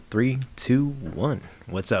3, 2, 1.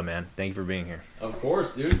 What's up, man? Thank you for being here. Of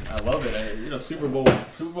course, dude. I love it. Super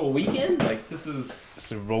Bowl weekend. Like this is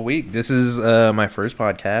Super Bowl week. This is my first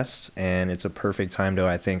podcast, and it's a perfect time to,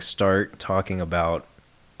 I think, start talking about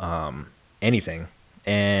anything.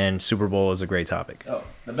 And Super Bowl is a great topic.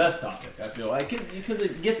 the best topic. I feel like because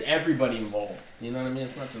it gets everybody involved. You know what I mean?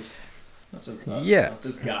 It's not just us. Yeah. Not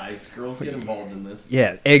just guys. Girls get involved in this.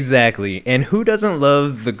 Yeah, exactly. And who doesn't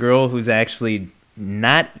love the girl who's actually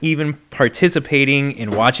not even participating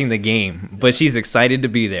in watching the game, but she's excited to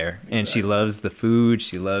be there, and she loves the food,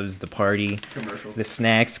 she loves the party, Commercials, the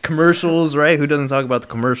snacks, commercials, right? Who doesn't talk about the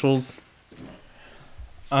commercials?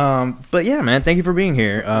 But yeah, man, thank you for being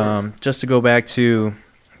here. Just to go back to,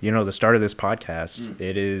 the start of this podcast,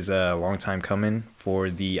 it is a long time coming for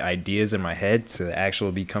the ideas in my head to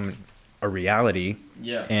actually become a reality.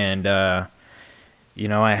 Yeah. And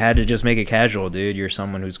I had to just make it casual, dude. You're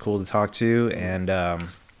someone who's cool to talk to, and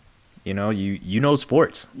you know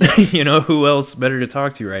sports. Who else better to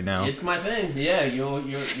talk to right now? It's my thing. Yeah,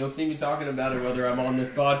 you'll see me talking about it whether I'm on this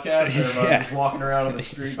podcast or if I'm just walking around on the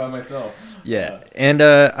street by myself. Yeah, and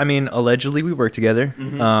allegedly we work together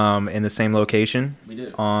in the same location. We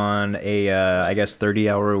do. On a I guess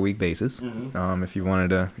 30-hour a week basis. Mm-hmm. If you wanted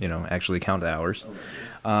to actually count the hours.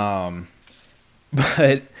 Okay.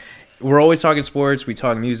 But we're always talking sports. We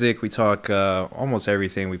talk music. We talk almost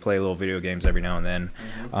everything. We play little video games every now and then.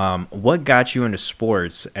 Mm-hmm. What got you into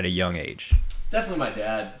sports at a young age? Definitely my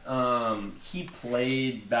dad. He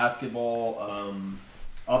played basketball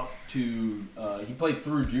he played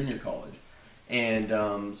through junior college.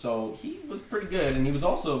 And so he was pretty good. And he was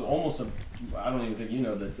also almost I don't even think you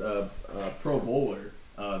know this, pro bowler.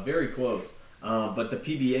 Very close. But the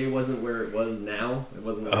PBA wasn't where it was now. It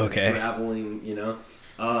wasn't traveling,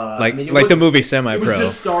 the movie Semi-Pro. It was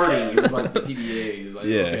just starting. It was like the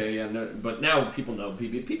PBA. But now people know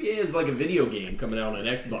PBA. PBA is like a video game coming out on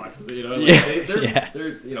Xbox. People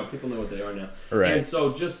know what they are now. Right. And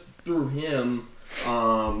so just through him,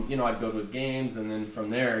 I'd go to his games, and then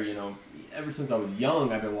from there, ever since I was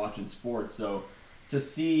young, I've been watching sports. So to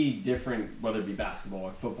see different, whether it be basketball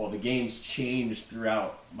or football, the games changed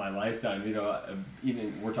throughout my lifetime.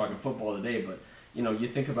 Even we're talking football today, but you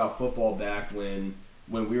think about football back when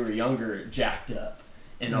we were younger, jacked up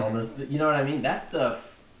and all this. You know what I mean? That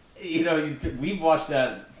stuff. We've watched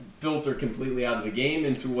that filter completely out of the game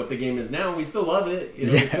into what the game is now. And we still love it.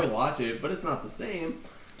 We still watch it, but it's not the same.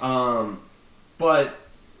 But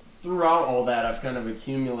throughout all that, I've kind of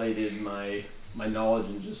accumulated my knowledge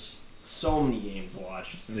and just so many games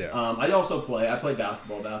watched. Yeah. I also play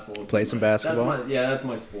basketball. Play some basketball? That's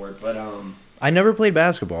my sport. But I never played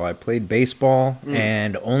basketball. I played baseball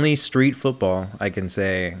and only street football, I can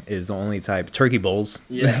say, is the only type. Turkey bowls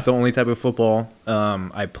is the only type of football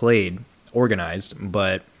I played, organized.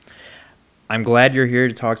 But I'm glad you're here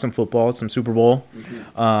to talk some football, some Super Bowl.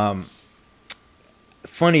 Mm-hmm.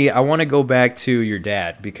 Funny, I want to go back to your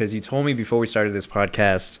dad because you told me before we started this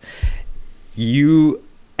podcast, you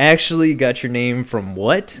actually got your name from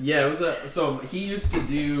what? Yeah, it was so he used to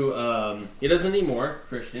do, he doesn't anymore,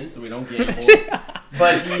 Christian, so we don't gamble.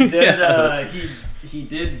 But he did, he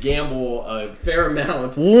did gamble a fair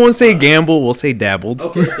amount. We won't say gamble, we'll say dabbled.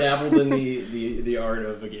 Okay, dabbled in the art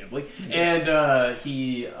of gambling. And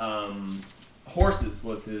he, horses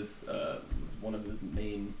was was one of his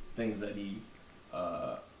main things that he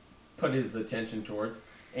put his attention towards.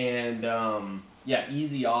 And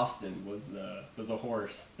Easy Austin was a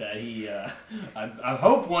horse that he I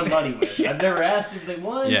hope won money with. I've never asked if they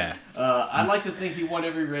won. Yeah. I'd like to think he won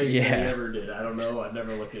every race that he ever did. I don't know. I've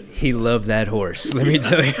never looked into it. He loved that horse. Let me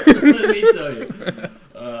tell you. Let me tell you.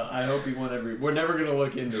 I hope he won every. We're never gonna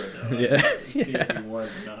look into it though. See if he won or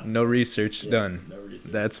not. No research done. No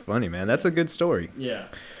research. That's funny, man. That's a good story. Yeah.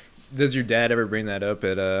 Does your dad ever bring that up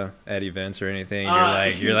at events or anything?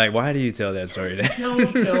 You're like, why do you tell that story?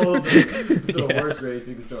 Don't tell the horse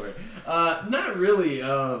racing story. Not really.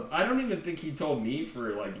 I don't even think he told me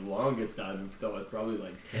for like the longest time until I was probably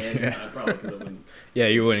like 10. I probably could have been. Yeah,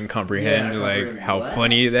 you wouldn't comprehend how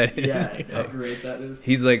funny that is. Yeah, how great that is.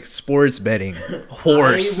 He's like sports betting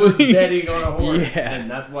horse. I was betting on a horse, and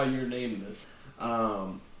that's why you're naming this.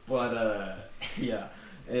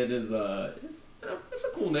 It is. It's a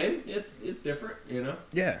cool name. It's different,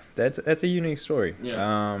 Yeah, that's a unique story.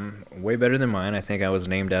 Yeah. Way better than mine. I think I was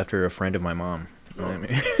named after a friend of my mom. Oh. I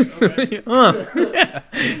mean,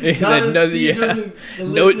 Okay. Doesn't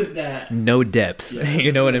elicit that. No depth. Yeah,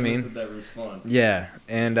 you know what I mean? Elicit that response. Yeah,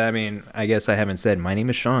 and I mean, I guess I haven't said my name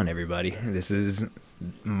is Sean. Everybody, this is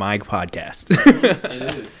my podcast.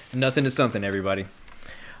 It is. Nothing to something, everybody.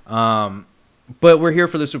 But we're here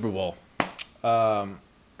for the Super Bowl.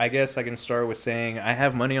 I guess I can start with saying I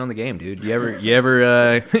have money on the game, dude. You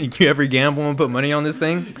ever gamble and put money on this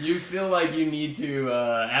thing? You feel like you need to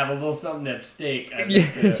have a little something at stake, I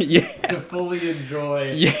think, to fully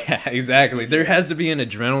enjoy. Yeah, exactly. There has to be an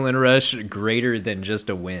adrenaline rush greater than just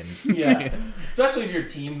a win. Yeah, especially if your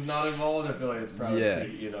team's not involved. I feel like it's probably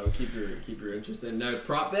pretty, keep your interest in. Now,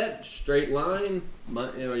 prop bet, straight line.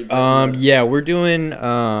 Yeah, we're doing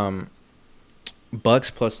Bucks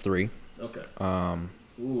 +3. Okay.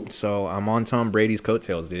 Ooh. So I'm on Tom Brady's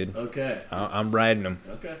coattails, dude. Okay. I'm riding him.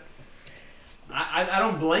 Okay. I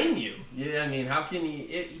don't blame you. Yeah, I mean, how can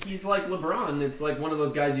he's like LeBron. It's like one of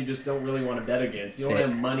those guys you just don't really want to bet against. You don't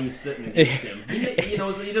have money sitting against him.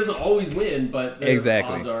 He doesn't always win, but the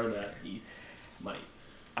odds are that he might.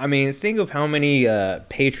 I mean, think of how many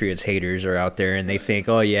Patriots haters are out there, and they think,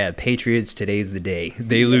 oh, yeah, Patriots, today's the day.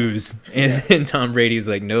 They lose. And Tom Brady's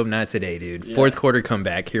like, nope, not today, dude. Yeah. Fourth quarter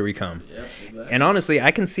comeback, here we come. Yeah, exactly. And honestly,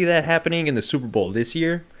 I can see that happening in the Super Bowl this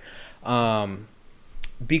year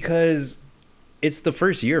because it's the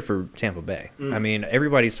first year for Tampa Bay. I mean,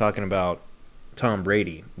 everybody's talking about Tom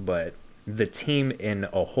Brady, but the team in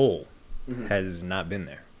a whole has not been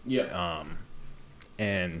there. Yeah.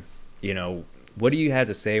 And, what do you have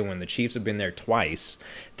to say when the Chiefs have been there twice?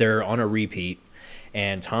 They're on a repeat,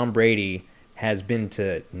 and Tom Brady has been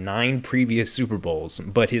to 9 previous Super Bowls,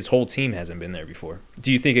 but his whole team hasn't been there before.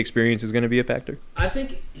 Do you think experience is going to be a factor? I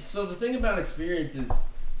think so. The thing about experience is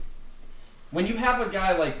when you have a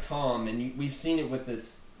guy like Tom, and we've seen it with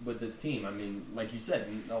this team. I mean, like you said,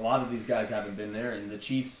 a lot of these guys haven't been there, and the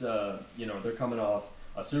Chiefs, they're coming off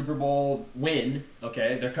a Super Bowl win.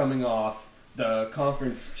 Okay, they're coming off the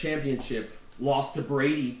conference championship. Lost to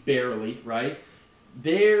Brady barely, right?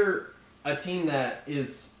 They're a team that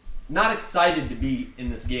is not excited to be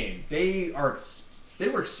in this game. They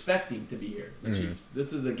were expecting to be here, the Chiefs.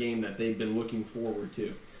 This is a game that they've been looking forward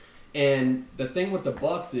to. And the thing with the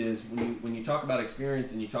Bucs is when you talk about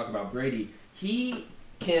experience and you talk about Brady, he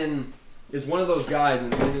is one of those guys,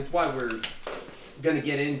 and it's why we're going to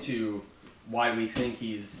get into why we think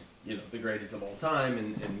he's the greatest of all time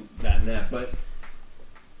and that. But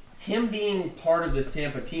him being part of this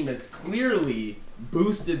Tampa team has clearly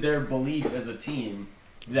boosted their belief as a team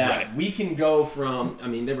that we can go from,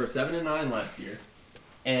 they were 7-9 last year,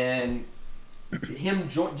 and him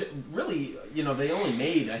really, they only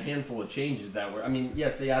made a handful of changes that were,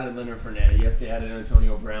 yes, they added Leonard Fournette, yes, they added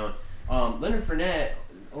Antonio Brown. Leonard Fournette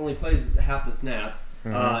only plays half the snaps.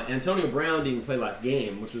 Antonio Brown didn't play last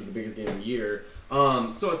game, which was the biggest game of the year.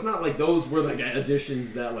 So it's not like those were like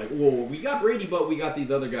additions that we got Brady, but we got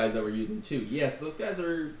these other guys that we're using too. Yes, those guys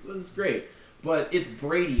that's great, but it's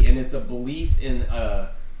Brady, and it's a belief in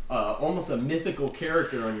almost a mythical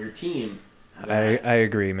character on your team. I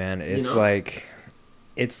agree, man. It's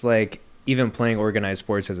like even playing organized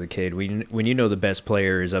sports as a kid. When you know the best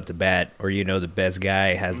player is up to bat, or the best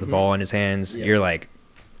guy has the ball in his hands, you're like,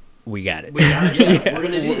 we got it. Yeah. We're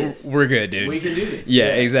going to do this. We're good, dude. We can do this. Yeah,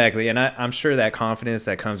 exactly. And I'm sure that confidence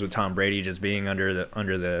that comes with Tom Brady just being under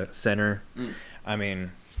the center.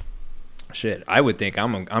 Shit, I would think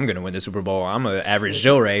I'm going to win the Super Bowl. I'm an average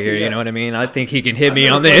Joe right here, you know what I mean? I think he can hit me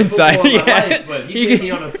on the inside. Life, but he hit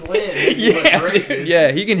me on a slant.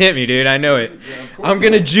 He can hit me, dude. I know it. I'm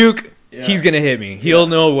going to juke. Yeah. He's going to hit me. He'll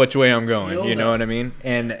know which way I'm going. You know what I mean?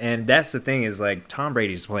 And that's the thing is, Tom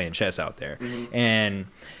Brady's playing chess out there. And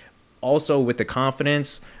also with the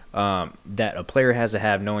confidence that a player has to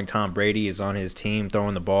have knowing Tom Brady is on his team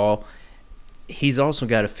throwing the ball, he's also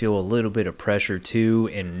got to feel a little bit of pressure too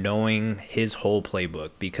in knowing his whole playbook,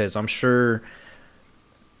 because I'm sure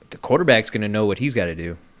the quarterback's going to know what he's got to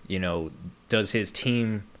do. Does his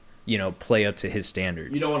team, play up to his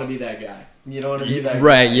standard? You don't want to be that guy. You don't want to be that guy.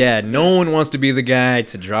 Right, yeah. No one wants to be the guy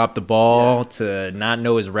to drop the ball, to not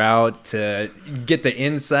know his route, to get the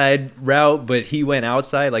inside route, but he went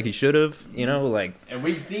outside like he should have, And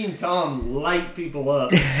we've seen Tom light people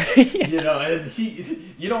up, and you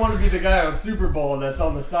don't want to be the guy on Super Bowl that's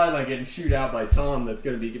on the sideline getting shoot out by Tom that's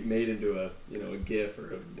going to be made into a GIF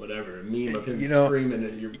or whatever, a meme of him screaming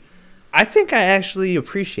at your... I think I actually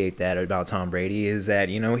appreciate that about Tom Brady is that,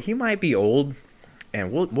 he might be old, and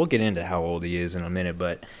we'll get into how old he is in a minute,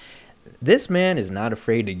 but this man is not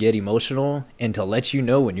afraid to get emotional and to let you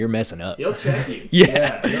know when you're messing up. He'll check you.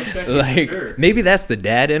 Yeah. He'll check you for sure. Maybe that's the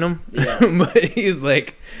dad in him, but he's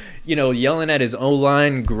yelling at his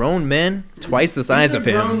O-line, grown men, twice the size of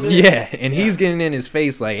him. Yeah, and he's getting in his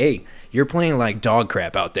face like, hey, you're playing like dog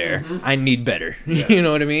crap out there. Mm-hmm. I need better. Yeah. You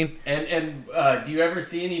know what I mean? And do you ever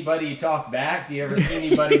see anybody talk back? Do you ever see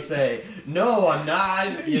anybody say, "No, I'm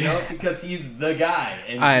not"? You know, because he's the guy,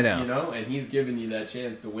 and I know. You know, and he's giving you that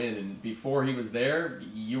chance to win. And before he was there,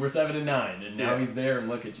 you were 7-9, and now he's there, and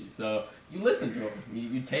look at you. So you listen to him,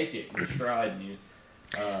 you take it, you stride, and you.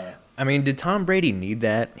 I mean, did Tom Brady need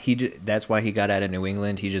that? That's why he got out of New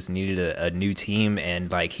England. He just needed a new team,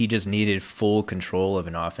 and like he just needed full control of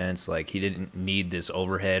an offense. Like he didn't need this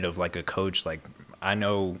overhead of like a coach. Like I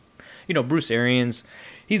know, Bruce Arians,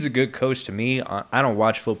 he's a good coach to me. I don't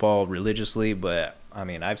watch football religiously, but I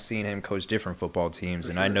mean, I've seen him coach different football teams,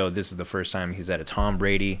 and I know this is the first time he's at a Tom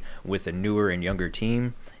Brady with a newer and younger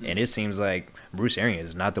team, and it seems like Bruce Arians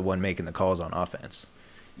is not the one making the calls on offense.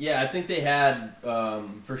 Yeah, I think they had,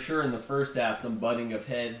 for sure in the first half, some butting of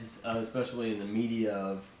heads, especially in the media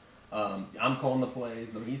of, I'm calling the plays,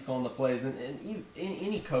 no, he's calling the plays. And in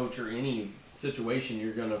any coach or any situation,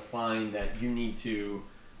 you're going to find that you need to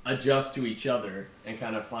adjust to each other and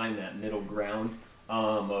kind of find that middle ground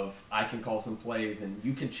of I can call some plays and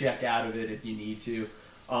you can check out of it if you need to.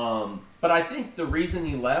 But I think the reason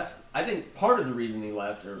he left, part of the reason he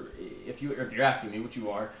left, or if you're asking me, which you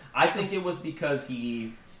are, I think it was because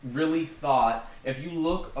he really thought, if you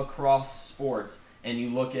look across sports and you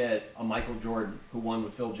look at a Michael Jordan who won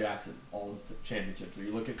with Phil Jackson all his championships, or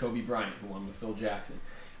you look at Kobe Bryant who won with Phil Jackson,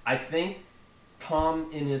 I think Tom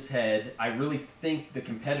in his head, I really think the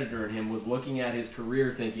competitor in him was looking at his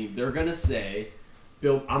career thinking, they're going to say,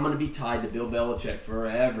 I'm going to be tied to Bill Belichick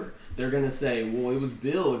forever. They're going to say, well, it was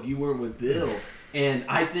Bill if you weren't with Bill. And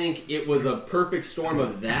I think it was a perfect storm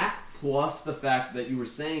of that, plus the fact that you were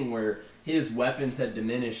saying where his weapons had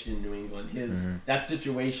diminished in New England. That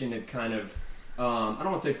situation had kind of, I don't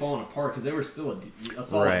want to say fallen apart because they were still a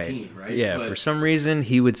solid team, right? Yeah, but for some reason,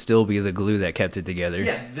 he would still be the glue that kept it together.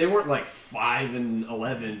 Yeah, they weren't like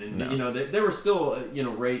 5-11, and they were still,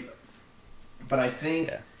 right. But I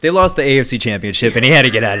think they lost the AFC Championship, and he had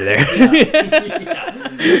to get out of there.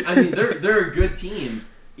 Yeah. I mean, they're a good team,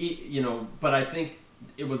 but I think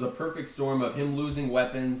it was a perfect storm of him losing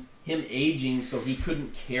weapons, him aging so he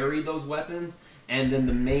couldn't carry those weapons, and then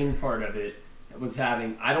the main part of it was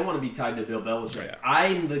having, I don't want to be tied to Bill Belichick. Yeah.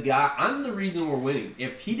 I'm the guy, I'm the reason we're winning.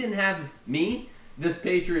 If he didn't have me, this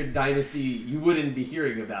Patriot dynasty, you wouldn't be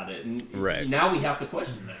hearing about it. And now we have to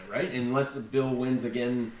question that, right? Unless Bill wins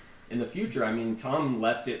again in the future. I mean, Tom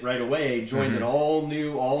left it right away, joined an all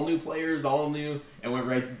new players, all new, and went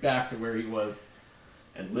right back to where he was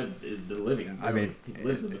and lived the living. I mean, he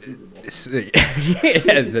lives in the Super Bowl.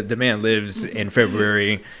 Yeah, the man lives in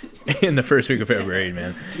February, in the first week of February,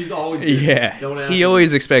 man. He's always busy. Yeah. Don't ask he him.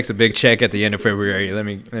 always expects a big check at the end of February. Let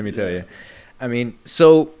me tell you. I mean,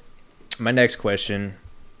 so my next question,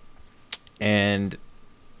 and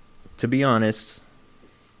to be honest,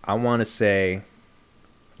 I want to say.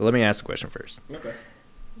 Let me ask the question first. Okay.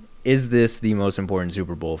 Is this the most important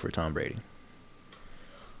Super Bowl for Tom Brady?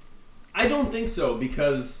 I don't think so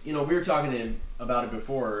because, we were talking about it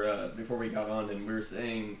before we got on, and we were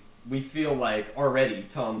saying we feel like already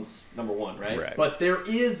Tom's number one, right? But there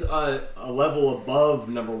is a level above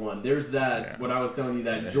number one. There's that, what I was telling you,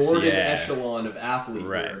 that Jordan echelon of athlete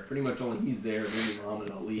where pretty much only he's there, maybe Muhammad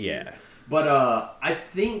Ali. Yeah. But I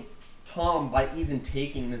think Tom, by even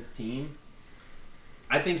taking this team,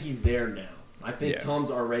 I think he's there now. I think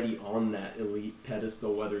Tom's already on that elite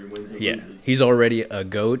pedestal, whether he wins or loses. He's already a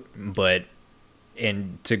GOAT,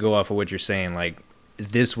 and to go off of what you're saying, like,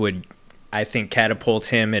 this would, I think, catapult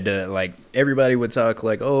him into, like, everybody would talk,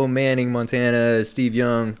 like, oh, Manning, Montana, Steve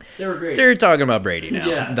Young. They were great. They're talking about Brady now.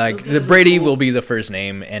 Yeah, like, the Brady will be the first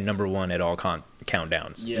name and number one at all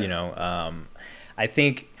countdowns. Yeah. I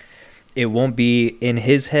think it won't be in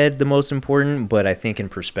his head the most important, but I think in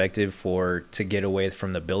perspective to get away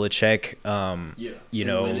from the Belichick,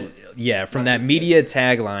 from that media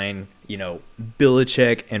tagline,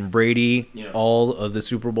 Belichick and Brady, all of the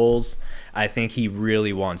Super Bowls, I think he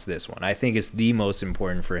really wants this one. I think it's the most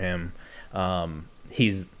important for him.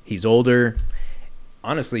 He's older.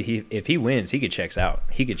 Honestly, if he wins, he could check out,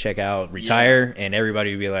 retire, and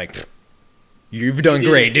everybody would be like, you've done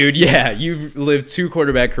great, dude. Yeah, you've lived 2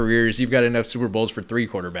 quarterback careers. You've got enough Super Bowls for 3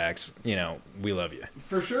 quarterbacks. We love you.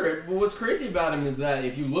 For sure. Well, what's crazy about him is that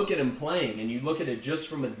if you look at him playing and you look at it just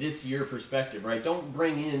from a this year perspective, right? Don't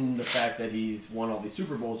bring in the fact that he's won all these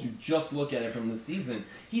Super Bowls. You just look at it from this season.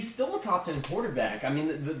 He's still a top 10 quarterback. I mean,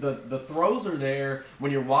 the throws are there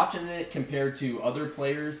when you're watching it compared to other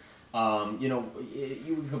players.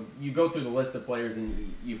 You go through the list of players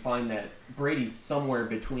and you find that Brady's somewhere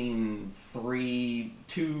between 2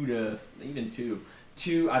 to even 2.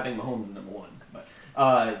 2, I think Mahomes is number 1, but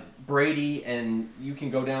Brady, and you can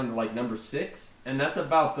go down to like number 6, and that's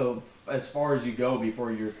about as far as you go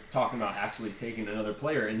before you're talking about actually taking another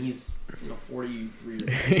player, and he's 43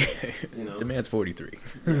 years old. The man's 43.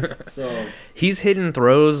 So he's hitting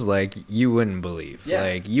throws like you wouldn't believe. Yeah.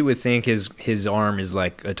 Like you would think his arm is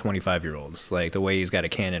like a 25-year-old's, like the way he's got a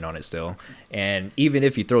cannon on it still. And even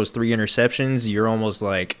if he throws 3 interceptions, you're almost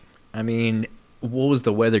like, I mean, what was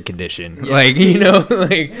the weather condition? Yeah. Like,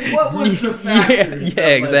 like what was the factors? Yeah,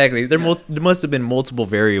 exactly. There must have been multiple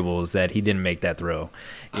variables that he didn't make that throw.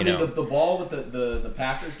 I mean, the ball with the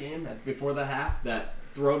Packers game before the half, that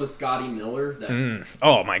throw to Scotty Miller.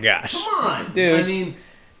 Oh my gosh! Come on, dude. I mean,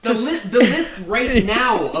 the list right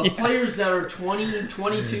now of players that are 20,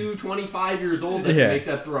 22, 25 years old that can make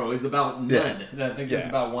that throw is about none. I think there's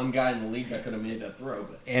about one guy in the league that could have made that throw.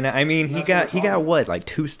 But and I mean, he got what, like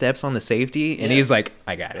 2 steps on the safety, and he's like,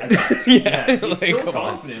 I got it. He's still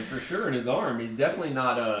confident for sure in his arm. He's definitely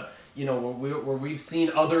not where we've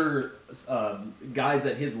seen other guys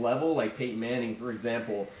at his level, like Peyton Manning, for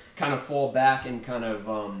example, kind of fall back and kind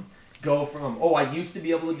of go from, I used to be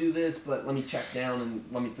able to do this, but let me check down and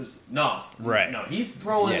let me just no, he's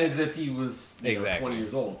throwing as if he was 20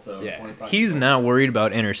 years old. So 25. He's not worried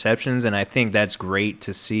about interceptions, and I think that's great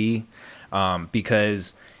to see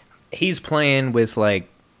because he's playing with like,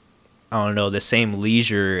 I don't know, the same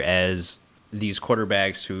leisure as these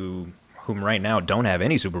quarterbacks whom right now don't have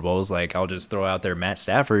any Super Bowls. Like, I'll just throw out there Matt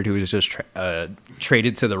Stafford, who was just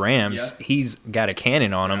traded to the Rams. Yeah. He's got a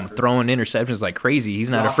cannon on him, throwing interceptions like crazy. He's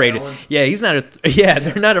not afraid to. Yeah, he's not.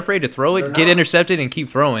 They're not afraid to throw it, get intercepted, and keep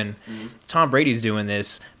throwing. Mm-hmm. Tom Brady's doing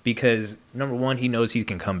this because number one, he knows he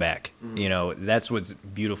can come back. Mm-hmm. That's what's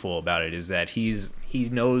beautiful about it, is that he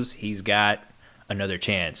knows he's got another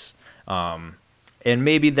chance. And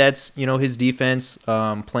maybe that's his defense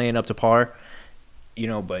playing up to par.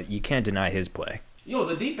 But you can't deny his play.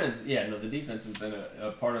 The defense. Yeah, no, the defense has been a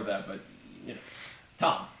part of that. But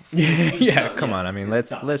Tom. Come on. I mean, let's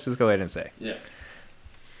just go ahead and say. Yeah.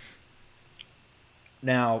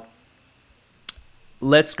 Now,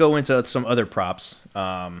 let's go into some other props.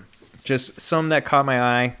 Just some that caught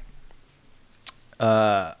my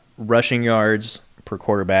eye. Rushing yards per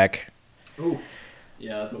quarterback. Ooh.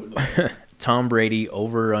 Yeah, that's always okay. Tom Brady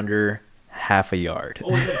over under half a yard.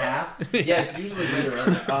 Oh, is it half? Yeah, it's usually right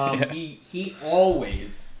around there. He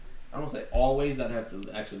always, I don't say always, I'd have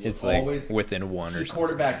to actually look. It's always like within one or something.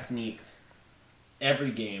 Quarterback sneaks every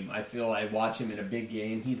game. I feel I watch him in a big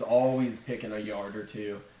game. He's always picking a yard or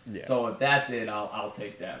two. Yeah. So if that's it, I'll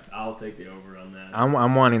take that. I'll take the over on that.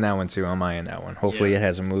 I'm wanting that one too. I'm eyeing that one. Hopefully it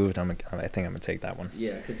hasn't moved. I think I'm gonna take that one.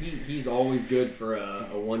 Yeah, because he's always good for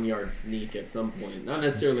a 1 yard sneak at some point. Not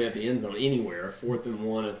necessarily at the end zone, anywhere. A 4th and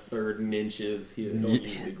 1, a 3rd and inches. He'll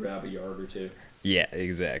usually grab a yard or two. Yeah,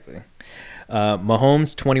 exactly.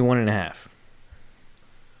 Mahomes 21.5.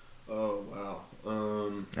 Oh wow.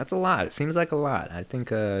 That's a lot. It seems like a lot. I think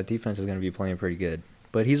defense is gonna be playing pretty good,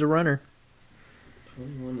 but he's a runner.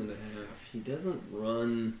 21.5. He doesn't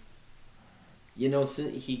run.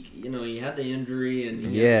 Since he had the injury and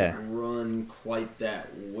he doesn't run quite that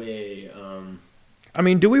way. I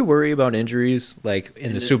mean, do we worry about injuries like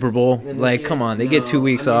in the Super Bowl? Like, come on, they get 2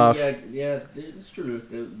 weeks off. Yeah, it's true.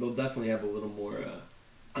 They'll definitely have a little more.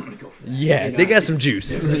 I'm gonna go for that. Yeah, they got some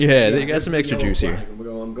juice. They got some extra juice here.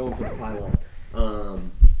 I'm going for the pylon.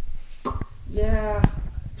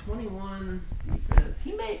 21 defense.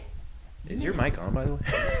 He may. Is your mic on, by the way?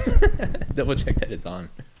 Double check that it's on.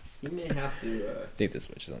 You may have to. I think the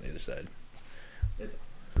switch is on the other side.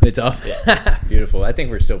 It's off? Yeah. Beautiful. I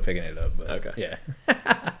think we're still picking it up. But okay. Yeah.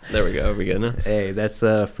 There we go. Are we good now? Hey, that's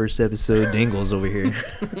first episode Dingles over here.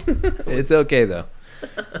 It's okay, though.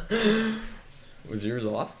 Was yours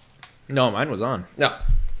off? No, mine was on. No.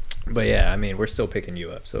 But yeah, I mean, we're still picking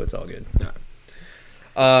you up, so it's all good.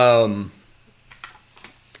 No.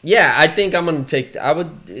 Yeah, I think I'm gonna take.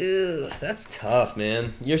 That's tough,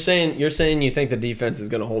 man. You're saying you think the defense is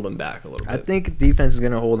gonna hold him back a little bit. I think defense is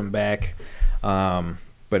gonna hold him back,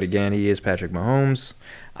 but again, he is Patrick Mahomes.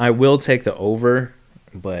 I will take the over,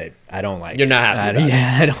 but I don't like it. You're not happy about it.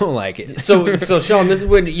 Yeah, I don't like it. So Sean, this is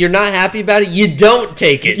when you're not happy about it. You don't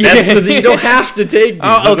take it. You don't have to take it.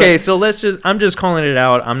 Oh, okay, so I'm just calling it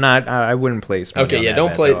out. I'm not. I wouldn't place. Okay, yeah,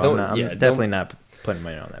 don't play. I'm definitely not. putting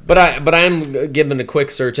money on that. But I'm giving a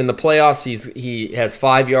quick search. In the playoffs, he has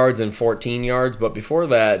 5 yards and 14 yards. But before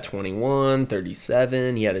that, 21,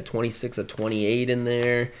 37. He had a 26, a 28 in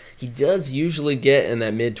there. He does usually get in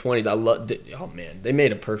that mid-20s. Oh, man. They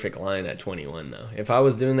made a perfect line at 21, though. If I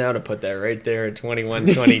was doing that, I would put that right there at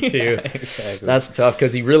 21, 22. Yeah, exactly. That's tough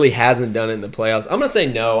because he really hasn't done it in the playoffs. I'm going to say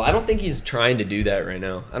no. I don't think he's trying to do that right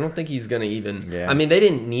now. I don't think he's going to even. Yeah. I mean, they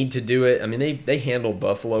didn't need to do it. I mean, they handled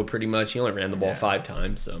Buffalo pretty much. He only ran the ball 5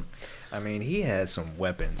 times. So, I mean, he has some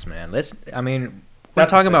weapons, man. We're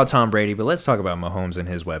talking about Tom Brady, but let's talk about Mahomes and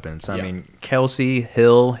his weapons. I mean, Kelsey,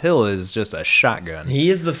 Hill is just a shotgun. He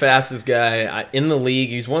is the fastest guy in the league.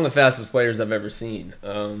 He's one of the fastest players I've ever seen.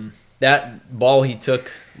 That ball he took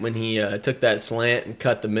when he took that slant and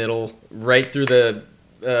cut the middle right through the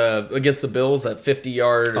against the Bills, that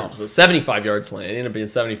 50-yard, it was a 75-yard slant. It ended up being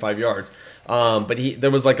 75 yards. But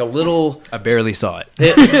there was like a little. I barely saw it.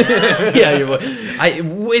 There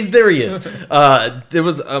he is. There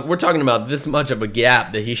was. We're talking about this much of a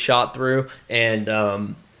gap that he shot through,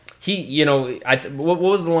 and he. What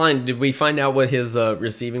was the line? Did we find out what his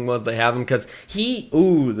receiving was? They have him because he.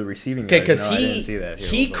 Ooh, the receiving. Okay, because I didn't see that.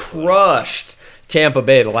 He crushed Tampa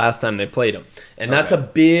Bay the last time they played him, and that's a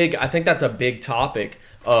big. I think that's a big topic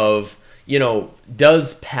of.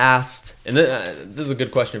 Does past, and this is a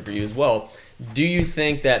good question for you as well, do you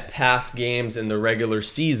think that past games in the regular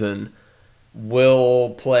season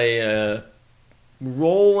will play a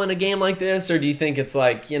role in a game like this, or do you think it's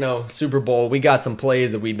like, Super Bowl, we got some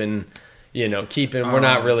plays that we've been, keeping, we're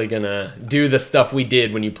not really going to do the stuff we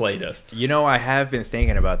did when you played us? I have been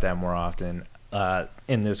thinking about that more often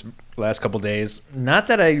in this last couple days. Not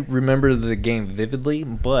that I remember the game vividly,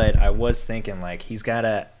 but I was thinking, like, he's got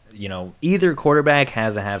to, either quarterback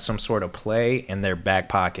has to have some sort of play in their back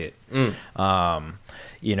pocket. For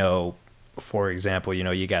example,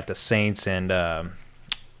 you got the Saints and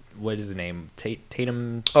what is the name?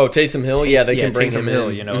 Tatum. Oh, Taysom Hill. They can bring him Hill,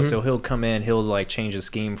 in. So he'll come in. He'll like change the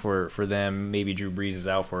scheme for them. Maybe Drew Brees is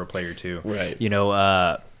out for a play or two. Right.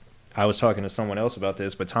 I was talking to someone else about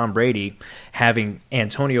this, but Tom Brady having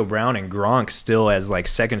Antonio Brown and Gronk still as like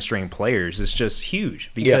second string players is just huge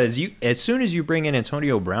because as soon as you bring in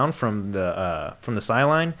Antonio Brown from the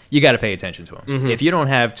sideline, you got to pay attention to him. Mm-hmm. If you don't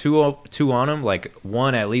have two on him, like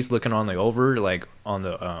one at least looking on the over, like on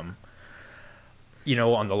the on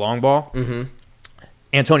the long ball. Mm-hmm.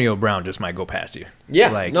 Antonio Brown just might go past you.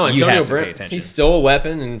 Yeah, Antonio Brown, he's still a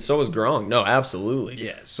weapon, and so is Gronk. No, absolutely.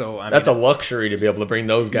 Yeah, so that's a luxury to be able to bring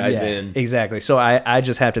those guys in. Exactly. So I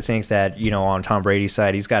just have to think that on Tom Brady's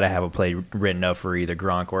side, he's got to have a play written up for either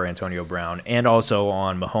Gronk or Antonio Brown, and also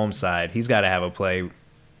on Mahomes' side, he's got to have a play,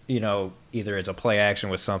 either it's a play action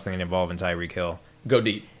with something involving Tyreek Hill. Go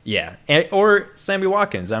deep. Yeah, or Sammy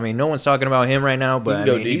Watkins. I mean, no one's talking about him right now, but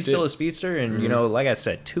he's still a speedster, and like I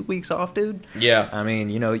said, 2 weeks off, dude. Yeah. I mean,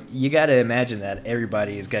 you got to imagine that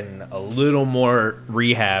everybody is getting a little more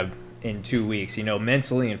rehab in 2 weeks,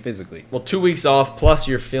 mentally and physically. Well, 2 weeks off, plus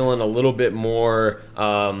you're feeling a little bit more.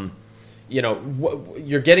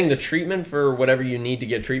 You're getting the treatment for whatever you need to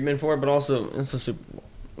get treatment for, but also it's a Super Bowl.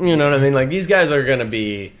 You know what I mean? Like, these guys are gonna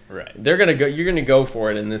be right. They're gonna go. You're gonna go for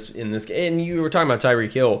it in this. And you were talking about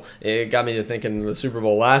Tyreek Hill. It got me to thinking of the Super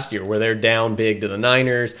Bowl last year, where they're down big to the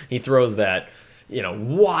Niners. He throws that,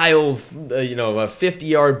 wild, a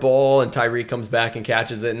 50-yard ball, and Tyreek comes back and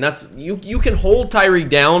catches it. And that's you can hold Tyreek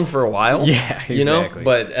down for a while. Yeah, exactly.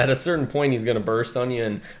 But at a certain point, he's gonna burst on you.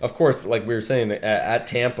 And of course, like we were saying, at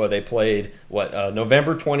Tampa, they played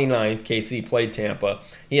November 29th. KC played Tampa.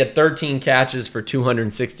 He had 13 catches for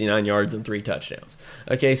 269 yards and 3 touchdowns.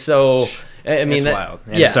 Okay, so I mean that's wild.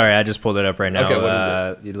 And sorry, I just pulled it up right now. Okay,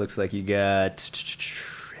 what is it looks like you got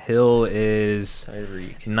Hill is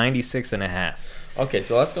 96 and a half. Okay,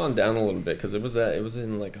 so that's gone down a little bit because it was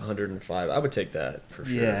in like 105. I would take that for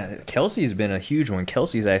sure. Yeah, Kelsey's been a huge one.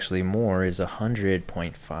 Kelsey's actually more is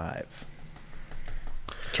 100.5.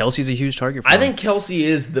 Kelsey's a huge target for him. I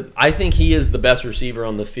think he is the best receiver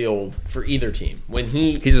on the field for either team.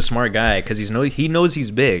 He's a smart guy because he knows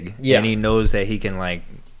he's big, and he knows that he can like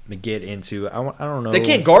get into. I don't know. They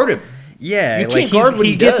can't guard him. Yeah, you can't guard what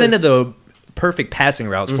he gets does. into the perfect passing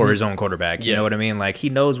routes for his own quarterback. You know what I mean? Like, he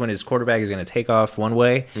knows when his quarterback is going to take off one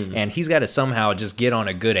way, and he's got to somehow just get on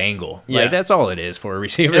a good angle. Yeah. Like, that's all it is for a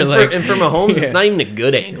receiver. And for Mahomes, it's not even a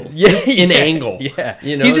good angle. Just an angle. Yeah.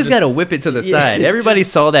 He's just got to whip it to the side. Everybody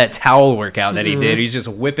saw that towel workout that he did. He's just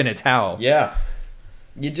whipping a towel. Yeah.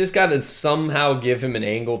 You just got to somehow give him an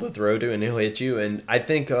angle to throw to, and he'll hit you. And I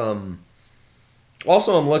think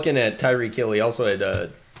also I'm looking at Tyreek Hill. He also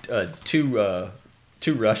had two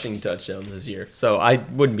 2 rushing touchdowns this year. So I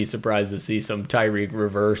wouldn't be surprised to see some Tyreek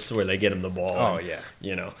reverse where they get him the ball. Oh, and,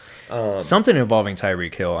 yeah. Something involving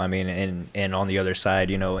Tyreek Hill. I mean, and on the other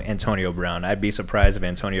side, Antonio Brown. I'd be surprised if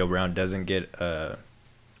Antonio Brown doesn't get a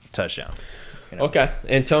touchdown. Okay,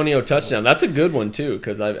 Antonio touchdown. That's a good one too,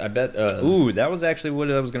 because I bet. Ooh, that was actually what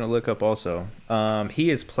I was going to look up. Also, he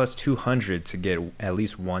is plus 200 to get at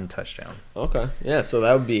least 1 touchdown. Okay, yeah. So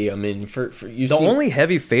that would be. I mean, for you. The only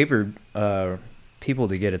heavy favored people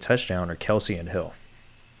to get a touchdown are Kelsey and Hill.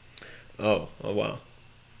 Oh wow.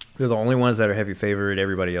 They're the only ones that are heavy favored.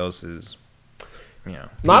 Everybody else is,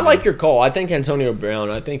 Not like your call. I think Antonio Brown.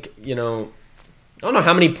 I think I don't know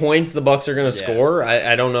how many points the Bucks are going to score.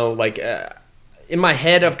 I don't know. Like. In my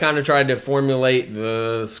head, I've kind of tried to formulate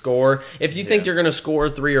the score. If you think you're going to score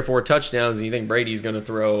 3 or 4 touchdowns and you think Brady's going to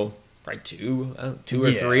throw like 2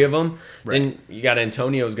 or 3 of them, then you got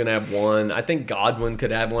Antonio's going to have 1. I think Godwin could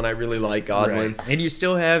have 1. I really like Godwin. Right. And you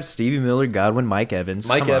still have Stevie Miller, Godwin, Mike Evans.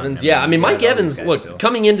 Mike Evans. I mean, Mike Evans, look,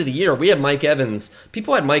 coming into the year, we had Mike Evans.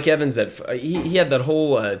 People had Mike Evans he had that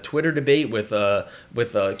whole Twitter debate with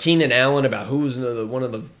Keenan Allen about who's one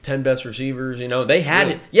of the 10 best receivers. They had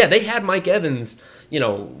it. Yeah, they had Mike Evans.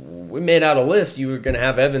 We made out a list. You were going to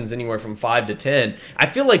have Evans anywhere from 5 to 10. I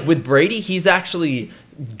feel like with Brady, he's actually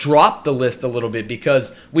dropped the list a little bit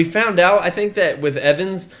because we found out, I think that with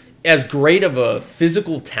Evans, as great of a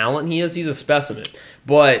physical talent he is, he's a specimen.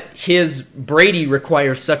 But his Brady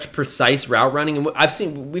requires such precise route running, and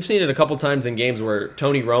we've seen it a couple times in games where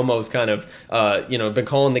Tony Romo's kind of been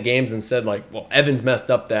calling the games and said like, well, Evans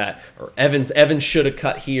messed up that, or Evans should have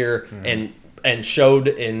cut here and showed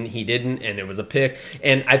and he didn't, and it was a pick.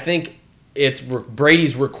 And I think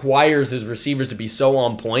Brady's requires his receivers to be so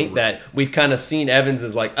on point that we've kind of seen Evans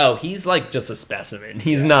as like, oh, he's like just a specimen.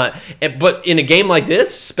 He's not. But in a game like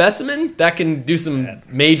this, specimen, that can do some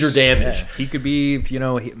major damage. Yeah. He could be,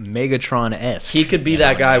 Megatron-esque. He could be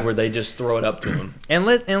that guy where they just throw it up to him. And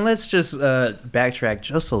let's just backtrack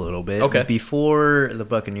just a little bit. Okay. Before the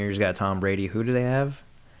Buccaneers got Tom Brady, who do they have?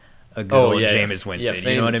 A good old Jameis Winston,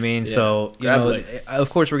 you know what I mean? Yeah. So, of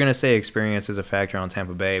course, we're going to say experience is a factor on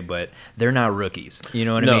Tampa Bay, but they're not rookies. You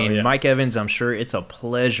know what I mean? Yeah. Mike Evans, I'm sure it's a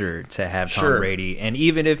pleasure to have Tom Brady. And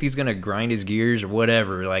even if he's going to grind his gears or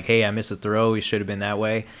whatever, like, hey, I missed a throw, he should have been that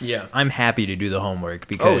way. Yeah. I'm happy to do the homework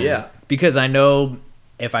because I know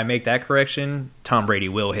if I make that correction, Tom Brady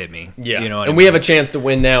will hit me. Yeah. We have a chance to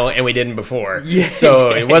win now, and we didn't before. Yeah.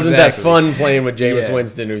 So it wasn't that fun playing with Jameis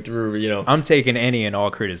Winston who threw, I'm taking any and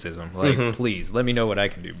all criticism. Like, please, let me know what I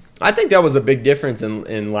can do. I think that was a big difference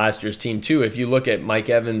in last year's team, too. If you look at Mike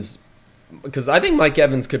Evans, because I think Mike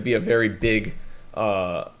Evans could be a very big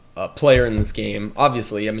player in this game.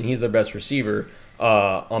 Obviously, I mean, he's their best receiver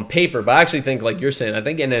on paper. But I actually think, like you're saying, I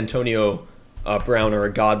think an Antonio Brown or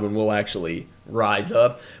a Godwin will actually rise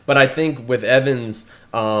up. But I think with Evans,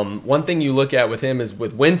 one thing you look at with him is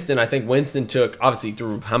with Winston. I think Winston obviously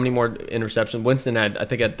threw how many more interceptions? Winston had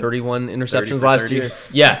 31 interceptions last year.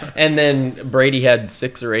 Yeah, and then Brady had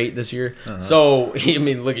 6 or 8 this year. So I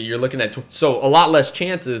mean, you're looking at a lot less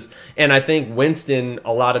chances. And I think Winston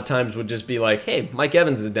a lot of times would just be like, "Hey, Mike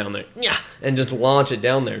Evans is down there," and just launch it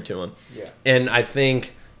down there to him. Yeah. And I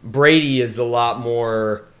think Brady is a lot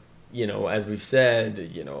more, as we've said,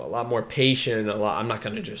 a lot more patient, I'm not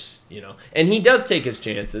going to just, and he does take his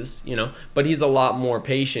chances, but he's a lot more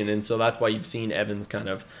patient. And so that's why you've seen Evans kind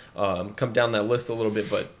of come down that list a little bit.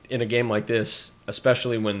 But in a game like this,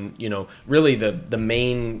 especially when, really the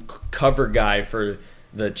main cover guy for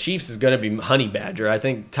the Chiefs is going to be Honey Badger. I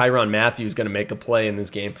think Tyrann Mathieu is going to make a play in this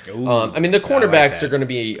game. Ooh, I mean, the cornerbacks are going to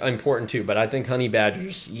be important too, but I think Honey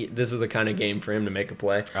Badger's, this is the kind of game for him to make a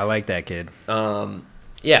play. I like that kid.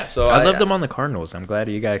 Yeah, so I loved him on the Cardinals. I'm glad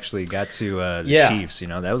he actually got to the Chiefs.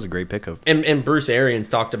 That was a great pickup. And Bruce Arians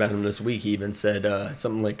talked about him this week. He even said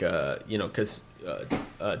something like, because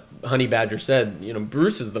Honey Badger said,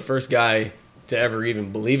 Bruce is the first guy to ever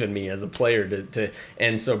even believe in me as a player.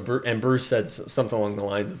 And Bruce said something along the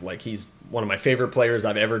lines of like, he's one of my favorite players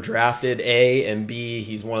I've ever drafted. A, and B,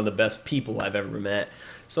 he's one of the best people I've ever met.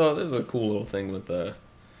 So there's a cool little thing with the.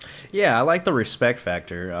 Yeah, I like the respect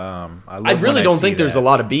factor. I really don't think there's a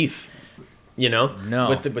lot of beef, No.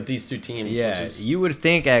 with these two teams. Yeah, you would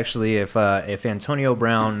think actually if Antonio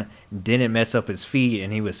Brown didn't mess up his feet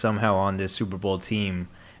and he was somehow on this Super Bowl team,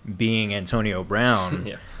 being Antonio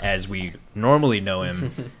Brown as we normally know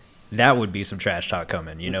him, that would be some trash talk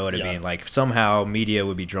coming. You know what I mean? Like somehow media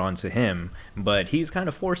would be drawn to him, but he's kind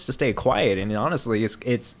of forced to stay quiet. And honestly,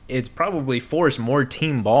 it's probably forced more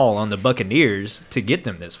team ball on the Buccaneers to get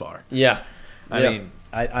them this far. Yeah, I mean,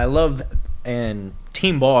 I love, and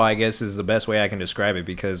team ball, I guess, is the best way I can describe it,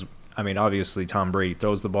 because I mean, obviously Tom Brady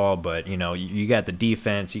throws the ball, but you got the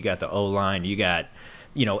defense, you got the O-line, you got,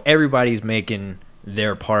 everybody's making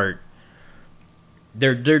their part.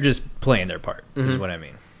 They're just playing their part, is what I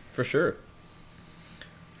mean. For sure.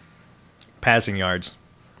 Passing yards.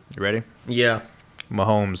 You ready? Yeah.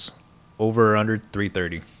 Mahomes, over or under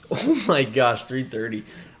 330. Oh my gosh, 330.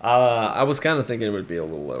 I was kind of thinking it would be a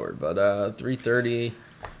little lower, but 330.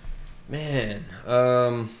 Man,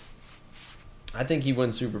 I think he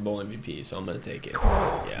wins Super Bowl MVP, so I'm going to take it.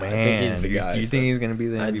 Yeah, Man, I think he's the guy. Do you think he's going to be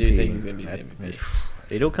the MVP? I do think he's going to be the MVP.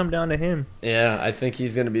 It'll come down to him. Yeah, I think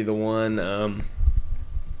he's going to be the one.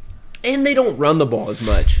 And they don't run the ball as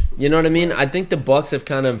much. You know what I mean? I think the Bucs have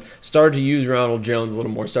kind of started to use Ronald Jones a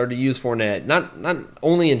little more, started to use Fournette, not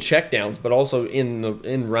only in checkdowns, but also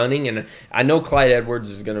in running. And I know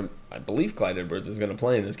I believe Clyde Edwards is going to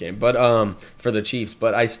play in this game, but for the Chiefs.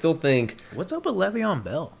 But I still think, what's up with Le'Veon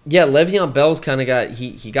Bell? Yeah, Le'Veon Bell's kind of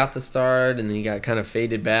he got the start, and then he got kind of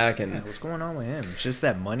faded back. And what's going on with him? It's just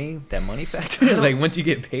that money factor. Like once you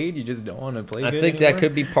get paid, you just don't want to play. I good think anymore? that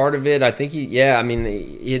could be part of it. I think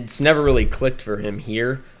it's never really clicked for him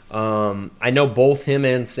here. I know both him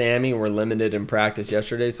and Sammy were limited in practice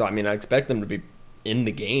yesterday, so I expect them to be in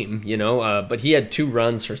the game, but he had 2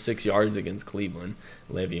 runs for 6 yards against Cleveland,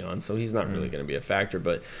 Le'Veon, so he's not really going to be a factor.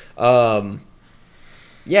 But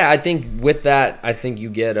yeah, I think with that, I think you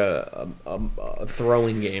get a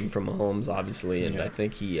throwing game from Mahomes, obviously, and I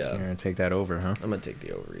think You're going to take that over, huh? I'm going to take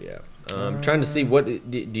the over, yeah. I'm trying to see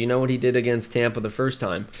do you know what he did against Tampa the first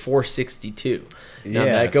time? 462. Now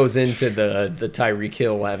that goes into the Tyreek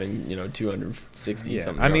Hill having 260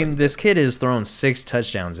 something. I mean, this kid has thrown 6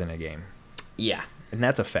 touchdowns in a game. Yeah, and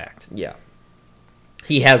that's a fact. Yeah,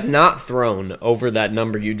 he has not thrown over that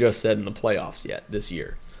number you just said in the playoffs yet this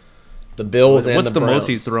year. The Bills and what's the most Browns.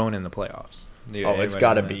 He's thrown in the playoffs? It's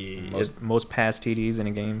got to be most pass TDs in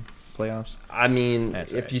a game playoffs. I mean,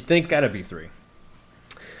 that's if right. you think it's got to be 3.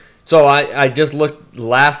 So I just looked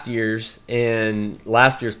last year's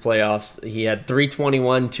playoffs. He had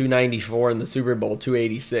 321, 294 in the Super Bowl,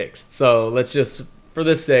 286. So let's just, for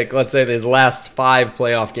this sake, let's say his last 5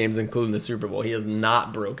 playoff games, including the Super Bowl, he has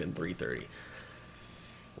not broken 330.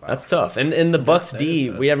 Wow. That's tough. And the Bucs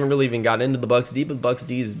D, we haven't really even got into the Bucs D, but the Bucs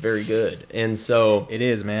D is very good. And so it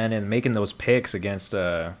is, man. And making those picks against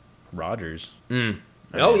Rodgers.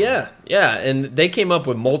 Oh yeah, and they came up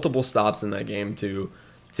with multiple stops in that game to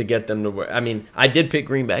get them to where. I mean, I did pick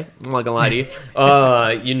Green Bay. I'm not gonna lie to you.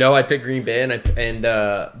 I picked Green Bay,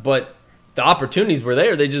 but the opportunities were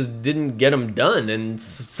there. They just didn't get them done. And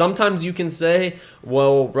sometimes you can say,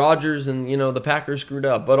 well, Rodgers and the Packers screwed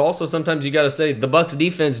up, but also sometimes you got to say the Bucs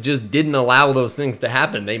defense just didn't allow those things to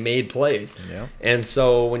happen. They made plays. Yeah. And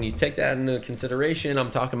so when you take that into consideration,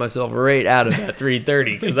 I'm talking myself right out of that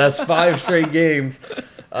 330 because that's 5 straight games.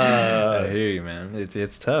 I hear you, man.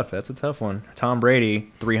 It's tough. That's a tough one. Tom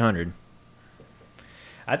Brady, 300.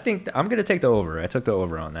 I think I'm going to take the over. I took the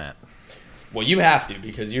over on that. Well, you have to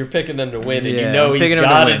because you're picking them to win, and he's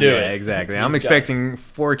got to do it. Exactly. I'm expecting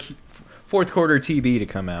fourth quarter TB to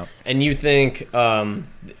come out. And you think, I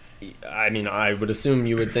would assume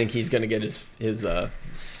you would think he's going to get his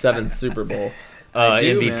 7th Super Bowl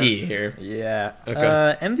MVP man. Here. Yeah.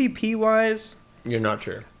 Okay. MVP wise, you're not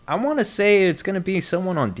sure. I want to say it's going to be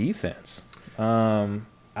someone on defense. I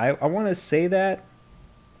want to say that.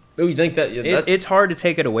 Oh, you think that? It's hard to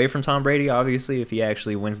take it away from Tom Brady, obviously, if he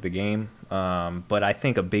actually wins the game. But I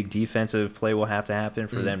think a big defensive play will have to happen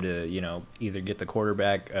for them to, either get the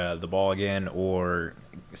quarterback the ball again or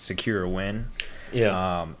secure a win.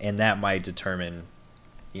 Yeah. And that might determine,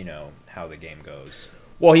 how the game goes.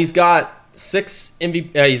 Well, he's got 6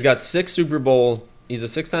 MVP. He's got 6 Super Bowl. He's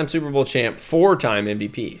a 6-time Super Bowl champ, 4-time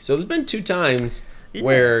MVP. So there's been 2 times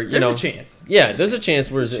where there's a chance. Yeah, there's a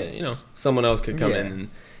chance where someone else could come in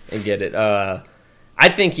and get it. I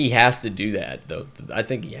think he has to do that, though. I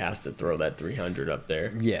think he has to throw that 300 up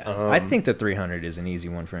there. Yeah, I think the 300 is an easy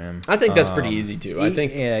one for him. I think that's pretty easy, too. I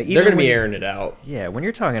think they're going to be airing it out. Yeah, when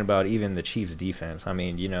you're talking about even the Chiefs' defense, I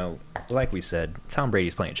mean, like we said, Tom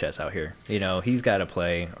Brady's playing chess out here. He's got to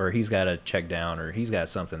play, or he's got to check down, or he's got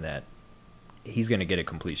something that he's going to get a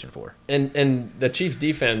completion for. And the Chiefs'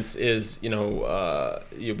 defense is, we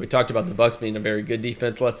talked about the Bucs being a very good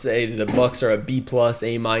defense. Let's say the Bucs are a B+,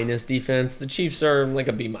 A- defense. The Chiefs are like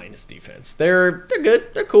a B- defense. They're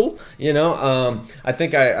good. They're cool. I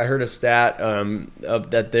think I heard a stat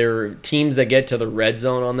of that their teams that get to the red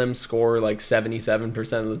zone on them score like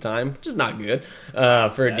 77% of the time, which is not good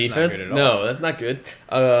for a defense. Not good at all. No, that's not good.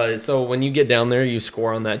 So when you get down there, you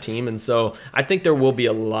score on that team, and so I think there will be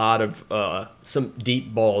a lot of some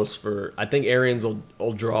deep balls for. I think Arians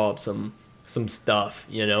will draw up some some stuff.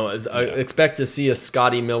 I expect to see a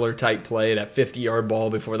Scotty Miller type play, that 50-yard ball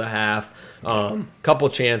before the half. Couple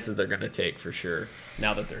chances they're going to take for sure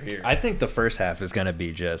now that they're here. I think the first half is going to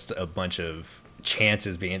be just a bunch of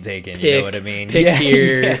chances being taken. You know what I mean? Pick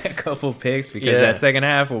here. A couple picks, because that second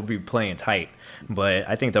half will be playing tight. But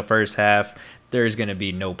I think the first half, there's going to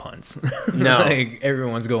be no punts. No. Like,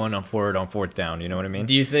 everyone's going on forward on fourth down. You know what I mean?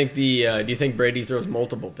 Do you think Brady throws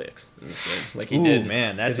multiple picks in this game like he did?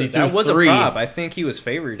 Man, that was was three. a prop. I think he was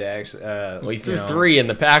favored to actually. Well, he threw 3 in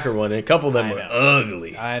the Packer one, and a couple of them were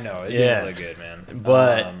ugly. I know. It didn't look good, man.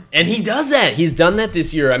 But and he does that. He's done that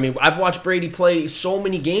this year. I mean, I've watched Brady play so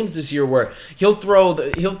many games this year where he'll throw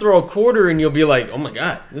a quarter, and you'll be like, oh my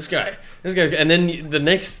god, this guy, and then the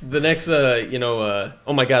next,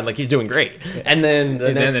 oh my god, like he's doing great, and then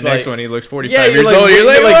the next one he looks 45 years old. You're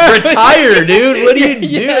like retire, dude. What are you doing?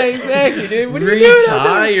 Yeah, exactly, dude. What are you doing?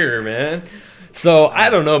 Retire, man. So I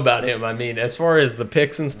don't know about him. I mean, as far as the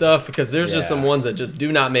picks and stuff, because there's just some ones that just do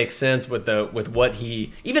not make sense with what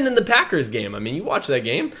he, even in the Packers game. I mean, you watch that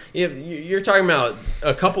game, you're talking about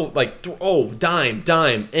a couple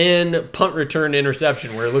dime and punt return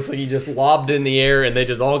interception where it looks like he just lobbed in the air and they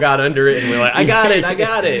just all got under it and we're like, I got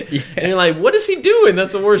it. Yeah. And you're like, what is he doing?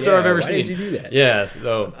 That's the worst throw I've ever seen. Why did you do that? Yeah.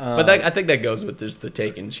 So, but I think that goes with just the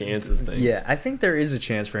taking chances thing. Yeah, I think there is a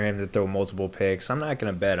chance for him to throw multiple picks. I'm not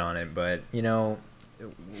going to bet on it, but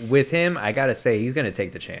with him, I gotta say he's gonna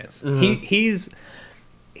take the chance. Mm-hmm.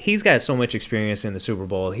 He's got so much experience in the Super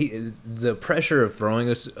Bowl. The pressure of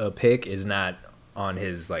throwing a pick is not on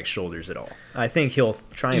his shoulders at all. I think he'll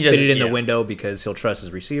try and fit it in the window because he'll trust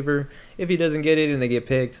his receiver. If he doesn't get it and they get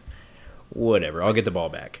picked, whatever, I'll get the ball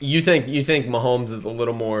back. You think Mahomes is a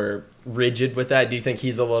little more rigid with that? Do you think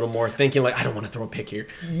he's a little more thinking I don't want to throw a pick here?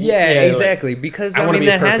 Yeah, exactly. Because I mean,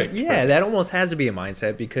 perfect. That almost has to be a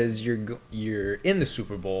mindset because you're in the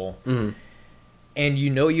Super Bowl, and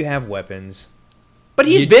you have weapons. But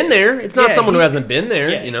he's been there. It's not someone who hasn't been there.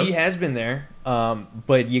 Yeah, he has been there.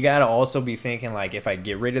 But you got to also be thinking if I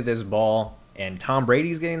get rid of this ball and Tom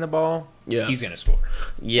Brady's getting the ball, he's going to score.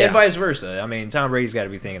 Yeah. And vice versa. I mean, Tom Brady's got to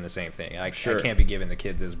be thinking the same thing. I can't be giving the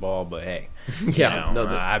kid this ball, but hey,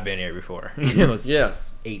 I've been here before.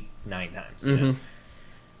 8-9 times. Mm-hmm.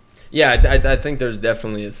 Yeah, I think there's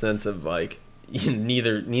definitely a sense of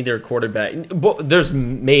neither quarterback. There's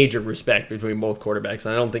major respect between both quarterbacks,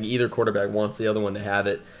 and I don't think either quarterback wants the other one to have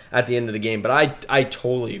it at the end of the game. But I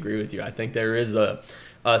totally agree with you. I think there is a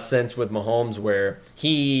sense with Mahomes where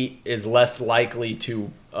he is less likely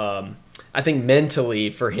to. I think mentally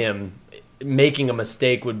for him, making a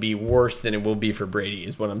mistake would be worse than it will be for Brady,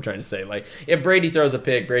 is what I'm trying to say. If Brady throws a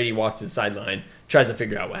pick, Brady walks to the sideline, tries to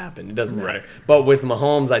figure out what happened. It doesn't matter. But with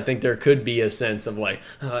Mahomes, I think there could be a sense of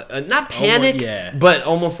not panic, but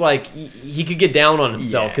almost he could get down on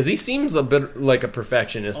himself because he seems a bit like a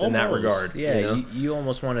perfectionist in that regard. Yeah, you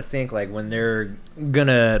almost want to think when they're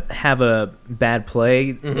gonna have a bad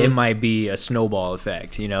play, it might be a snowball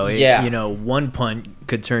effect. One punt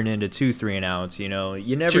could turn into 2 3-and-outs. You never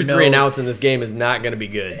know. 2 3-and-outs in this game is not going to be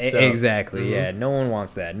good. So. Exactly. Mm-hmm. Yeah, no one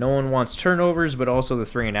wants that. No one wants turnovers, but also the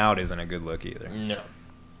 3-and-out isn't a good look either. No.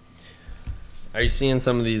 Are you seeing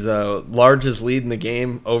some of these largest lead in the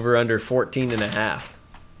game over under 14.5?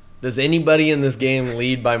 Does anybody in this game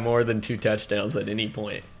lead by more than 2 touchdowns at any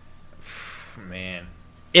point? Man.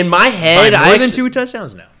 In my head, more than 2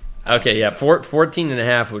 touchdowns? No. Okay, yeah,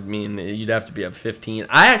 14.5 would mean you'd have to be up 15.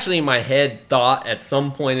 I actually, in my head, thought at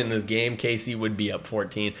some point in this game, KC would be up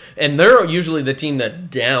 14. And they're usually the team that's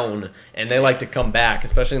down, and they like to come back,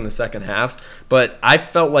 especially in the second halves. But I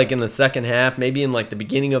felt in the second half, maybe in the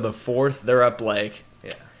beginning of the fourth, they're up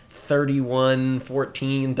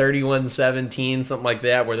 31-14, 31-17, something like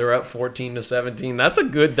that, where they're up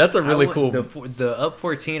 14-17. That's a really cool. The up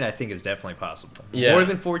 14, I think, is definitely possible. Yeah. More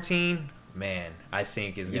than 14. Man, I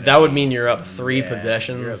think is going to. That would mean you're up 3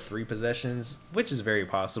 possessions. You're up 3 possessions, which is very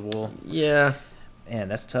possible. Yeah, man,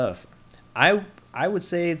 that's tough. I would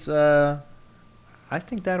say it's. I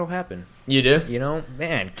think that'll happen. You do?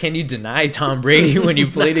 Man, can you deny Tom Brady when you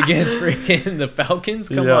played against freaking the Falcons?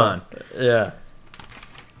 Come on. Yeah.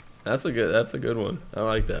 That's a good one. I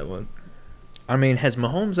like that one. I mean, has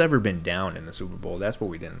Mahomes ever been down in the Super Bowl? That's what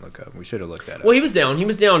we didn't look up. We should have looked that up. Well, he was down. He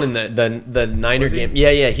was down in the Niner game.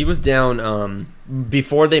 Yeah. He was down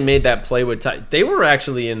before they made that play with Ty. They were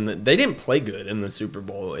actually they didn't play good in the Super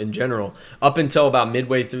Bowl in general up until about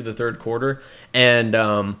midway through the third quarter. And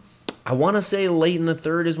I want to say late in the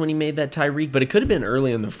third is when he made that Tyreek, but it could have been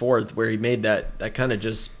early in the fourth where he made that kind of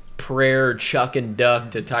just prayer chuck and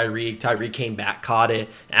duck to Tyreek. Tyreek came back, caught it.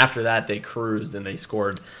 After that, they cruised and they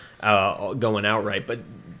scored. Going outright, but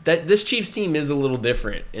this Chiefs team is a little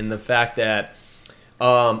different in the fact that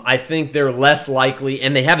I think they're less likely,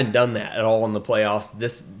 and they haven't done that at all in the playoffs.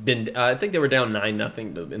 I think they were down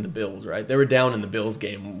 9-0 in the Bills, right? They were down in the Bills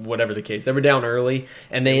game, whatever the case. They were down early,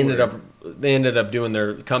 and they ended up doing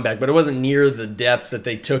their comeback, but it wasn't near the depths that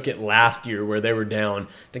they took it last year, where they were down.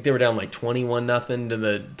 I think they were down like 21-0 to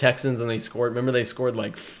the Texans, and they scored. Remember, they scored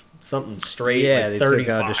like something straight. Yeah, like they took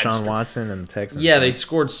out Deshaun Watson and the Texans. Yeah, they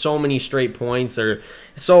scored so many straight points.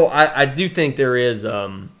 So I do think there is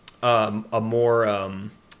a more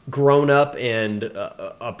grown up and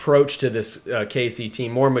approach to this KC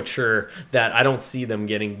team, more mature, that I don't see them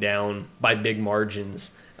getting down by big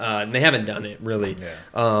margins. And they haven't done it really.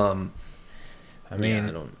 Yeah. I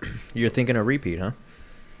mean, you're thinking a repeat, huh?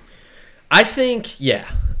 I think, yeah.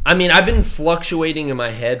 I mean, I've been fluctuating in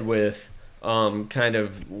my head with kind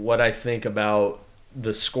of what I think about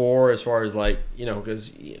the score, as far as like,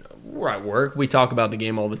 because we're at work, we talk about the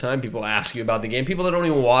game all the time. People ask you about the game. People that don't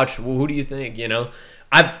even watch, well, who do you think?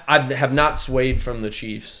 I have not swayed from the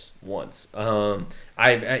Chiefs once. In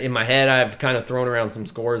my head, I've kind of thrown around some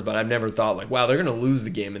scores, but I've never thought like, wow, they're going to lose the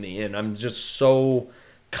game in the end. I'm just so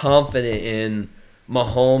confident in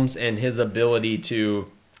Mahomes and his ability to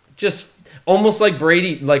just almost like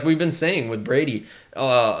Brady, like we've been saying with Brady.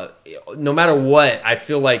 No matter what, I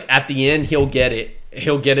feel like at the end he'll get it.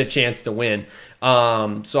 He'll get a chance to win.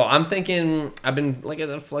 So I'm thinking, I've been like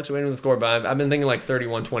fluctuating with the score, but I've been thinking like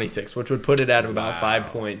 31-26, which would put it at about 5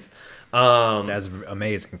 points. That's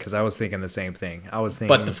amazing, because I was thinking the same thing.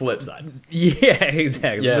 But the flip side. Yeah,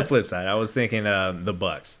 exactly. Yeah. The flip side. I was thinking the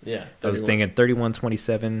Bucks. Yeah. 31. I was thinking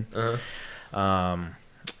 31-27. Uh-huh.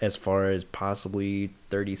 As far as possibly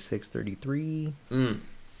 36-33.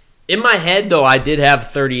 In my head, though, I did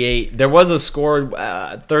have 38. There was a score,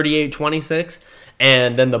 38-26,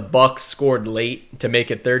 and then the Bucks scored late to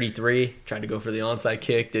make it 33. Tried to go for the onside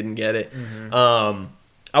kick, didn't get it. Mm-hmm.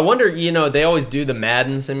 I wonder, they always do the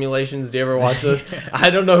Madden simulations. Do you ever watch those? I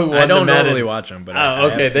don't know who won. I don't the Madden. normally watch them, but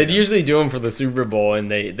okay. They usually do them for the Super Bowl, and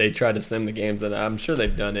they try to sim the games, and I'm sure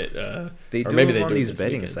they've done it. They do maybe them on these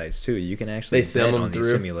betting sites too. You can actually bet on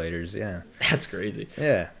these simulators. Yeah, that's crazy.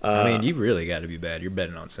 Yeah, I mean, you really got to be bad. You're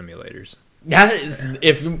betting on simulators. That is,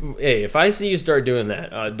 if I see you start doing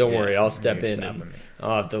that, don't worry, I'll step in.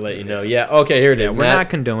 I'll have to let you know. Yeah, okay, here it is. We're not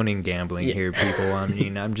condoning gambling here, people. I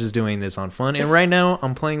mean, I'm just doing this on fun. And right now,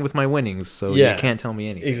 I'm playing with my winnings, so you can't tell me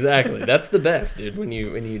anything. Exactly. That's the best, dude. When you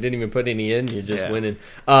didn't even put any in, you're just winning.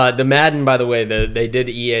 The Madden, by the way,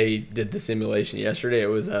 EA did the simulation yesterday. It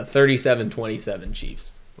was 37-27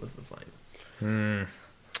 Chiefs was the final.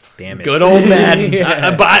 Damn it. Good old Madden.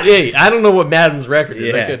 But hey, I don't know what Madden's record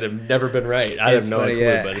is. I could have never been right. I have no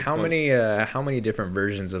clue. But it's how many different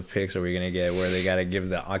versions of picks are we gonna get where they gotta give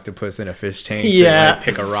the octopus in a fish tank to like,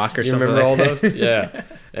 pick a rock or something? Remember like all that? those? Yeah.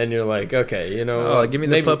 And you're like, okay, give me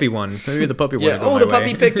the puppy one. Maybe the puppy one. Yeah. Oh, the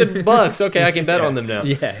puppy picked the Bucks. Okay, I can bet on them now.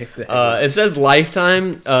 Yeah, exactly. It says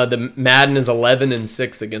lifetime. The Madden is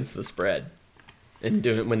 11-6 against the spread. And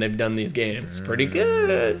doing when they've done these games, pretty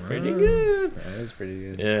good, pretty good. That is pretty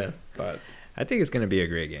good. Yeah, but I think it's gonna be a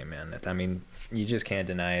great game, man. I mean, you just can't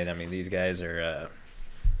deny it. I mean, these guys are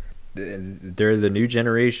they're the new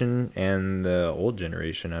generation and the old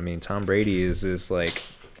generation. I mean, Tom Brady is this like,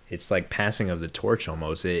 it's like passing of the torch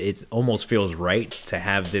almost. It almost feels right to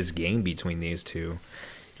have this game between these two.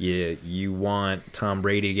 You want Tom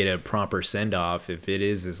Brady to get a proper send off if it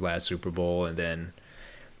is his last Super Bowl, and then.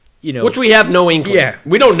 Which we have no inkling. Yeah.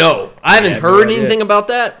 We don't know. I haven't heard anything about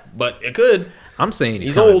that, but it could. I'm saying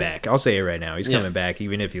he's coming back. I'll say it right now. He's coming back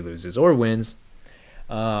even if he loses or wins.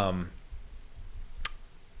 So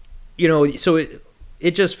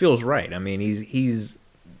it just feels right. I mean, he's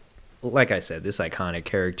like I said, this iconic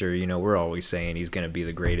character. We're always saying he's going to be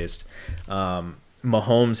the greatest.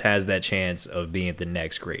 Mahomes has that chance of being the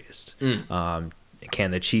next greatest.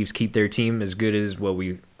 Can the Chiefs keep their team as good as what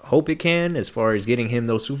we hope it can, as far as getting him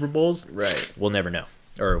those Super Bowls? Right. We'll never know.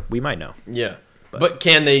 Or we might know. Yeah. But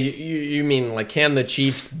can they, you mean, like, can the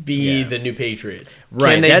Chiefs be the new Patriots?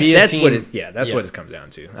 Right. Can they be a team? That's what it comes down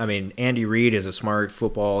to. I mean, Andy Reid is a smart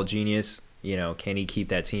football genius. Can he keep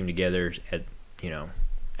that team together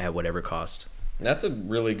at whatever cost? That's a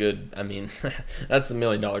really good, I mean, that's $1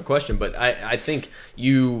 million question. But I think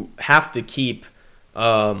you have to keep,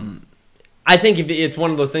 I think if it's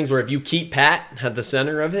one of those things where if you keep Pat at the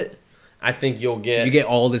center of it, I think you get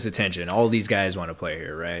all this attention. All these guys want to play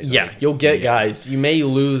here, right? Yeah, you'll get guys. You may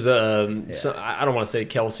lose. I don't want to say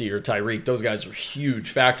Kelsey or Tyreek. Those guys are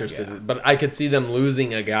huge factors to this, but I could see them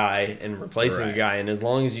losing a guy and replacing a guy. And as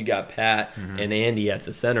long as you got Pat and Andy at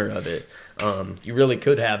the center of it, you really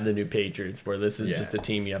could have the new Patriots, where this is just a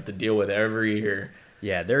team you have to deal with every year.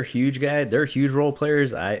 Yeah, they're huge guys. They're huge role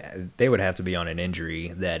players. They would have to be on an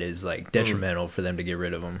injury that is like detrimental for them to get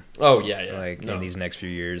rid of them. Oh yeah. Like in these next few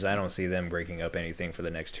years, I don't see them breaking up anything for the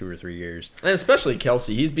next 2 or 3 years. And especially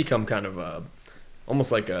Kelsey, he's become kind of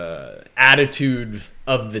almost like a attitude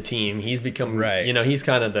of the team. He's become right. He's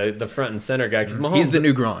kind of the front and center guy because Mahomes. He's the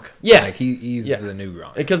new Gronk. Yeah, like he's the new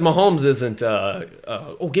Gronk. Because Mahomes isn't.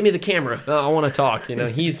 Give me the camera. I want to talk.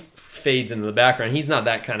 He's fades into the background. He's not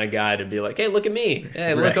that kind of guy to be like, hey, look at me.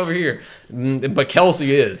 Hey, look over here. But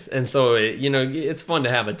Kelsey is, and so it's fun to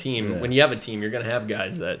have a team. When you have a team, you're gonna have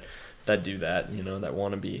guys that do that. That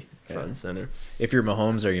want to be front and center. If you're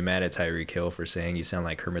Mahomes, are you mad at Tyreek Hill for saying you sound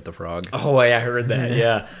like Kermit the Frog? Oh, I heard that.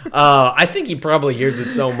 Yeah, I think he probably hears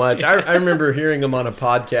it so much. I remember hearing him on a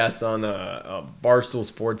podcast on Barstool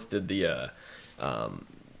Sports did the.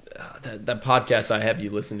 That podcast I have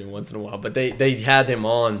you listen to once in a while, but they had him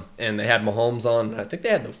on and they had Mahomes on. I think they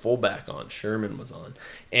had the fullback on. Sherman was on,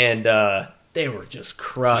 and they were just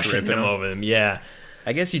crushing him over them. Yeah,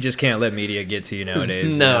 I guess you just can't let media get to you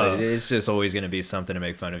nowadays. No, it's just always going to be something to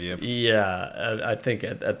make fun of you. Yeah, I think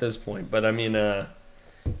at this point, but I mean,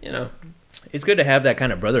 it's good to have that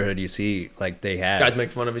kind of brotherhood. You see, like they have guys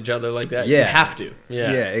make fun of each other like that. Yeah, you have to.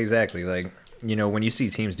 Yeah, exactly. Like when you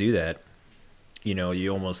see teams do that. You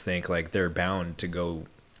almost think like they're bound to go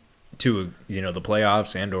to the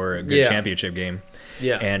playoffs and or a good championship game.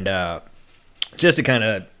 Yeah. And just to kind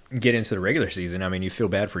of get into the regular season, I mean, you feel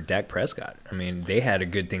bad for Dak Prescott. I mean, they had a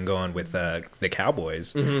good thing going with the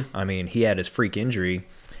Cowboys. Mm-hmm. I mean, he had his freak injury,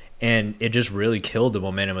 and it just really killed the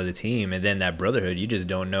momentum of the team. And then that brotherhood, you just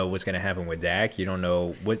don't know what's going to happen with Dak. You don't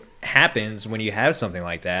know what happens when you have something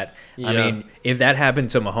like that. Yeah. I mean, if that happened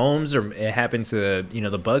to Mahomes or it happened to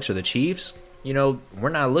the Bucs or the Chiefs, we're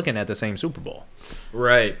not looking at the same Super Bowl.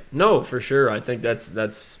 Right. No, for sure. I think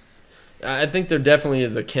I think there definitely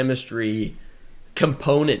is a chemistry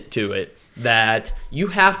component to it that you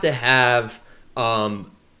have to have.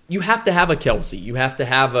 You have to have a Kelsey. You have to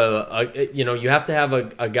have you have to have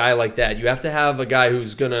a guy like that. You have to have a guy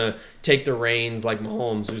who's gonna take the reins like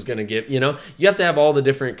Mahomes, who's gonna give. You have to have all the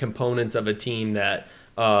different components of a team that.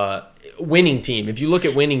 Winning team. If you look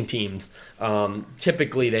at winning teams,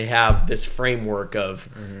 typically they have this framework of,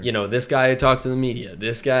 this guy talks to the media,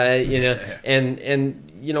 this guy,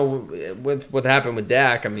 and with what happened with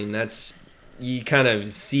Dak, I mean, that's, you kind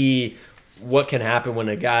of see what can happen when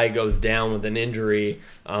a guy goes down with an injury.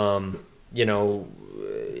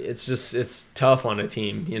 It's tough on a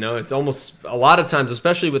team. It's almost a lot of times,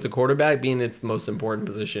 especially with the quarterback being its most important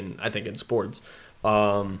position, I think, in sports.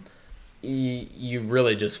 You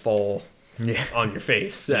really just fall on your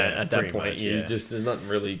face at that point. Much, there's nothing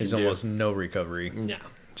really you can do. There's almost no recovery. No.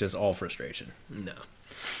 Just all frustration. No.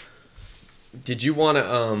 Did you want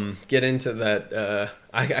to get into that?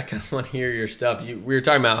 I kind of want to hear your stuff. We were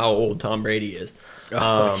talking about how old Tom Brady is.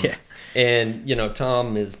 Yeah. And,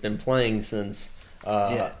 Tom has been playing since...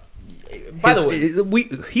 By the way,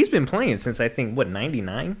 he's been playing since I think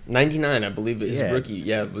 99. 99, I believe, his rookie.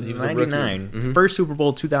 Yeah, he was 99. A rookie. Mm-hmm. First Super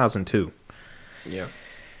Bowl 2002. Yeah.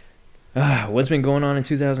 What's been going on in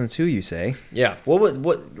 2002? You say? Yeah.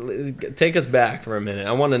 What? Take us back for a minute.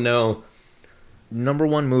 I want to know. Number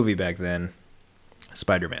one movie back then,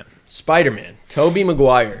 Spider-Man. Spider-Man. Tobey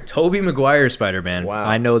Maguire. Tobey Maguire Spider-Man. Wow.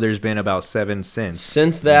 I know there's been about 7 since.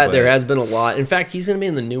 Since that, there has been a lot. In fact, he's going to be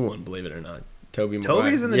in the new one, believe it or not. Toby's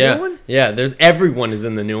in the new one? Yeah, everyone is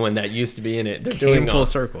in the new one that used to be in it. They're doing full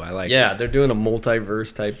circle. I like it. Yeah, they're doing a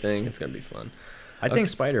multiverse type thing. It's going to be fun. I think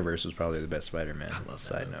Spider-Verse was probably the best Spider-Man. I love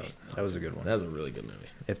Side note. That was a good one. That was a really good movie.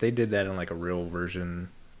 If they did that in like a real version,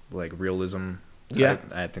 like realism type,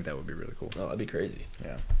 I think that would be really cool. Oh, that'd be crazy.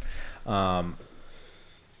 Yeah.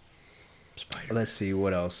 Let's see,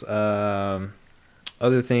 what else?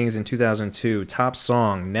 Other things in 2002. Top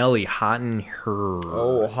song, Nelly, Hot in Her.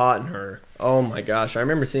 Oh, Hot in Her. Oh my gosh, I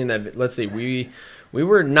remember seeing that. Let's see, we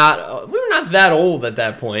were not that old at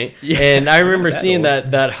that point, and I remember seeing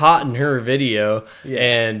that Hot in Her video. Yeah.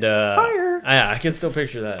 And fire. I can still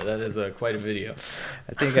picture that. That is quite a video.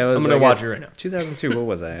 I think I was. I'm gonna watch it right now. 2002. What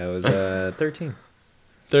was I? I was 13.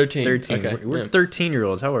 13. Okay. We're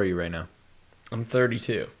 13-year-olds. How are you right now? I'm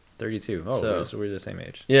 32. 32. Oh, so we're the same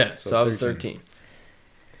age. Yeah. So I was 13.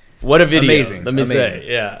 What a video! Amazing. Let me say,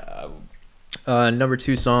 yeah. Number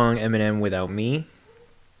 2 song, Eminem, Without Me.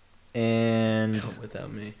 And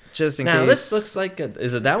Without Me. Just in now, case. This looks like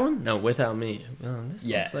is it that one? No, Without Me. Well, this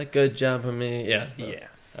looks like Good Job of Me. Yeah. Yeah.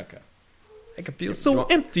 Okay. I can feel so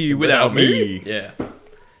empty without me. Yeah.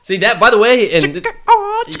 See that, by the way, and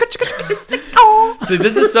See,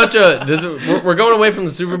 this is such a. We're going away from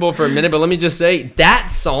the Super Bowl for a minute, but let me just say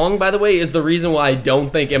that song, by the way, is the reason why I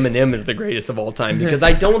don't think Eminem is the greatest of all time, because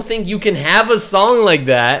I don't think you can have a song like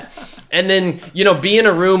that and then, be in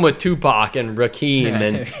a room with Tupac and Rakim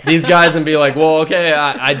and these guys and be like, well, okay,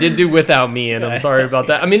 I did do Without Me, and I'm sorry about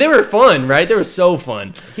that. I mean, they were fun, right? They were so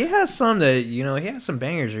fun. He has some that, he has some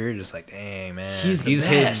bangers where you're just like, dang, man. He's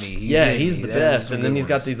hitting me. He's the best. And then he's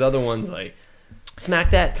got these other ones like,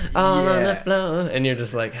 smack that all on the floor. And you're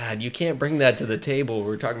just like, God, you can't bring that to the table.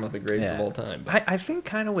 We're talking about the greatest of all time. I think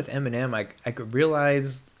kind of with Eminem, I could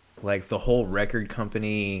realize like the whole record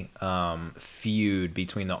company feud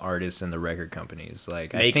between the artists and the record companies.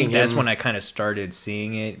 Like, I think that's when I kind of started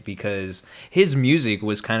seeing it, because his music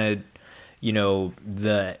was kind of,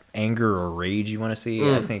 the anger or rage you want to see.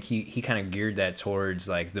 I think he kind of geared that towards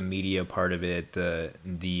like the media part of it,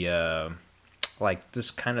 the like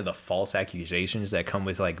just kind of the false accusations that come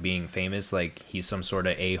with like being famous, like he's some sort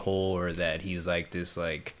of a-hole, or that he's like this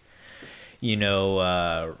like,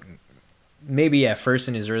 maybe at first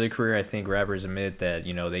in his early career, I think rappers admit that,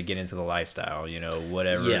 they get into the lifestyle,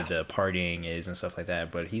 whatever the partying is and stuff like that,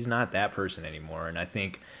 but he's not that person anymore. And I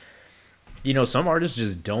think, some artists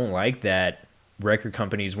just don't like that record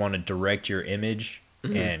companies want to direct your image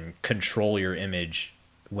and control your image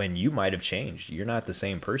when you might have changed. You're not the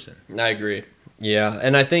same person. I agree. Yeah,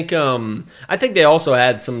 and I think they also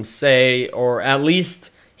had some say, or at least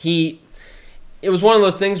it was one of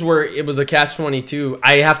those things where it was a catch-22.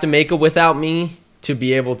 I have to make a Without Me to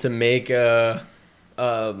be able to make a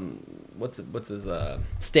what's his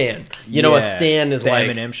Stan. A Stan is the like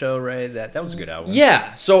Eminem show, right? That was a good album.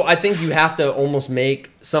 Yeah, so I think you have to almost make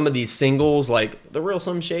some of these singles like The Real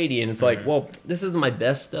Slim Shady, and it's like, well, this isn't my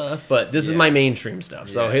best stuff, but this is my mainstream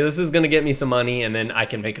stuff. So hey, this is gonna get me some money, and then I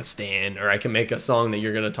can make a Stan, or I can make a song that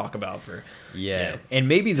you're gonna talk about for. Yeah, and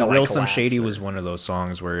maybe The Real Slim Shady was one of those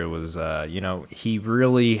songs where it was, he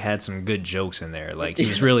really had some good jokes in there. Like,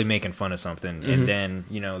 he's really making fun of something, and then,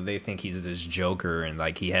 they think he's this joker, and,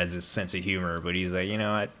 like, he has this sense of humor, but he's like,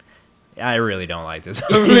 I really don't like this.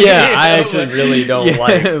 I actually really don't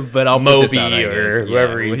like but I'll Moby out, or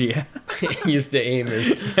whoever he used to aim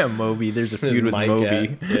as. Yeah, Moby. There's a feud with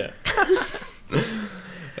Moby. Yeah.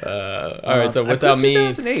 All right, so Without Me.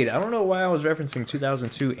 2008. I don't know why I was referencing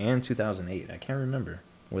 2002 and 2008. I can't remember.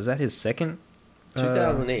 Was that his second?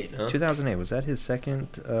 2008, huh? 2008. Was that his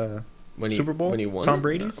second when Super Bowl? When he won Tom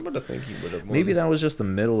Brady's? I'm gonna think he would have won. Maybe that was just the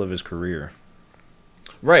middle of his career.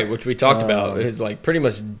 Right, which we talked about. His like pretty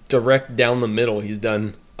much direct down the middle. He's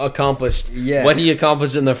accomplished what he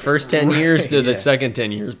accomplished in the first 10 years to the second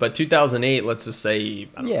 10 years. But 2008, let's just say.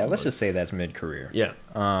 Let's just say that's mid-career. Yeah.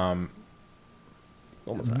 Almost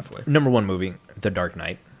halfway. Number one movie, The Dark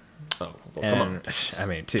Knight. Oh, well, come on. I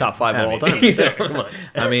mean, top 5 of all time. Come on.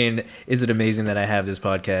 I mean, is it amazing that I have this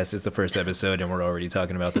podcast? It's the first episode, and we're already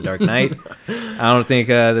talking about The Dark Knight. I don't think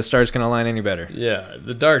the stars can align any better. Yeah,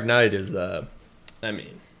 The Dark Knight is. I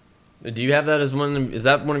mean, do you have that as one? Is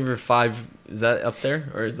that one of your 5? Is that up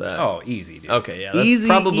there, or is that? Oh, easy, dude. Okay, yeah, that's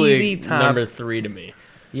probably easy top, number 3 to me.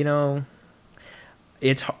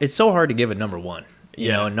 It's so hard to give a number one.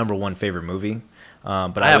 A number one favorite movie.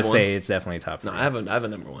 But I would say it's definitely top 3. No, I have a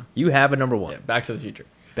number 1. You have a number 1. Yeah, Back to the Future.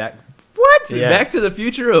 What? Yeah. Back to the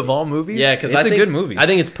Future of all movies? Yeah, because it's a good movie. I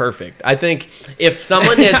think it's perfect. I think if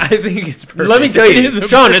someone had, I think it's perfect. Let me tell you,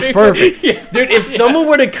 Sean, it's perfect. Dude, if someone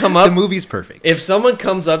were to come up, the movie's perfect. If someone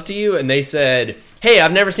comes up to you and they said, "Hey,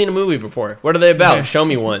 I've never seen a movie before. What are they about? Show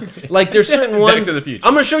me one." Like, there's certain ones. Back to the Future.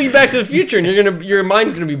 I'm gonna show you Back to the Future, and your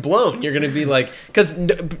mind's gonna be blown. You're gonna be like, because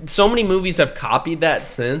so many movies have copied that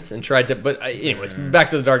since and tried to. But anyways, Back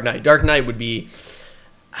to the Dark Knight. Dark Knight would be.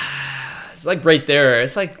 It's like right there.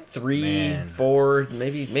 It's like 3, 4,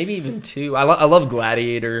 maybe even 2. I love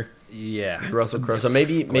Gladiator. Yeah, Russell Crowe. So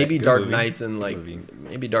maybe Dark movie. Knights and like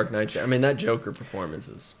maybe Dark Knights. I mean, that Joker performance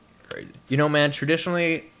is crazy. Man,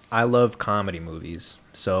 traditionally I love comedy movies.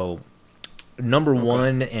 So number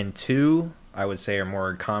 1 and 2, I would say, are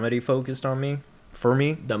more comedy focused for me.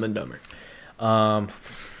 Dumb and Dumber.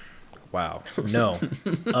 Wow. No.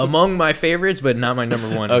 Among my favorites, but not my number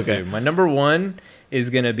 1 and 2. My number 1 is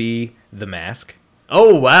going to be The Mask.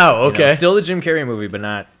 Oh, wow. Okay. Still a Jim Carrey movie, but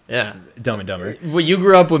not Yeah. Dumb and Dumber. Well, you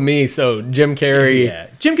grew up with me, so Jim Carrey. Yeah.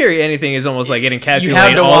 Jim Carrey, anything is almost like You have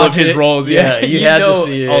encapsulating to all of watch his it. roles. Yeah, you had to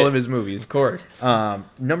see it. all of his movies. Of course.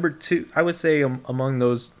 Number 2, I would say among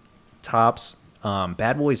those tops,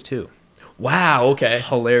 Bad Boys 2. Wow, okay.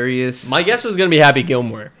 Hilarious. My guess was going to be Happy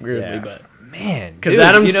Gilmore, weirdly, Yeah. but... Man, Because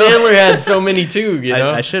Adam Sandler had so many too, you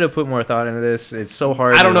know? I should have put more thought into this. It's so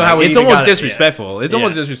hard. I don't know how we It's even almost got it. disrespectful. Yeah. It's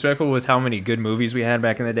almost disrespectful with how many good movies we had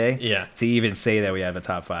back in the day. Yeah. To even say that we have a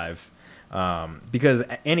top 5. Because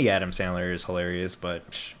any Adam Sandler is hilarious, but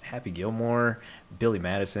Happy Gilmore, Billy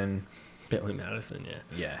Madison. Billy Madison, yeah.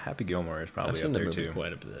 Yeah, Happy Gilmore is I've probably seen up the there movie too.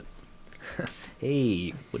 quite a bit.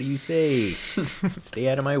 Hey, what do you say? Stay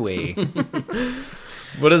out of my way.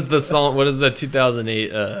 What is the song? What is the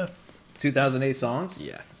 2008? 2008 songs?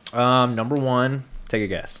 Yeah. Number one, take a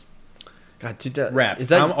guess. God, 2000. Rap. Is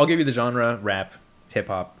that? I'll give you the genre: rap, hip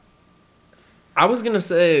hop. I was gonna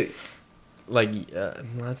say, like, well,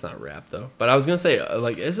 that's not rap though. But I was gonna say,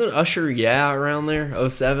 like, isn't Usher around there?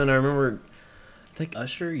 07. I remember. I think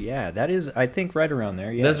Usher, yeah, that is, I think, right around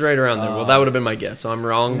there. Yes. that's right around there. Well, that would have been my guess. So I'm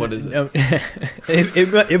wrong. What is it? No,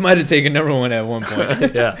 it might have taken number one at one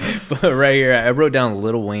point. Yeah. But right here, I wrote down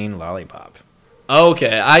Lil Wayne Lollipop.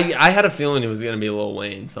 Okay, I had a feeling it was gonna be Lil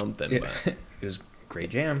Wayne something, but It was a great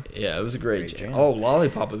jam. yeah, it was a great Great jam. jam. Oh,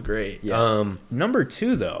 Lollipop was great. Yeah. Number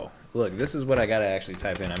two, though. Look, this is what I gotta actually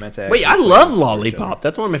type in. I meant to. Wait, I actually put love this Lollipop.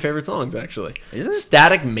 That's one of my favorite songs, actually. Is it?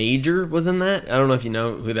 Static Major was in that. I don't know if you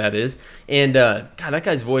know who that is. And God, that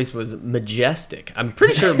guy's voice was majestic. I'm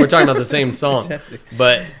pretty sure we're talking about the same song, Majestic.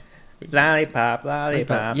 but Lollipop,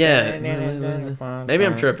 lollipop. yeah, maybe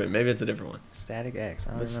I'm tripping. Maybe it's a different one. Static X.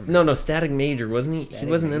 I don't remember. No, Static Major wasn't he? Static He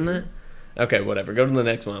wasn't in Major. that. Okay, whatever. Go to the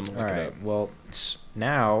next one. I'm gonna All look it right. up. Well,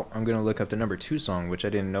 now I'm gonna look up the number two song, which I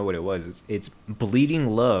didn't know what it was. It's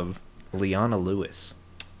 "Bleeding Love," Leona Lewis.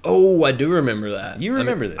 Oh, I do remember that. You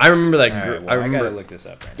remember this? I remember that. All right, well, I remember. gotta look this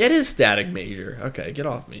up. Right Yeah, it is Static Major. Okay, get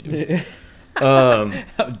off me, dude. now.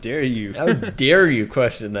 How dare you? How dare you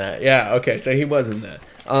question that? Yeah, okay, so he wasn't that.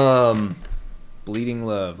 Bleeding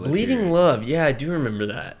Love. Let's hear Bleeding it. Love, yeah, I do remember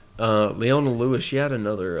that. Leona Lewis, she had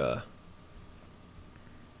another.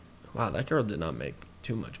 Wow, that girl did not make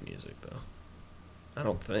too much music though. I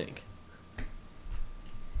don't think.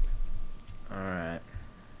 All right.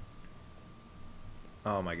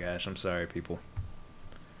 Oh my gosh, I'm sorry, people.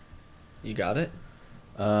 You got it?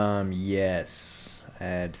 Yes, I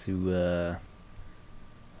had to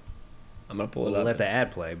I'm gonna pull it up. let the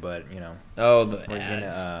ad play, but you know, Oh, the we're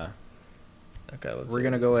ads. gonna Okay, let's. we're see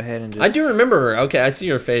gonna what's go that. ahead and just. I do remember her. Okay, I see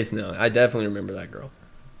her face now. I definitely remember that girl.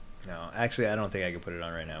 No, actually, I don't think I can put it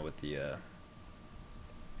on right now with the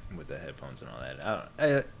headphones and all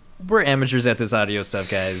that. We're amateurs at this audio stuff,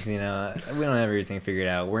 guys. You know, we don't have everything figured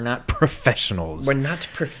out. We're not professionals. We're not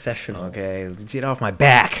professionals. Okay, get off my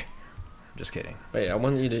back. Just kidding. Wait, I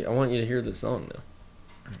want you to hear the song now.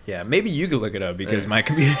 Yeah, maybe you could look it up because Yeah. my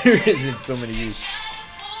computer is in so many views.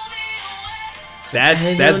 That's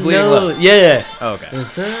don't Bleeding know. Love. Yeah. Oh, okay.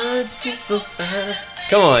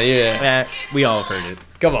 Come on, yeah. We all have heard it.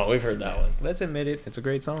 Come on, we've heard that one. Let's admit it. It's a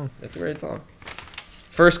great song. That's a great song.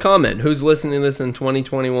 First comment: who's listening to this in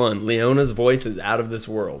 2021? Leona's voice is out of this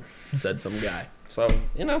world, said some guy. So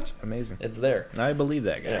you know, Amazing. it's there. I believe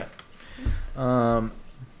that guy. Yeah.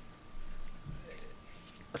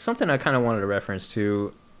 Something I kind of wanted to reference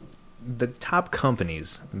to the top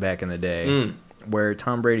companies back in the day, where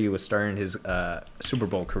Tom Brady was starting his Super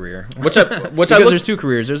Bowl career. Because there's two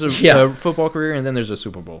careers. There's a football career and then there's a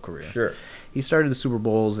Super Bowl career. Sure. He started the Super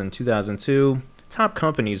Bowls in 2002. Top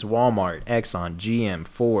companies: Walmart, Exxon, GM,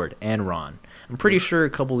 Ford, Enron. I'm pretty sure a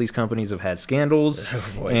couple of these companies have had scandals, Oh,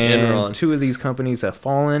 boy, and Enron. two of these companies have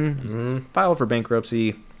fallen, filed for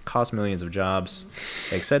bankruptcy, cost millions of jobs,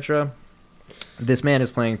 etc. This man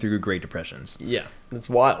is playing through Great Depressions. Yeah, it's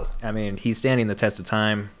wild. I mean, he's standing the test of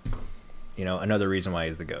time. You know, another reason why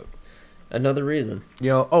he's the GOAT. Another reason. You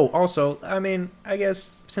know, oh, also, I mean, I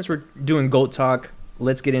guess since we're doing GOAT talk,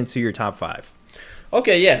 let's get into your top five.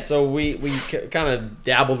 Okay, yeah. So we kind of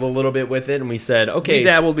dabbled a little bit with it, and we said, okay, We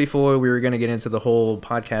dabbled before. We were going to get into the whole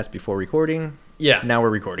podcast before recording. yeah. Now we're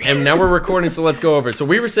recording. And now we're recording, so let's go over it. So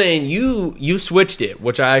we were saying you switched it,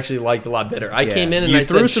 which I actually liked a lot better. I Yeah. came in and You I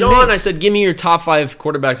threw said, some Sean, names. I said, give me your top 5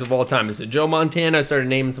 quarterbacks of all time. I said, Joe Montana. I started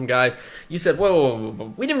naming some guys. You said,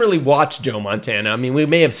 whoa. We didn't really watch Joe Montana. I mean, we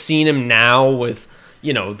may have seen him now with,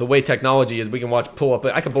 you know, the way technology is. We can I can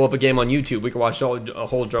pull up a game on YouTube. We can watch a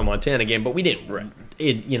whole Joe Montana game, but we didn't,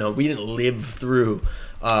 we didn't live through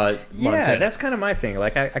yeah, Montana. that's kind of my thing.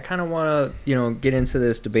 Like, I kind of want to, get into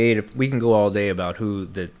this debate. If we can go all day about who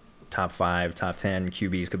the top 5, top 10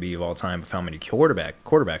 QBs could be of all time, of how many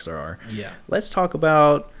quarterbacks there are. Yeah. Let's talk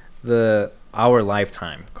about our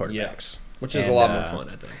lifetime quarterbacks. Which is a And, lot more fun,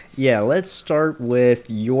 I think. Yeah, let's start with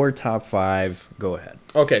your top 5. Go ahead.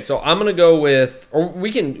 Okay, so I'm gonna go with, or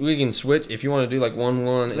we can switch if you want to do like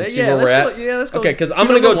 1-1 and see where we're at. let's go. Okay, because I'm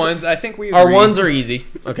gonna go. ones. I think we Our agree. ones are easy.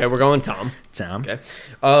 Okay, we're going Tom. Tom. Okay.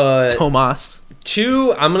 Tomas.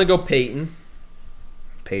 2, I'm gonna go Peyton.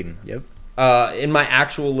 Peyton. Yep. In my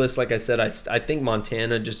actual list, like I said, I think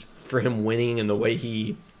Montana, just for him winning and the way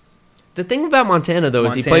he The thing about Montana, though,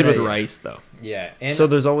 is he played with Rice, though. Yeah. And so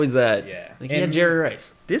there's always that. Yeah. Like, he had Jerry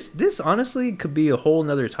Rice. This honestly could be a whole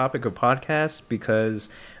nother topic of podcast because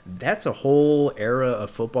that's a whole era of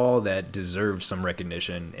football that deserves some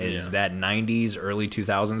recognition. Is that 90s, early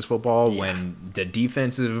 2000s football when the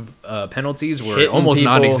defensive penalties were almost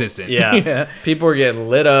non-existent. Yeah. People were getting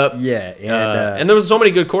lit up. Yeah. And there was so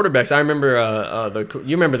many good quarterbacks. I remember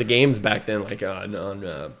you remember the games back then, like on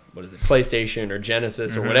what is it, PlayStation or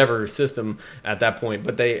Genesis or whatever system at that point.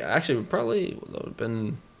 But they actually would have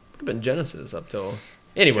been Genesis up till.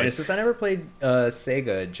 Anyways, Genesis. I never played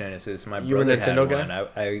Sega Genesis. My you were a brother Nintendo had guy? one.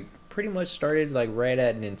 I pretty much started like right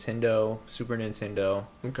at Nintendo, Super Nintendo.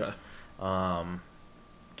 Okay.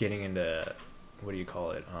 Getting into what do you call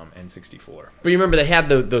it? N64. But you remember they had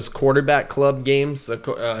those quarterback club games?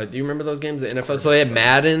 Do you remember those games? The NFL. So they had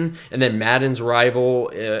Madden, and then Madden's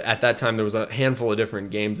rival. At that time, there was a handful of different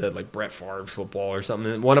games that like Brett Favre football or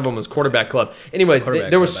something. And one of them was quarterback club. Anyways,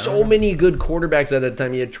 there were so many good quarterbacks at that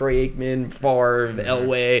time. You had Troy Aikman, Favre,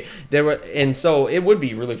 Elway. And so it would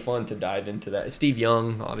be really fun to dive into that. Steve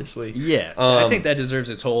Young, obviously. Yeah, I think that deserves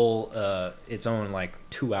its own like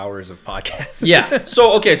 2 hours of podcast. Yeah.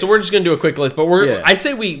 So we're just gonna do a quick list, but I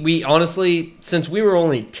say we honestly, since we were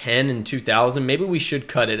only 10 in 2000, maybe we should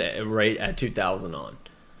cut it right at 2000 on.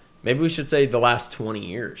 Maybe we should say the last 20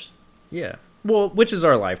 years. Yeah. Well, which is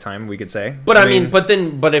our lifetime, we could say. But I mean, but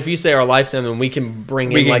if you say our lifetime, then we can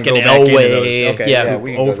bring in like an Elway,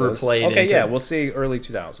 who overplayed. Okay, yeah, we'll see early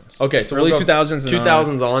 2000s. Okay, so early 2000s.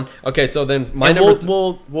 2000s on. Okay, so then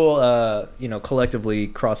we'll collectively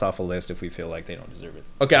cross off a list if we feel like they don't deserve it.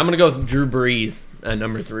 Okay, I'm gonna go with Drew Brees at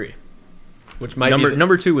number 3. Which might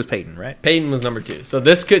number 2 was Peyton, right? Peyton was number 2. So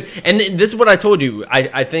this could, and this is what I told you.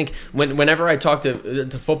 I think whenever I talk to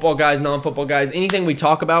football guys, non-football guys, anything we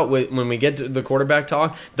talk about when we get to the quarterback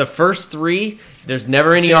talk, the first 3, there's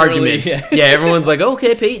never any arguments. Yeah, everyone's like,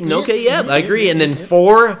 okay, Peyton, okay, yeah, I agree. And then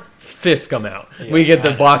 4 fists come out. Yeah, we get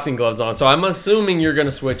the boxing gloves on. So I'm assuming you're going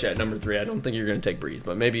to switch at number 3. I don't think you're going to take Brees,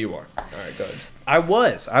 but maybe you are. All right, go ahead.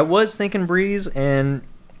 I was thinking Brees, and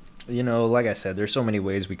you know, like I said, there's so many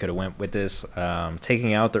ways we could have went with this.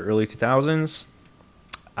 Taking out the early 2000s,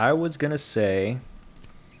 I was going to say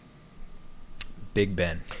Big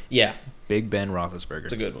Ben. Yeah. Big Ben Roethlisberger.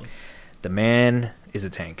 It's a good one. The man is a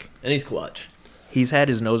tank. And he's clutch. He's had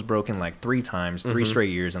his nose broken like 3 times, 3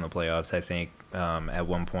 straight years in the playoffs, I think, at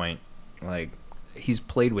one point. Like, he's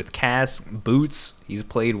played with casts, boots. He's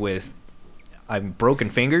played with broken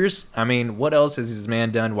fingers. I mean, what else has this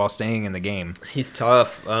man done while staying in the game? He's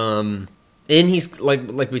tough. And he's,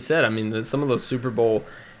 like we said, I mean, some of those Super Bowl,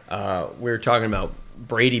 we were talking about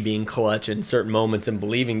Brady being clutch in certain moments and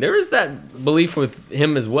believing. There is that belief with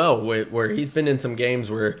him as well, where he's been in some games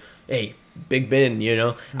where, hey, Big Ben, you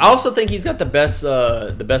know. I also think he's got the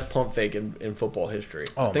best pump fake in football history.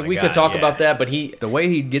 I think we could talk about that, but the way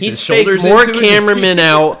he gets his shoulders more into cameramen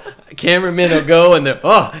out. Cameramen will go and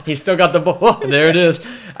he's still got the ball. Oh, there it is.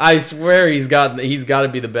 I swear he's got to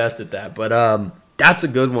be the best at that. But that's a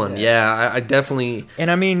good one. Yeah, I definitely. And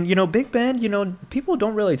I mean, you know, Big Ben, you know, people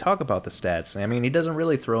don't really talk about the stats. I mean, he doesn't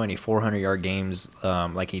really throw any 400-yard games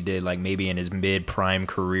like he did, like maybe in his mid-prime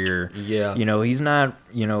career. Yeah. You know, he's not,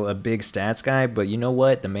 you know, a big stats guy, but you know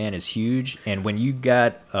what? The man is huge. And when you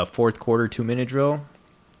got a fourth quarter 2-minute drill,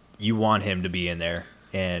 you want him to be in there.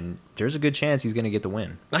 And there's a good chance he's going to get the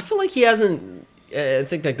win. I feel like he hasn't. I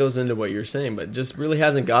think that goes into what you're saying, but just really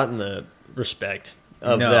hasn't gotten the respect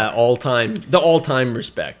of that all-time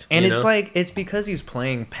respect. And it's like, it's because he's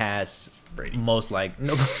playing past Brady.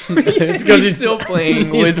 It's because he's still playing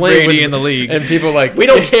with Brady in the league. And people are like, we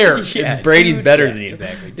don't care. It's Brady's better than you.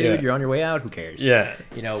 Exactly. Dude, you're on your way out. Who cares? Yeah.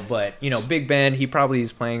 You know, but, you know, Big Ben, he probably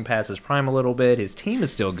is playing past his prime a little bit. His team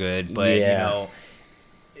is still good, but, you know,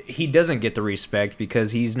 he doesn't get the respect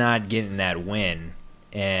because he's not getting that win.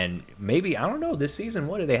 And maybe, I don't know, this season,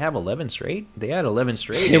 what, do they have 11 straight? They had 11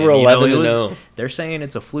 straight. They were 11-0. They're saying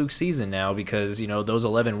it's a fluke season now because, you know, those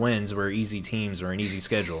 11 wins were easy teams or an easy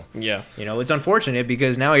schedule. Yeah. You know, it's unfortunate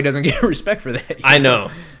because now he doesn't get respect for that. I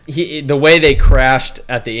know. The way they crashed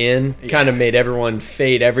at the end kind of made everyone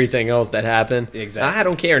fade everything else that happened. Exactly. I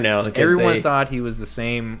don't care now. Everyone thought he was the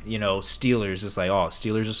same, you know, Steelers. Just like,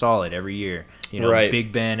 Steelers are solid every year. You know,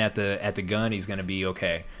 Big Ben at the gun, he's going to be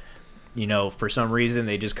okay. You know, for some reason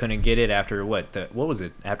they just couldn't get it after what was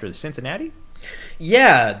it? After the Cincinnati?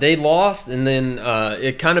 Yeah, they lost, and then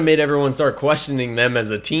it kind of made everyone start questioning them as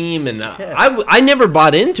a team. And I never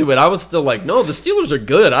bought into it. I was still like, no, the Steelers are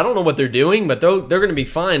good. I don't know what they're doing, but they're going to be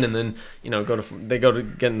fine. And then, you know, they go to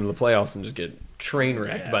get into the playoffs and just get train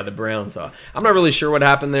wrecked by the Browns. So I'm not really sure what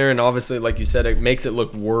happened there. And obviously, like you said, it makes it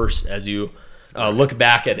look worse as you look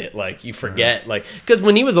back at it. Like, you forget, like, because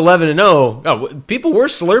when he was 11-0, people were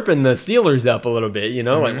slurping the Steelers up a little bit, you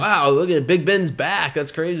know, like, wow, look at Big Ben's back.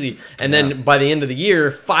 That's crazy. And then by the end of the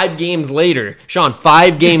year, 5 games later,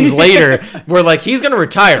 we're like, he's going to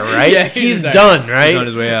retire, right? Yeah, he's done, right? He's on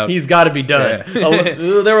his way out. He's got to be done. Yeah.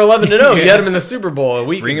 They were 11-0. You had him in the Super Bowl a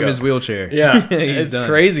week Bring ago. him his wheelchair. Yeah, He's it's done.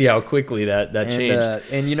 crazy how quickly that changed.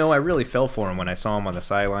 And you know, I really fell for him when I saw him on the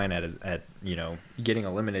sideline at you know, getting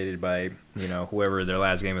eliminated by, you know, whoever their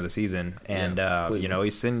last game of the season. And you know,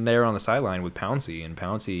 he's sitting there on the sideline with Pouncey, and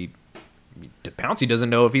Pouncey doesn't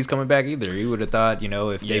know if he's coming back either. He would have thought, you know,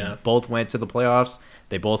 if they both went to the playoffs,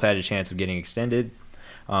 they both had a chance of getting extended.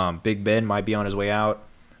 Big Ben might be on his way out.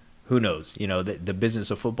 Who knows? You know, the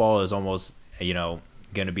business of football is almost, you know,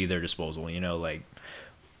 going to be their disposal. You know, like,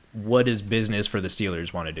 what does business for the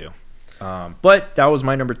Steelers want to do? But that was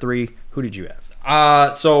my number 3. Who did you have?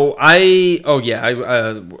 I'm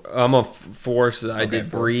a force. I did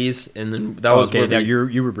Breeze, and then that was okay.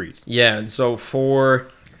 You were Breeze. Yeah, and so for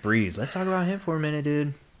Breeze, let's talk about him for a minute,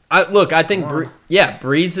 dude. I think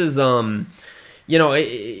Breeze is you know,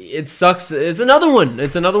 it sucks. It's another one.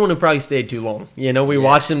 It's another one who probably stayed too long. You know, we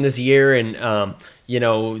watched him this year, and you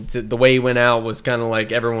know, the way he went out was kind of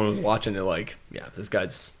like everyone was watching it like, yeah, this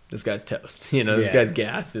guy's toast. You know, this guy's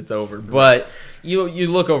gassed. It's over. But you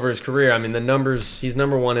look over his career. I mean, the numbers. He's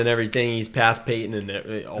number 1 in everything. He's past Peyton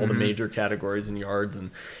in all the major categories and yards.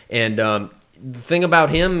 And the thing about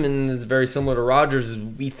him, and is very similar to Rodgers, is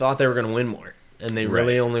we thought they were going to win more. And they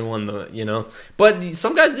really only won you know. But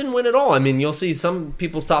some guys didn't win at all. I mean, you'll see some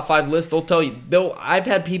people's top 5 lists. They'll tell you. I've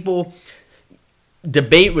had people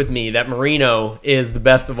debate with me that Marino is the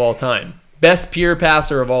best of all time. Best pure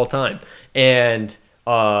passer of all time. And,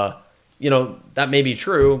 you know, that may be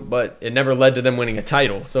true, but it never led to them winning a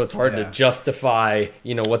title. So it's hard to justify,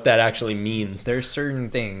 you know, what that actually means. There's certain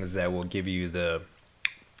things that will give you the,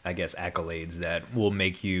 I guess, accolades that will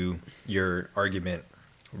make your argument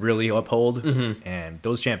really uphold, and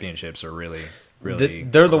those championships are really they're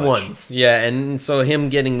the clutch. ones. Yeah, and so him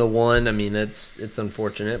getting the one, I mean, it's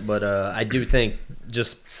unfortunate, but I do think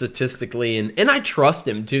just statistically, and I trust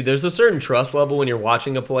him too. There's a certain trust level when you're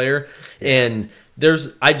watching a player, and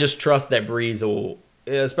I just trust that Breeze will,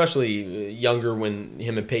 especially younger when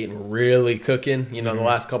him and Peyton were really cooking. You know, the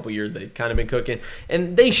last couple of years they've kind of been cooking.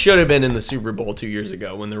 And they should have been in the Super Bowl 2 years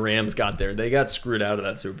ago when the Rams got there. They got screwed out of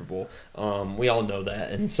that Super Bowl. We all know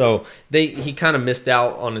that. And so he kind of missed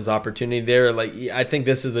out on his opportunity there. Like, I think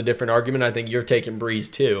this is a different argument. I think you're taking Breeze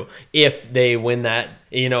too. If they win that,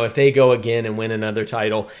 you know, if they go again and win another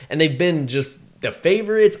title. And they've been just the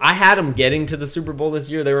favorites. I had them getting to the Super Bowl this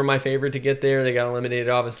year. They were my favorite to get there. They got eliminated,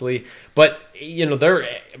 obviously. But, you know, they're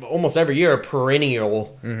almost every year a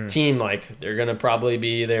perennial team. Like, they're going to probably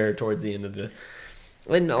be there towards the end of the...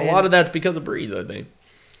 And a lot of that's because of Breeze, I think.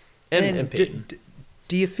 And Peyton.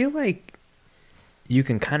 Do you feel like you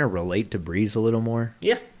can kind of relate to Breeze a little more?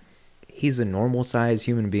 Yeah. He's a normal-sized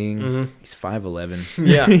human being. He's 5'11".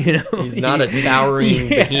 Yeah. You know? He's not a towering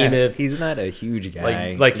behemoth. He's not a huge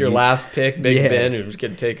guy. Like your last pick, Big Ben, who's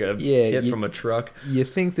going to take a hit from a truck. You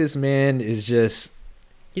think this man is just...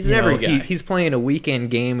 He's an every guy. He's playing a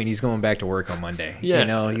weekend game and he's going back to work on Monday. Yeah. You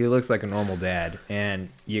know, he looks like a normal dad. And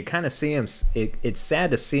you kind of see him... It's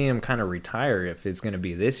sad to see him kind of retire if it's going to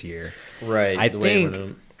be this year. Right.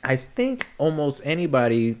 I think almost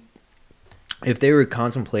anybody... If they were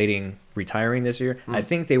contemplating retiring this year, I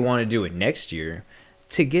think they want to do it next year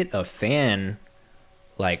to get a fan,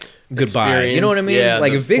 like, goodbye. Experience. You know what I mean? Yeah,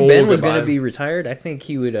 like, the if Big full Ben was going goodbye. to be retired, I think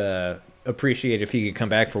he would appreciate if he could come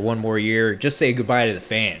back for one more year, just say goodbye to the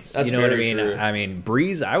fans. That's you know what I very mean? true. I mean,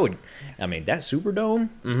 Breeze, that Superdome,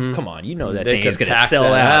 come on, you know that They thing is could going to pack sell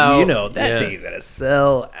that out. out. You know that Yeah. thing is going to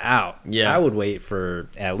sell out. Yeah. I would wait for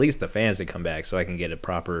at least the fans to come back so I can get a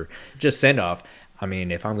proper just send-off. I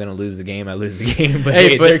mean, if I'm gonna lose the game, I lose the game. But,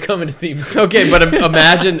 Hey, but- they're coming to see me. Okay, but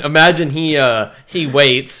imagine he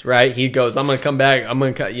waits, right? He goes, I'm gonna come back. I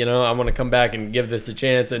want to come back and give this a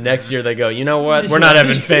chance. And next year they go, you know what? We're not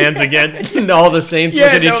having fans again. And all the Saints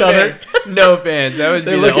look at each other. No fans. That would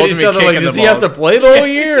They be look the at each ultimate other kick like, in does the he have to balls. play the whole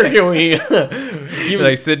year? You'd be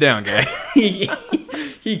like, sit down, guy.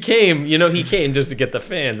 He came just to get the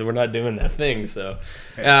fans, and we're not doing that thing. So,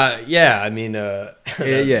 I mean, I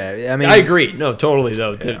mean, I agree. No, totally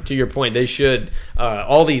though. To your point, they should.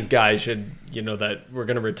 All these guys should. You know that we're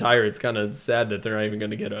going to retire. It's kind of sad that they're not even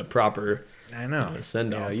going to get a proper I know.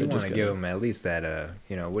 Send off. You want to give him at least that,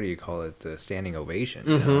 what do you call it? The standing ovation.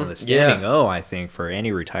 Mm-hmm. The standing O, I think, for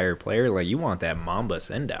any retired player, like you want that Mamba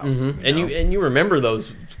send out. Mm-hmm. And you remember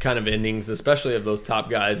those kind of endings, especially of those top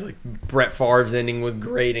guys. Like Brett Favre's ending was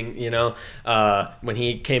great, and when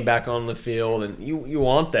he came back on the field, and you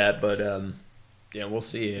want that, but. We'll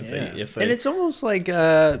see if they. And it's almost like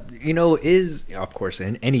of course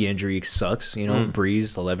any injury sucks.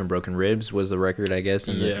 Breeze 11 broken ribs was the record, I guess,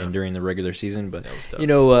 and during the regular season. But that was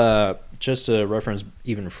tough. Just to reference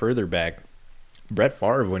even further back, Brett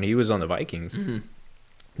Favre when he was on the Vikings. Mm-hmm.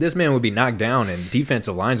 This man would be knocked down, and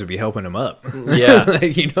defensive lines would be helping him up. Yeah,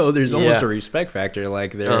 there's almost a respect factor.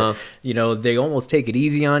 Like they're, they almost take it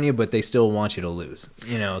easy on you, but they still want you to lose.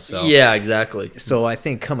 So yeah, exactly. So I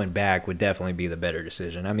think coming back would definitely be the better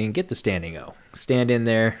decision. I mean, get the standing O, stand in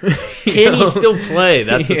there. Can he still play?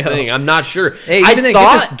 That's the thing. I'm not sure. Hey,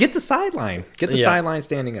 get the sideline, sideline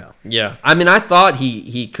standing O. Yeah, I mean, I thought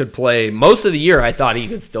he could play most of the year. I thought he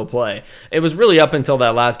could still play. It was really up until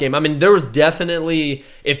that last game. I mean, there was definitely.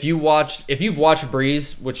 If you've watched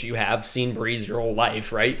Breeze, which you have seen Breeze your whole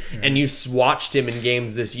life, right? Mm-hmm. And you've watched him in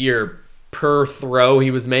games this year per throw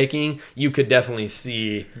he was making, you could definitely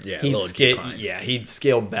see he'd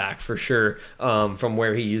scaled back for sure from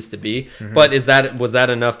where he used to be. Mm-hmm. But was that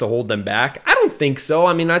enough to hold them back? I don't think so.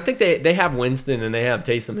 I mean, I think they have Winston and they have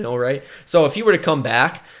Taysom Hill, right? So if he were to come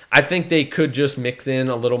back, I think they could just mix in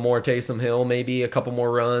a little more Taysom Hill, maybe a couple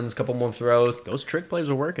more runs, a couple more throws. Those trick plays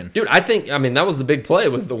are working, dude. I mean, that was the big play,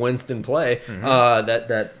 was the Winston play,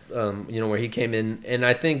 where he came in, and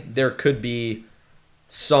I think there could be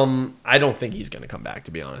some. I don't think he's going to come back,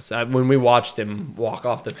 to be honest. When we watched him walk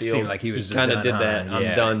off the field, seemed like he kind of did that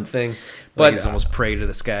 "I'm done" thing. But he's almost prayed to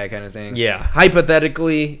the sky kind of thing. Yeah,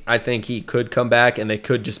 hypothetically, I think he could come back, and they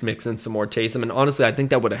could just mix in some more Taysom. And honestly, I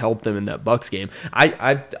think that would have helped them in that Bucs game.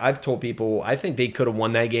 I've told people I think they could have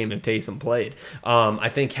won that game if Taysom played. I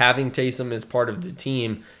think having Taysom as part of the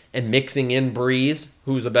team and mixing in Breeze,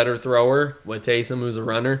 who's a better thrower, with Taysom, who's a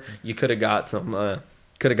runner, you could have got some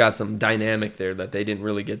dynamic there that they didn't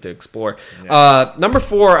really get to explore. Yeah. Number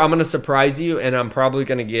 4, I'm going to surprise you, and I'm probably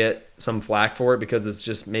going to get some flack for it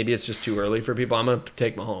because maybe it's just too early for people. I'm going to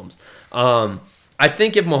take Mahomes. I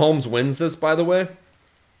think if Mahomes wins this, by the way,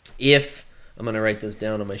 I'm going to write this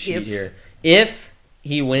down on my sheet here. If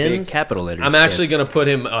he wins, big capital letters, I'm actually going to put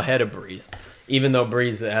him ahead of Breeze, even though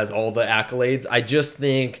Breeze has all the accolades. I just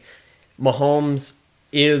think Mahomes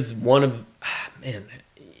is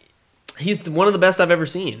he's one of the best I've ever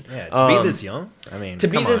seen. Yeah, to be this young. I mean,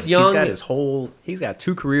 he's got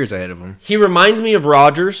 2 careers ahead of him. He reminds me of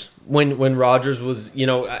Rodgers when Rodgers was,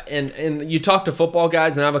 and you talk to football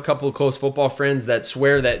guys, and I have a couple of close football friends that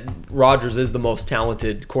swear that Rodgers is the most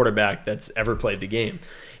talented quarterback that's ever played the game.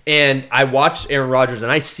 And I watch Aaron Rodgers,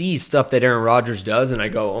 and I see stuff that Aaron Rodgers does, and I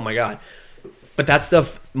go, oh my God. But that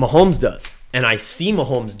stuff Mahomes does. And I see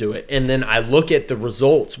Mahomes do it. And then I look at the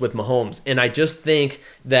results with Mahomes. And I just think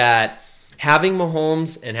that having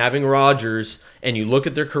Mahomes and having Rodgers, and you look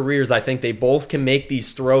at their careers, I think they both can make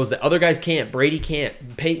these throws that other guys can't. Brady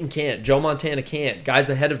can't. Peyton can't. Joe Montana can't. Guys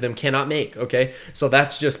ahead of them cannot make, okay? So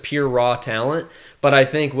that's just pure raw talent. But I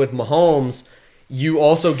think with Mahomes, you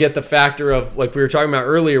also get the factor of, like we were talking about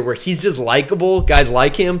earlier, where he's just likable. Guys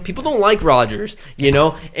like him. People don't like Rodgers,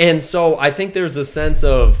 And so I think there's a sense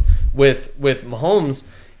of, with Mahomes,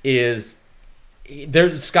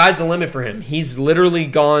 sky's the limit for him. He's literally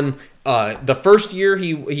gone. The first year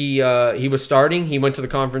he was starting, he went to the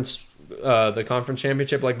conference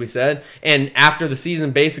championship, like we said, and after the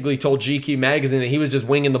season basically told GQ magazine that he was just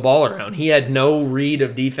winging the ball around. He had no read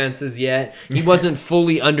of defenses yet. He wasn't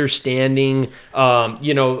fully understanding how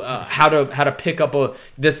to pick up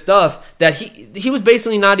this stuff that he was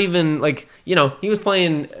basically not even he was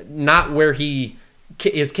playing not where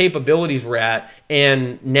his capabilities were at,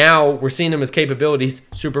 and now we're seeing him as capabilities,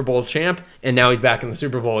 Super Bowl champ, and now he's back in the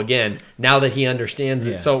Super Bowl again, now that he understands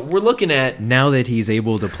it. So we're looking at... Now that he's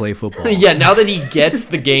able to play football. Yeah, now that he gets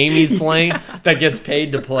the game he's playing, that gets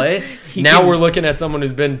paid to play, we're looking at someone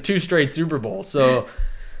who's been 2 straight Super Bowls. So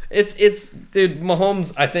it's dude,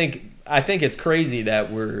 Mahomes, I think it's crazy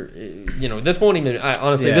that we're, this won't even,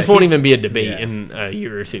 this won't even be a debate in a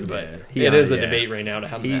year or two, but it is a debate right now to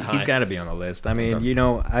have him that high. He's got to be on the list. I mean,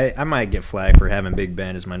 I might get flagged for having Big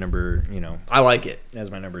Ben as my number, I like it.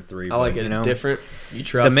 As my number 3. I like it. It's different. You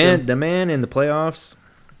trust him. The man in the playoffs,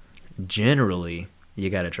 generally, you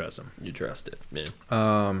got to trust him. You trust it, man.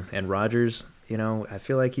 And Rodgers, I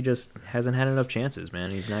feel like he just hasn't had enough chances,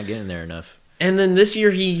 man. He's not getting there enough. And then this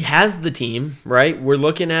year he has the team, right? We're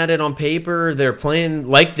looking at it on paper. They're playing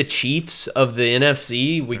like the Chiefs of the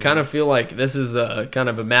NFC. We kind of feel like this is a kind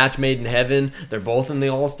of a match made in heaven. They're both in the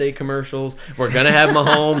Allstate commercials. We're going to have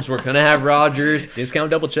Mahomes. We're going to have Rodgers.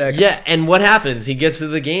 Discount double checks. Yeah, and what happens? He gets to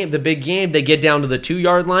the game, the big game. They get down to the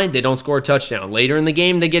 2-yard line. They don't score a touchdown. Later in the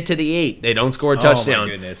game, they get to the 8. They don't score a touchdown. Oh,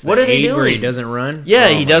 my goodness. What are they doing? Where he doesn't run?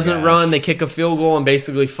 Yeah, Oh, he my doesn't gosh. run. They kick a field goal and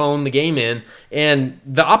basically phone the game in. And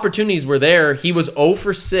the opportunities were there. He was 0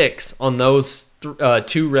 for 6 on those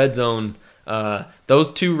two red zone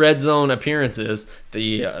appearances.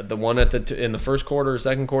 The one at in the first quarter or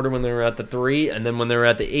second quarter when they were at the 3, and then when they were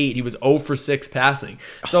at the 8, he was 0 for 6 passing.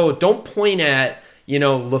 So don't point at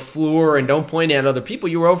LaFleur and don't point at other people.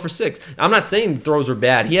 You were 0 for 6. I'm not saying throws were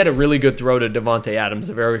bad. He had a really good throw to Devontae Adams,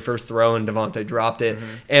 the very first throw, and Devontae dropped it.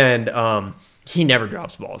 And he never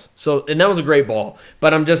drops balls. And that was a great ball.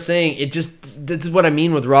 But I'm just saying, this is what I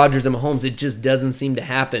mean with Rodgers and Mahomes. It just doesn't seem to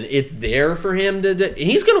happen. It's there for him to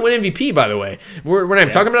he's going to win MVP, by the way. We're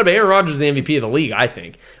not talking about Aaron Rodgers, the MVP of the league, I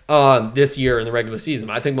think, this year in the regular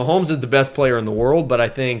season. I think Mahomes is the best player in the world, but I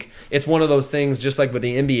think it's one of those things, just like with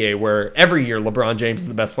the NBA, where every year LeBron James is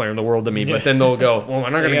the best player in the world to me, but then they'll go, well,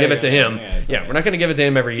 we're not going to give it to him. We're not going to give it to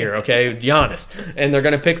him every year, okay? Giannis. And they're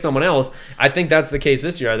going to pick someone else. I think that's the case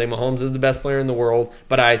this year. I think Mahomes is the best player in the world,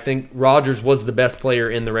 but I think Rodgers was the best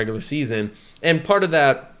player in the regular season. And part of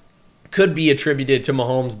that could be attributed to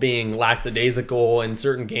Mahomes being lackadaisical in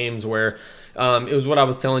certain games where it was what I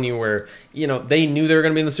was telling you where, they knew they were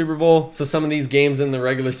going to be in the Super Bowl. So some of these games in the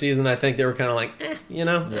regular season, I think they were kind of like,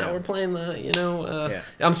 we're playing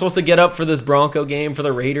I'm supposed to get up for this Bronco game, for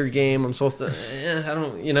the Raider game. I'm supposed to, I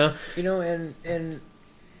don't, and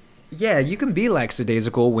yeah, you can be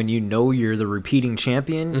lackadaisical when you're the repeating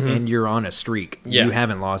champion and you're on a streak. Yeah. You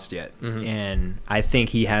haven't lost yet. And I think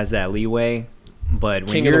he has that leeway. But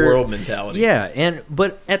when king of the world mentality. Yeah,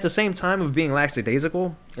 but at the same time of being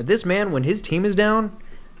lackadaisical, this man, when his team is down,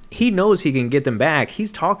 he knows he can get them back.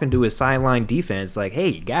 He's talking to his sideline defense like,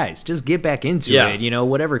 hey, guys, just get back into it.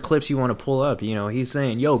 Whatever clips you want to pull up. He's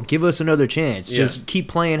saying, yo, give us another chance. Just keep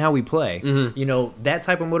playing how we play. That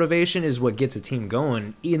type of motivation is what gets a team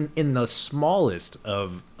going in the smallest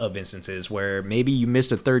of instances where maybe you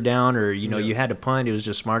missed a third down or, you had to punt. It was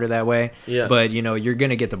just smarter that way. Yeah. But, you're going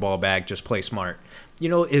to get the ball back. Just play smart.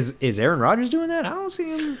 Is Aaron Rodgers doing that? I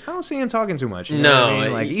don't see him talking too much. You know what I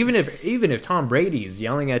mean? Like even if Tom Brady's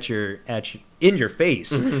yelling at in your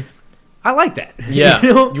face, I like that. Yeah,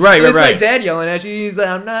 right. It's like Dad yelling at you. He's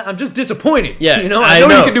like, I'm just disappointed. Yeah, I know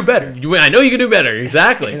you can do better. I know you can do better.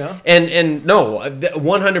 Exactly. And no,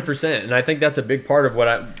 100%. And I think that's a big part of what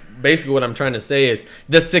I'm trying to say is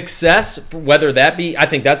the success, whether that be, I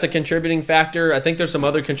think that's a contributing factor. I think there's some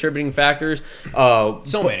other contributing factors.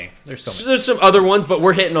 There's some other ones, but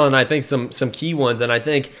we're hitting on, I think, some key ones. And I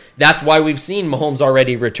think that's why we've seen Mahomes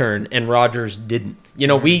already return and Rodgers didn't.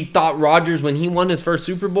 We thought Rodgers, when he won his first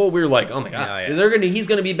Super Bowl, we were like, oh my God, he's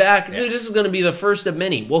going to be back. Yeah. Dude, this is going to be the first of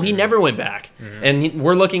many. Well, he never went back. And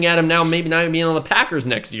we're looking at him now, maybe not even being on the Packers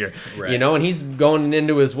next year. Right. And he's going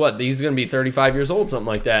into his, he's going to be 35 years old, something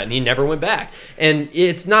like that. And he never went back. And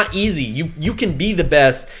it's not easy. You can be the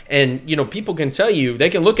best. And, people can tell you, they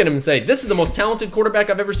can look at him and say, this is the most talented quarterback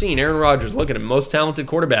I've ever seen. Aaron Rodgers, look at him, most talented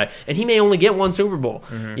quarterback. And he may only get one Super Bowl,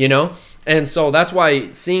 And so that's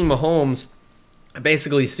why seeing Mahomes, I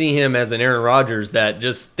basically see him as an Aaron Rodgers that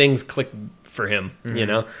just things click for him,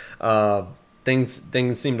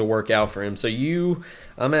 Things seem to work out for him. So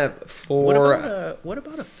I'm at 4. What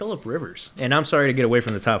about a Phillip Rivers? And I'm sorry to get away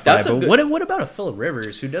from the top 5, but what about a Phillip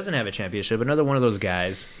Rivers who doesn't have a championship? Another one of those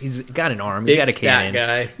guys. He's got an arm. He's got a cannon.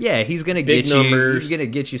 Guy. Yeah, he's gonna get you. He's gonna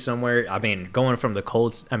get you somewhere. I mean, going from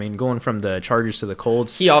the Chargers to the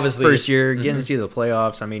Colts. He obviously first year getting to see the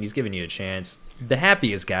playoffs. I mean, he's giving you a chance. The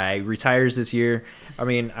happiest guy retires this year. I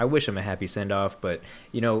mean, I wish him a happy send-off, but,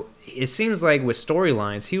 it seems like with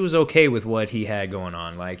storylines, he was okay with what he had going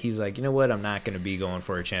on. Like, he's like, you know what, I'm not going to be going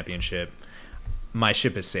for a championship. My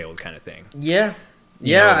ship has sailed kind of thing. Yeah.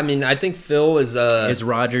 I mean, I think Phil is... Is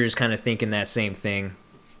Rodgers kind of thinking that same thing?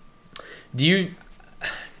 Do you...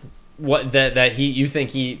 What, that you think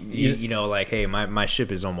he... like, hey, my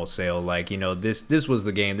ship is almost sailed. Like, this was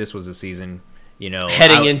the game, this was the season...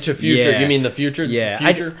 heading into future. You mean the future? Yeah,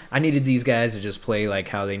 future? I needed these guys to just play like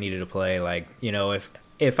how they needed to play. Like,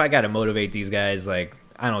 if I got to motivate these guys, like,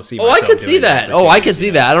 I don't see. I could see that. I could see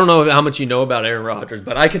that. I don't know how much you know about Aaron Rodgers,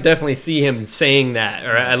 but I could definitely see him saying that,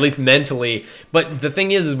 or at least mentally. But the thing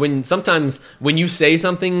is when sometimes when you say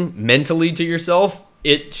something mentally to yourself,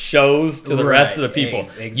 it shows to the rest of the people.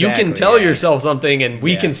 Exactly, you can tell yourself something, and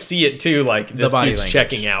we can see it too. Like, this body dude's language.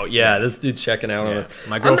 checking out. Yeah, this dude's checking out on us.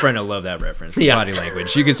 My girlfriend will love that reference. The body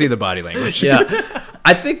language. You can see the body language. Yeah.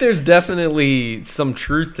 I think there's definitely some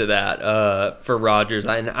truth to that for Rodgers.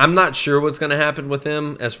 I'm not sure what's going to happen with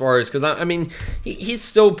him as far as, because I mean, he's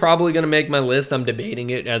still probably going to make my list. I'm debating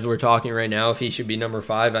it as we're talking right now if he should be number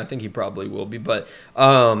 5. I think he probably will be, but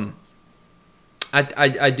I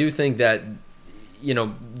do think that, you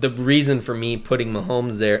know, the reason for me putting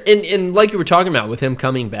Mahomes there, and like you were talking about with him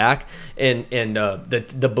coming back and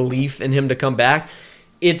the belief in him to come back,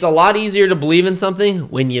 it's a lot easier to believe in something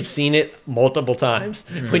when you've seen it multiple times.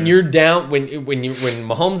 Mm-hmm. When you're down, when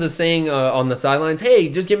Mahomes is saying on the sidelines, "Hey,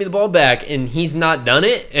 just give me the ball back," and he's not done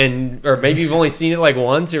it, or maybe you've only seen it like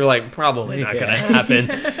once, you're like, probably not gonna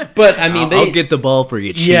happen. But I mean, I'll get the ball for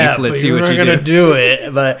you, Chief. Yeah, let's see what you're gonna do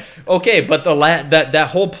it. But okay, but that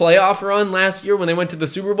whole playoff run last year when they went to the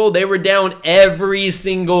Super Bowl, they were down every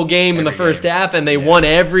single game in the first half, and they won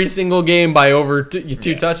every single game by over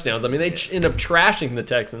two touchdowns. I mean, they ended up trashing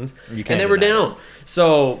the Texans, and they were down.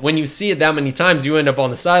 So when you see it that many times, you end up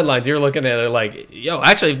on the sidelines. You're looking at it like, yo,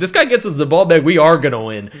 actually, if this guy gets us the ball back, we are going to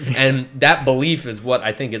win. And that belief is what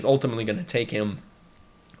I think is ultimately going to take him.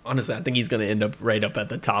 Honestly, I think he's going to end up right up at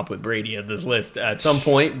the top with Brady of this list at some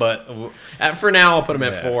point. But for now, I'll put him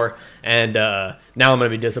at 4. And now I'm going to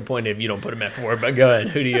be disappointed if you don't put him at 4. But go ahead.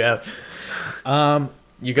 Who do you have?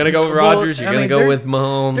 You're going to go with Rodgers? You're going to go with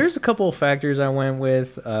Mahomes? There's a couple of factors I went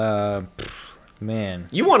with. Man,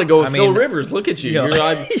 you want to go with Phil Rivers? Look at you. You're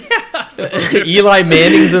like, Eli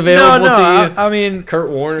Manning's available to you. I mean, Kurt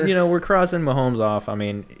Warner. You know, we're crossing Mahomes off. I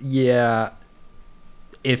mean, yeah,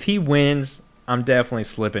 if he wins, I'm definitely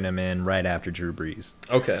slipping him in right after Drew Brees.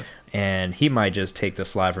 Okay. And he might just take the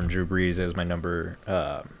slide from Drew Brees as my number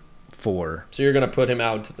 4. So you're gonna put him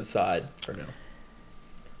out to the side for now.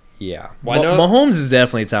 Yeah, why not? Mahomes is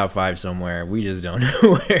definitely top 5 somewhere. We just don't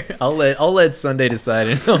know where. I'll let Sunday decide,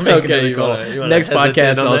 and I'll make another call. Next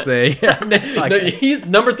podcast, I'll say. Yeah, next podcast. No, he's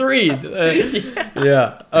number 3.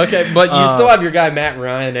 Yeah. Okay, but you still have your guy Matt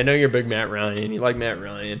Ryan. I know you're a big Matt Ryan. You like Matt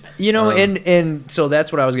Ryan. You know, and so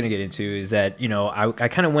that's what I was gonna get into is that, you know, I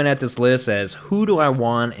kind of went at this list as who do I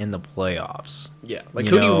want in the playoffs. Yeah, like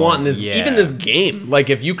who do you want in this, even this game? Like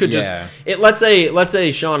if you could let's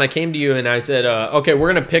say Sean, I came to you and I said, okay,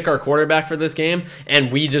 we're gonna pick our quarterback for this game,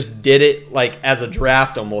 and we just did it like as a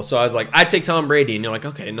draft almost. So I was like, I take Tom Brady, and you're like,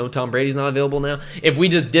 okay, no, Tom Brady's not available now. If we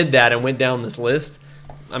just did that and went down this list,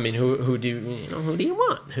 I mean, who do you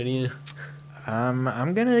want? Who do you?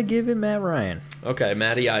 I'm gonna give it Matt Ryan. Okay,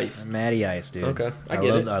 Matty Ice. Matty Ice, dude. Okay, I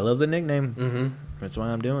get it. I love the nickname. Mm-hmm. That's why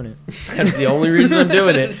I'm doing it. That's the only reason I'm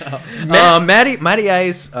doing it. Matty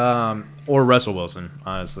Ice, or Russell Wilson,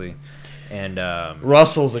 honestly. And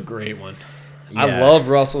Russell's a great one. Yeah. I love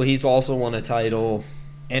Russell. He's also won a title.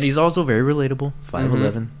 And he's also very relatable.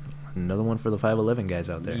 5'11". Mm-hmm. Another one for the 5'11"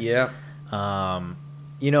 guys out there. Yeah.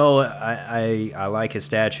 You know, I like his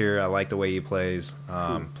stature. I like the way he plays.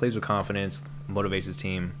 Plays with confidence, motivates his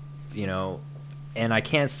team. You know, and I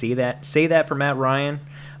can't say that for Matt Ryan.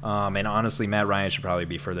 And honestly, Matt Ryan should probably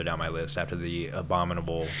be further down my list after the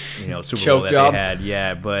abominable, you know, Super Bowl that they had.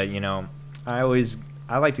 Yeah, but you know, I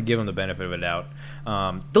like to give him the benefit of a doubt.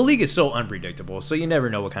 The league is so unpredictable, so you never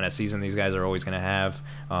know what kind of season these guys are always going to have.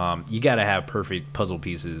 You got to have perfect puzzle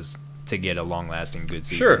pieces to get a long-lasting good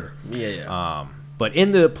season. Sure. Yeah. But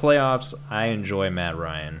in the playoffs, I enjoy Matt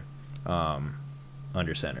Ryan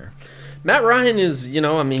under center. Matt Ryan is, you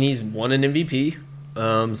know, I mean, he's won an MVP.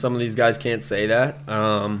 Some of these guys can't say that.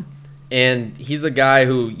 And he's a guy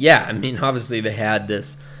who, yeah, I mean, obviously they had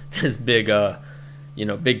this big,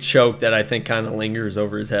 big choke that I think kind of lingers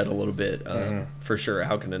over his head a little bit, for sure.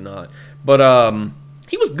 How can it not? But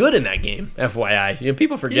he was good in that game, FYI. You know,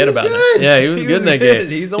 people forget about it. Yeah, he was good in that game.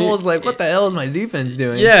 He's almost like, what the hell is my defense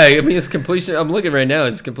doing? Yeah, I mean, his completion, I'm looking right now,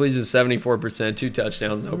 his completion is 74%, 2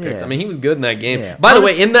 touchdowns, no picks. I mean, he was good in that game. Yeah. By the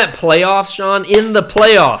way, in that playoffs, Sean, in the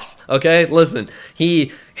playoffs, okay, listen,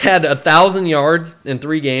 he had 1,000 yards in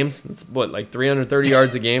 3 games. That's what, like 330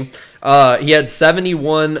 yards a game. He had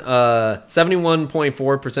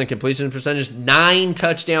 71.4% completion percentage, 9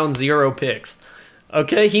 touchdowns, 0 picks.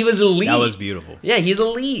 Okay, he was elite. That was beautiful. Yeah, he's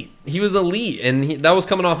elite. He was elite, and that was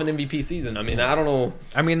coming off an MVP season. I mean, I don't know.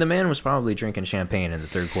 I mean, the man was probably drinking champagne in the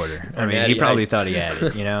third quarter. I mean, Matty he probably Ice. thought he had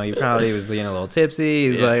it. He probably was getting a little tipsy.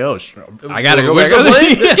 He's Yeah. like, oh, I got to go We're back. still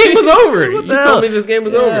playing? This game was over. What You the told hell? me this game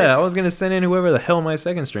was Yeah, over. I was going to send in whoever the hell my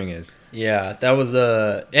second string is. Yeah, that was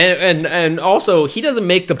and also he doesn't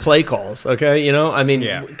make the play calls. Okay, I mean,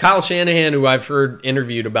 Yeah. Kyle Shanahan, who I've heard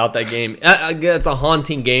interviewed about that game, it's a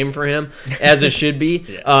haunting game for him, as it should be,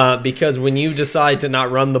 Yeah. because when you decide to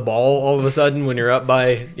not run the ball all of a sudden when you're up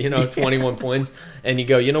by 21 points. And you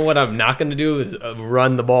go, you know what I'm not going to do is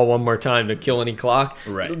run the ball one more time to kill any clock.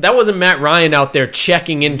 Right. That wasn't Matt Ryan out there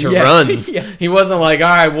checking into Yeah. runs. Yeah. He wasn't like, all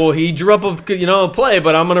right, well, he drew up a play,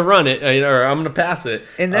 but I'm going to run it or I'm going to pass it.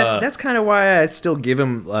 And that's kind of why I still give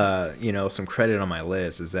him, some credit on my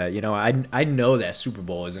list. Is that I know that Super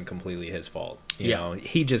Bowl isn't completely his fault. You know,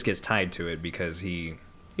 he just gets tied to it because he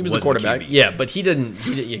was the quarterback. QB. Yeah, but he didn't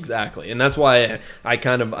exactly, and that's why I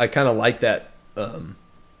kind of like that.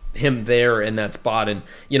 Him there in that spot, and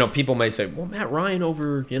people may say, well, Matt Ryan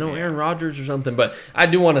over Aaron Rodgers or something, but I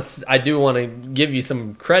do want to give you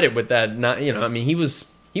some credit with that. Not I mean he was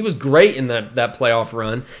great in that playoff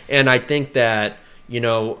run, and I think that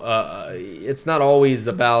it's not always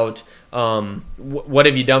about what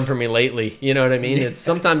have you done for me lately. You know what I mean? It's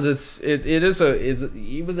sometimes he was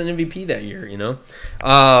an MVP that year.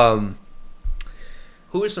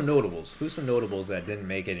 Who are some notables? Who's some notables that didn't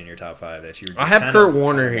make it in your top five that you? I have Kurt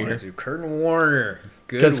Warner here. Kurt Warner,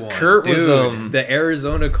 good 'Cause one. Kurt was, Dude, the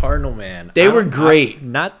Arizona Cardinal man. They were great.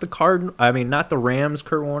 Not the not the Rams.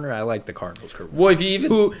 Kurt Warner. I like the Cardinals. Kurt Warner. Well, if you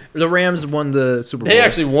even The Rams won the Super Bowl. they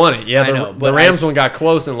actually won it, yeah. I know, The but Rams one got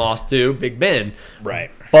close and lost to Big Ben.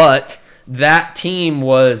 right. But that team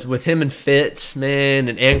was with him and Fitz, man,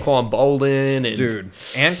 and Anquan Bolden, and Dude,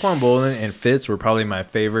 Anquan Bolden and Fitz were probably my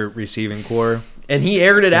favorite receiving core. and he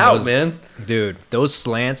aired it out, those- man. Dude, those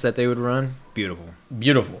slants that they would run, beautiful.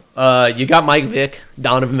 Beautiful. You got Mike Vick,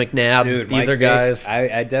 Donovan McNabb. Dude, These Mike are Vick, guys.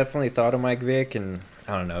 I definitely thought of Mike Vick, and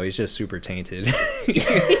I don't know, he's just super tainted. You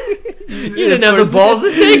didn't have the balls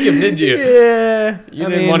to take him, did you? Yeah. You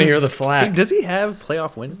didn't want to hear the flack. Does he have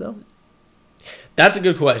playoff wins though? That's a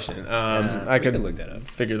good question. I we could could look that up.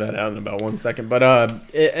 figure that out in about 1 second. But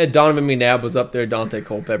Donovan McNabb was up there, Dante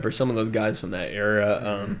Culpepper, some of those guys from that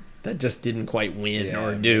era that just didn't quite win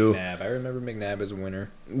or do. McNabb. I remember McNabb as a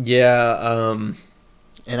winner. Yeah.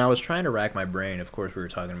 And I was trying to rack my brain. Of course, we were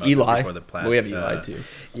talking about this Eli. before the plastic. We have Eli too.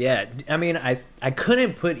 Yeah, I mean, I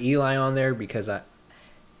couldn't put Eli on there because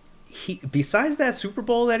besides that Super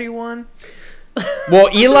Bowl that he won. Well,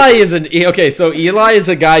 Eli is so Eli is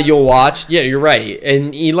a guy you'll watch. Yeah, you're right.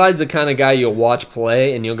 And Eli's the kind of guy you'll watch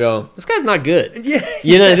play and you'll go, this guy's not good. Yeah,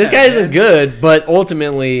 This guy isn't good, but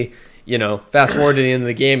ultimately, fast forward to the end of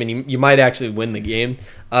the game and you might actually win the game.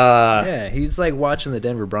 Yeah, he's like watching the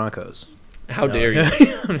Denver Broncos. How dare you?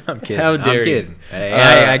 I'm kidding. How dare I'm you? kidding.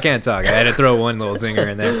 I can't talk. I had to throw one little zinger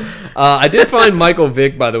in there. I did find Michael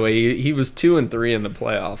Vick, by the way. He was 2-3 in the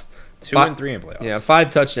playoffs. 2 and 3 in playoffs. Yeah, 5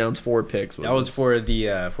 touchdowns, 4 picks. That was for the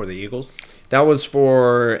Eagles. That was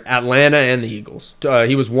for Atlanta and the Eagles.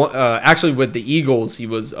 He was actually with the Eagles. He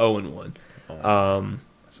was 0-1.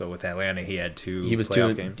 So with Atlanta, he had 2. He was playoff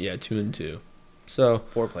 2 games. Yeah, 2-2. So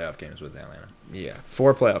 4 playoff games with Atlanta. yeah,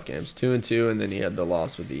 4 playoff games, 2-2, and then he had the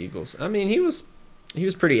loss with the Eagles. I mean, he was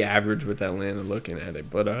pretty average with Atlanta looking at it,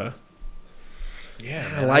 but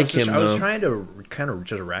Yeah, I like him. I was though. trying to kind of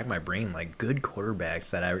just rack my brain, like good quarterbacks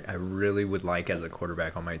that I really would like as a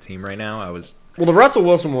quarterback on my team right now. Well, the Russell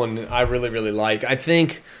Wilson one I really, really like. I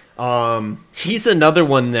think he's another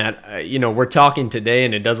one that, we're talking today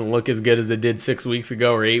and it doesn't look as good as it did 6 weeks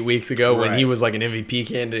ago or 8 weeks ago when he Right. was like an MVP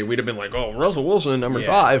candidate. We'd have been like, oh, Russell Wilson, number Yeah,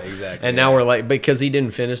 5. exactly, And now we're like, because he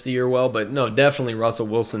didn't finish the year well. But no, definitely Russell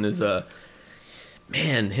Wilson is a...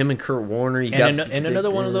 Man, him and Kurt Warner. And another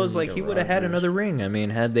one of those, like, he would have had another ring. I mean,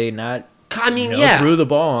 had they not threw the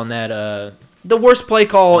ball on that... the worst play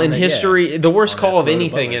call in that- history, yeah. the worst On call that of throw to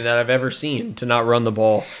anything Butler. that I've ever seen to not run the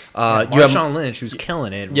ball. You have Marshawn Lynch, who's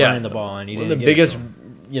killing it, Yeah. running the ball, and he one of didn't the give it biggest, to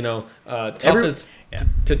him. toughest Yeah.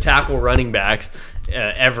 to tackle running backs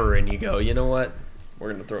ever, and you go, you know what?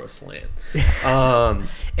 We're gonna throw a slant.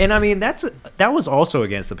 And I mean, that was also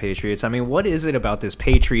against the Patriots. I mean, what is it about this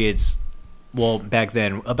Patriots? Well, back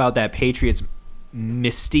then, about that Patriots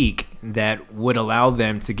mystique that would allow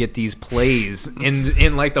them to get these plays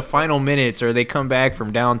in like the final minutes, or they come back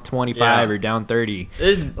from down 25 Yeah. or down 30.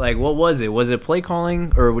 It's Like, what was it? Was it play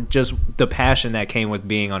calling or just the passion that came with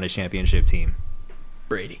being on a championship team?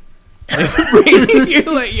 Brady. Brady,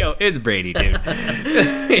 you're like, yo, it's Brady, dude.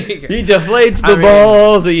 He deflates the I mean,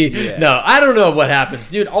 balls. yeah. No, I don't know what happens,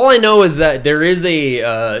 dude. All I know is that there is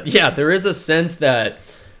a sense that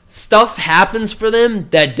stuff happens for them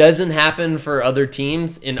that doesn't happen for other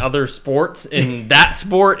teams in other sports, in that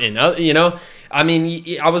sport, in other, I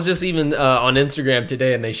mean, I was just even on Instagram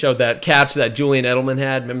today, and they showed that catch that Julian Edelman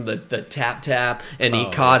had. Remember the tap, and he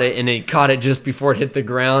caught it, and he caught it just before it hit the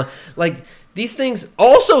ground. Like, these things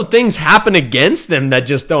happen against them that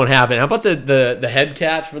just don't happen. How about the head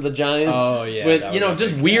catch for the Giants? Oh, yeah. With,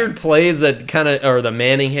 just weird plays that kind of, or the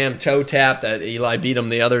Manningham toe tap that Eli beat him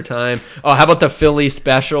the other time. Oh, how about the Philly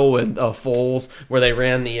special with Foles, where they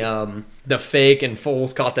ran the fake and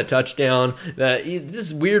Foles caught the touchdown.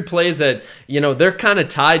 This weird plays that, they're kind of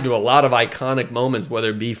tied to a lot of iconic moments, whether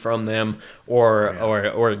it be from them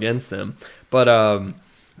or against them. But,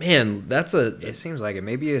 man, it seems like it.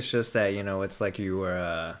 Maybe it's just that, it's like you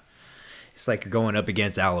were, it's like you're going up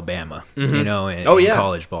against Alabama, in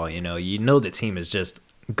college ball. The team is just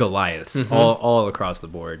Goliaths all across the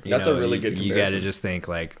board. That's a really good comparison. You got to just think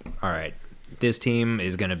like, all right, this team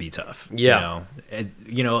is going to be tough. Yeah.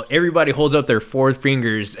 Everybody holds up their four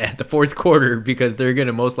fingers at the fourth quarter because they're going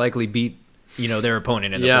to most likely beat, their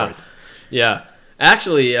opponent in the fourth. Yeah.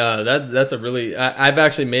 Actually, that's a really, I've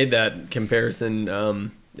actually made that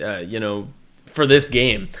comparison, for this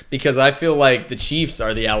game, because I feel like the Chiefs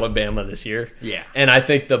are the Alabama this year. Yeah. And I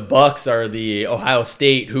think the Bucks are the Ohio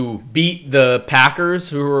State, who beat the Packers,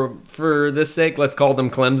 who are, for this sake, let's call them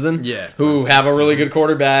Clemson. Yeah. Who have a really good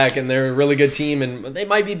quarterback, and they're a really good team, and they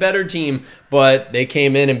might be a better team, but they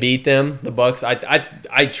came in and beat them. The Bucks,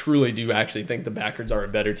 I truly do actually think the Packers are a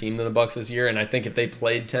better team than the Bucks this year, and I think if they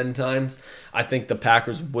played 10 times, I think the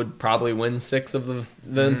Packers would probably win 6 of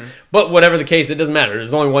them. But whatever the case, it doesn't matter.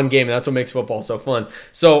 There's only one game, and that's what makes football so fun.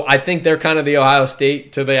 So I think they're kind of the Ohio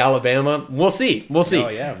State to the Alabama. We'll see. Oh,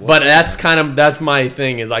 yeah, but that's my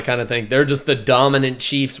thing, is I kind of think they're just the dominant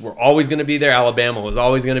Chiefs. We're always going to be there. Alabama was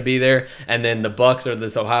always going to be there. And then the Bucks are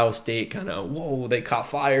this Ohio State kind of, whoa, they caught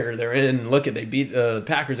fire. They're in. Look at, they beat the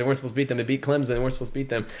Packers. They weren't supposed to beat them. They beat Clemson. They weren't supposed to beat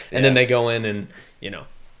them. And then they go in and,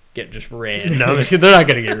 get just ran. No, they're not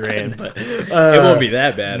going to get ran, but it won't be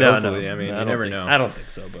that bad. Hopefully, I mean, you never know. I don't think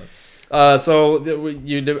so, but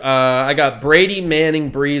I got Brady, Manning,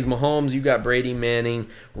 Breeze, Mahomes. You got Brady, Manning,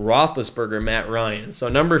 Roethlisberger, Matt Ryan. So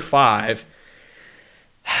number 5.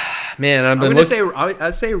 Man, I'd say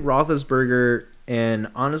Roethlisberger, and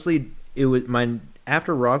honestly, it was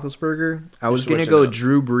after Roethlisberger, I was gonna go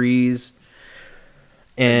Drew Brees,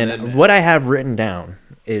 and what I have written down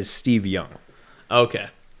is Steve Young. Okay.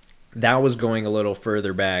 That was going a little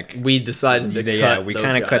further back. We decided to we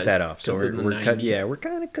kind of cut that off. So we're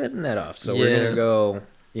kind of cutting that off. So we're gonna go.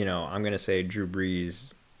 I'm gonna say Drew Brees,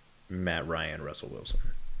 Matt Ryan, Russell Wilson.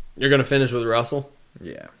 You're gonna finish with Russell?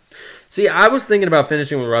 Yeah. See, I was thinking about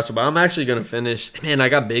finishing with Russell, but I'm actually gonna finish. Man, I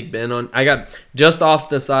got Big Ben on. I got just off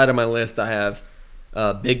the side of my list. I have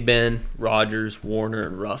Big Ben, Rodgers, Warner,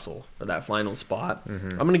 and Russell for that final spot.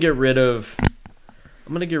 I'm gonna get rid of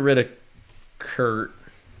Kurt.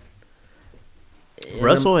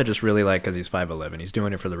 Russell, I just really like because he's 5'11". He's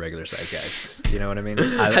doing it for the regular size guys. You know what I mean?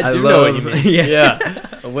 I do know what you mean.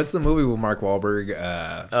 Yeah. What's the movie with Mark Wahlberg?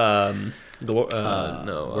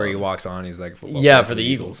 Where he walks on, he's like, for the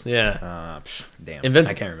Eagles. Yeah. Damn.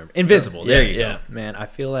 Invincible. I can't remember. Invincible. There you go. Man, I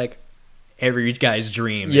feel like every guy's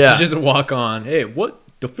dream is to just walk on. Hey, what?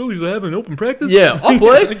 The Phillies are having open practice? Yeah, I'll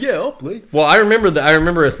play. Yeah, I'll play. Well, I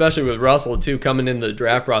remember especially with Russell too, coming into the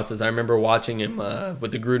draft process. I remember watching him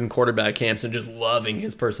with the Gruden quarterback camps and just loving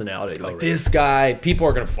his personality. This guy, people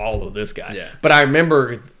are going to follow this guy. Yeah. But I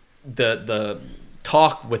remember the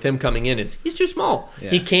talk with him coming in is he's too small.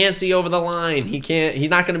 Yeah. He can't see over the line. He's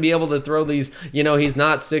not going to be able to throw these, he's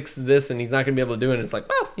not 6 this and he's not going to be able to do it. And it's like,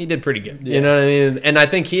 well, he did pretty good. Yeah. You know what I mean? And I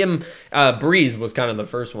think Breeze was kind of the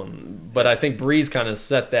first one, but I think Breeze kind of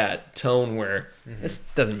set that tone where it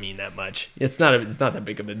doesn't mean that much. It's not that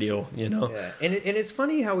big of a deal, Yeah. And it's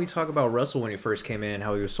funny how we talk about Russell when he first came in,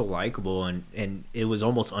 how he was so likable and it was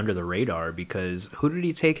almost under the radar because who did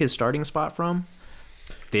he take his starting spot from?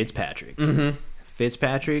 Fitzpatrick.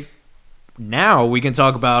 Fitzpatrick, now we can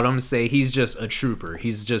talk about him, say he's just a trooper.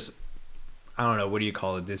 He's just, I don't know, what do you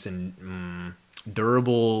call it, this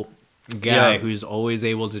durable guy who's always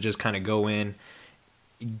able to just kind of go in,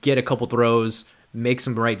 get a couple throws, make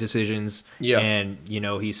some right decisions, and,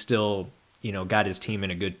 he's still, got his team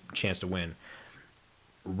in a good chance to win.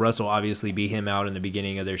 Russell obviously beat him out in the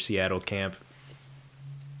beginning of their Seattle camp.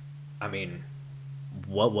 I mean,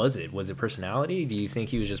 what was it? Was it personality? Do you think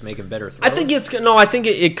he was just making better throws? I think it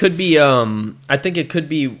could be. I think it could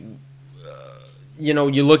be.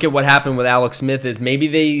 You look at what happened with Alex Smith is maybe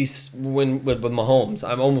they when with Mahomes.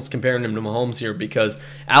 I'm almost comparing him to Mahomes here because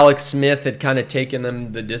Alex Smith had kind of taken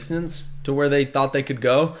them the distance to where they thought they could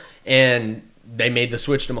go, and they made the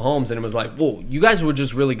switch to Mahomes, and it was like, well, you guys were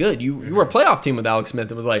just really good. You were a playoff team with Alex Smith.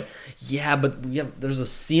 It was like, yeah, but there's a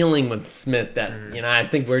ceiling with Smith that, I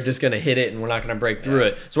think we're just going to hit it and we're not going to break through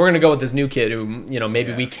it. So we're going to go with this new kid who,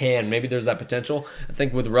 maybe we can. Maybe there's that potential. I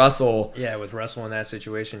think with Russell. Yeah, with Russell in that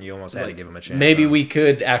situation, you almost had to give him a chance. Maybe we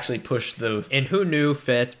could actually push the... And who knew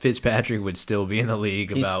Fitzpatrick would still be in the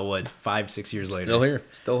league about, 5-6 years later?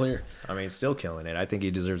 Still here. I mean, still killing it. I think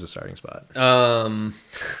he deserves a starting spot.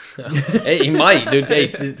 Hey, he might, dude. Hey,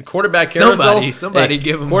 the quarterback carousel. Somebody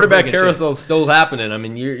give him quarterback carousel is still happening. I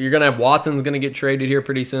mean, you're gonna have Watson's gonna get traded here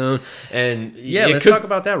pretty soon, and let's talk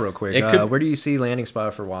about that real quick. Where do you see landing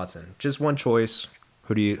spot for Watson? Just one choice.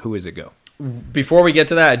 Who is it go? Before we get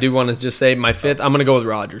to that, I do want to just say my fifth. I'm gonna go with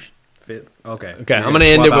Rodgers. Okay. I'm gonna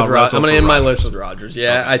end it with Rodgers. I'm gonna end my list with Rodgers.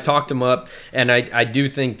 Yeah, okay. I talked him up, and I do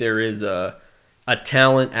think there is a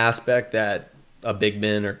talent aspect that a Big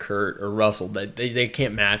Ben or Kurt or Russell that they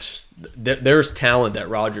can't match. There's talent that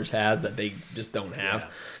Rodgers has that they just don't have. Yeah.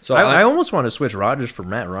 So I almost want to switch Rodgers for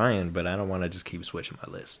Matt Ryan, but I don't want to just keep switching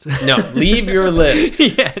my list. No, leave your list.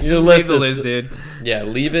 Yeah, just leave the list, dude. Yeah,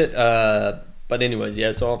 leave it. But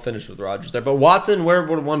anyways, so I'll finish with Rodgers there. But Watson, where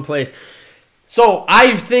would one place? So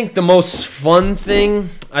I think the most fun thing,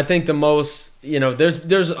 there's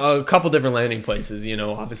a couple different landing places.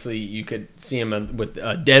 Obviously you could see him with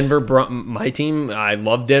Denver, my team. I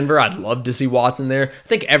love Denver. I'd love to see Watson there. I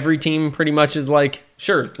think every team pretty much is like,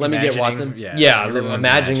 sure, let me get Watson. Yeah,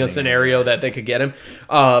 imagining a scenario that they could get him.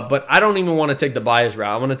 But I don't even want to take the bias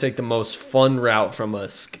route. I want to take the most fun route from an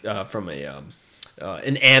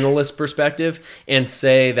analyst perspective and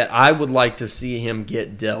say that I would like to see him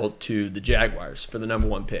get dealt to the Jaguars for the number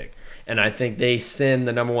 1 pick. And I think they send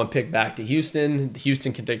the number 1 pick back to Houston.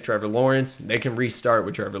 Houston can take Trevor Lawrence. They can restart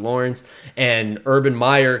with Trevor Lawrence. And Urban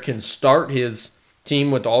Meyer can start his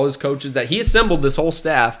team with all his coaches that he assembled this whole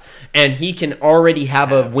staff, and he can already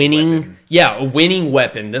have a winning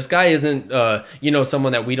weapon. This guy isn't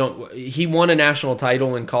someone that he won a national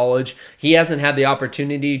title in college. He hasn't had the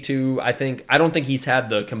opportunity to, I don't think he's had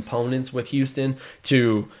the components with Houston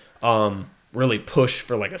to really push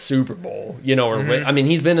for like a Super Bowl, I mean,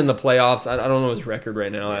 he's been in the playoffs. I don't know his record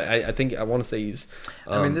right now. I think I want to say he's.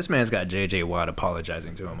 This man's got J.J. Watt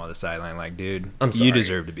apologizing to him on the sideline, like, dude, I'm sorry. You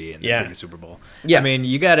deserve to be in the freaking Super Bowl. Yeah, I mean,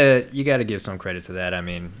 you gotta give some credit to that. I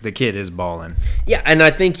mean, the kid is balling. Yeah, and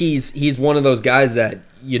I think he's one of those guys that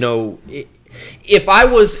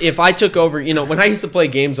If I took over, when I used to play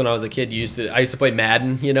games when I was a kid, I used to play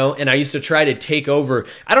Madden, and I used to try to take over.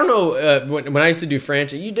 I don't know when I used to do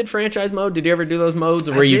franchise. You did franchise mode? Did you ever do those modes?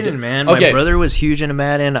 Or man. Okay. My brother was huge into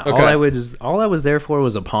Madden. Okay. All I was there for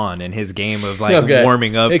was a pawn in his game of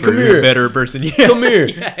warming up for a better person. Yeah. Come here.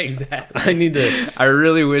 Yeah, exactly. I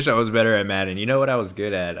really wish I was better at Madden. You know what I was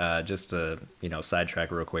good at? Just to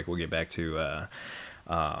sidetrack real quick. We'll get back to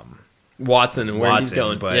Watson and where he's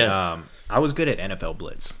going. But I was good at NFL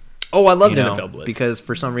Blitz. Oh, I loved NFL Blitz. Because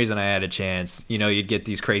for some reason I had a chance. You'd get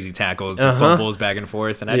these crazy tackles and fumbles back and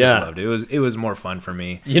forth, and I just loved it. It was more fun for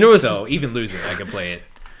me. So even losing, I could play it.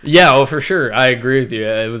 Yeah, for sure. I agree with you.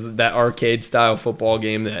 It was that arcade-style football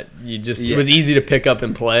game that it was easy to pick up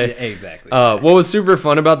and play. Yeah, exactly. What was super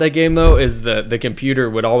fun about that game, though, is the computer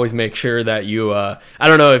would always make sure that you I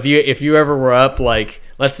don't know, if you ever were up, like,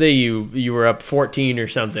 let's say you were up 14 or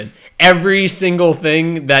something, every single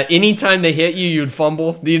thing that anytime they hit you, you'd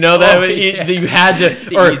fumble. Do you know that? You had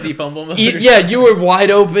to easy fumble mode. You were wide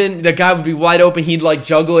open. The guy would be wide open. He'd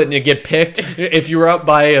juggle it and it'd get picked. If you were up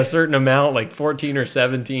by a certain amount, like 14 or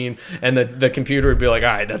 17, and the computer would be like, all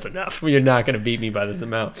right, that's enough. You're not going to beat me by this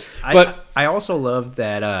amount. But I also love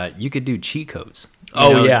that you could do cheat codes.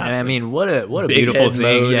 Yeah. And I mean, what a beautiful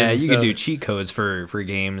thing. Yeah, you can do cheat codes for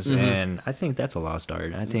games, and I think that's a lost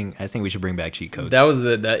art. I think we should bring back cheat codes. That was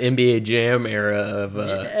the NBA Jam era of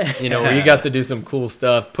where you got to do some cool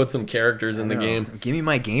stuff, put some characters in the game. Give me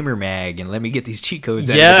my gamer mag and let me get these cheat codes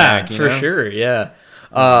out of the back. For sure. Yeah.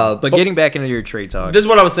 But getting back into your trade talk, this is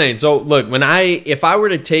what I was saying. So look, if I were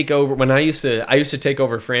to take over, I used to take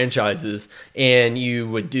over franchises, and you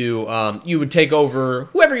would take over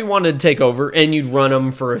whoever you wanted to take over, and you'd run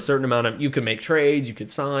them for a certain amount of. You could make trades, you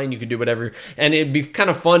could sign, you could do whatever, and it'd be kind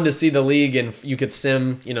of fun to see the league, and you could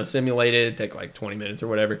simulate it, take like 20 minutes or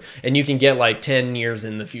whatever, and you can get like 10 years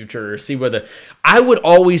in the future, or see whether. I would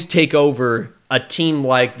always take over a team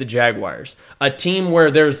like the Jaguars, a team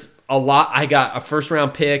where there's a lot. I got a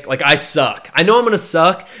first-round pick. Like, I suck. I know I'm going to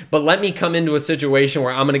suck, but let me come into a situation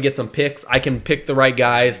where I'm going to get some picks. I can pick the right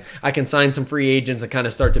guys. I can sign some free agents and kind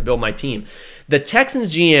of start to build my team. The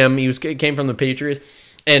Texans GM, he came from the Patriots,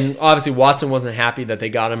 and obviously Watson wasn't happy that they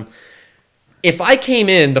got him. if I came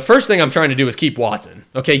in, the first thing I'm trying to do is keep Watson.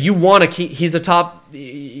 Okay, you want to keep. He's a top.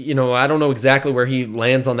 I don't know exactly where he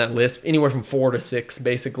lands on that list. Anywhere from 4 to 6,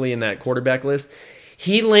 basically, in that quarterback list.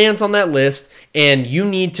 He lands on that list, and you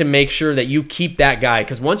need to make sure that you keep that guy,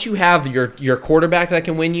 because once you have your quarterback that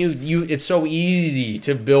can win you, it's so easy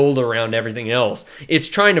to build around everything else. It's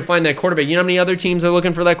trying to find that quarterback. You know how many other teams are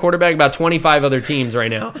looking for that quarterback? About 25 other teams right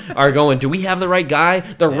now are going, do we have the right guy?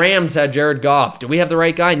 The Rams had Jared Goff. Do we have the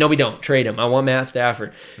right guy? No, we don't. Trade him. I want Matt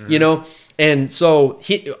Stafford. Mm-hmm. And so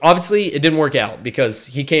he obviously it didn't work out because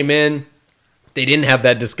he came in. They didn't have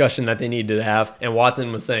that discussion that they needed to have, and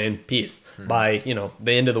Watson was saying peace by the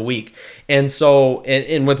end of the week. And so,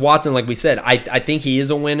 and with Watson, like we said, I think he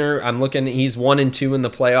is a winner. I'm looking; he's 1-2 in the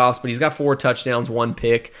playoffs, but he's got 4 touchdowns, 1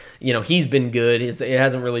 pick. He's been good. It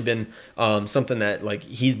hasn't really been something that like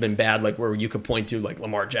he's been bad, like where you could point to like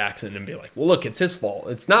Lamar Jackson and be like, well, look, it's his fault.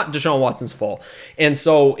 It's not Deshaun Watson's fault. And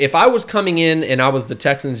so, if I was coming in and I was the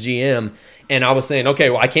Texans GM and I was saying, okay,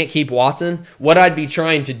 well, I can't keep Watson, what I'd be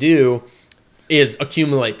trying to do is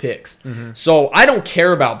accumulate picks. Mm-hmm. So I don't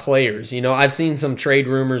care about players. I've seen some trade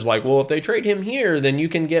rumors like, well, if they trade him here, then you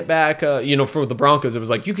can get back, for the Broncos, it was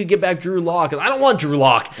like, you could get back Drew Lock. I don't want Drew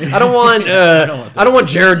Lock. I don't want, I don't want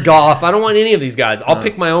Jared Goff. I don't want any of these guys. I'll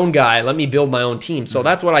pick my own guy. Let me build my own team. So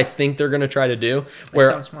that's what I think they're going to try to do. Where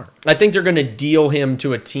that sounds smart. I think they're going to deal him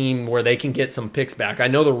to a team where they can get some picks back. I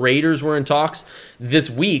know the Raiders were in talks this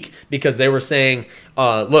week because they were saying,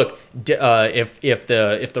 look, if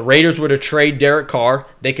the Raiders were to trade Derek Carr,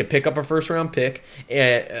 they could pick up a first-round pick,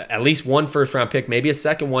 at least one first-round pick, maybe a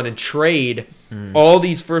second one, and trade all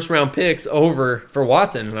these first-round picks over for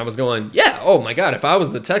Watson. And I was going, yeah, oh my God, if I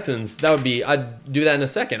was the Texans, I'd do that in a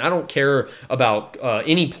second. I don't care about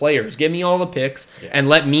any players. Give me all the picks and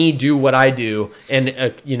let me do what I do and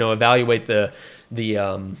evaluate the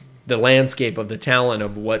landscape of the talent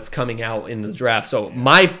of what's coming out in the draft. So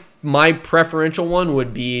my preferential one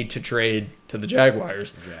would be to trade to the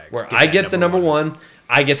Jaguars, where I get the number one.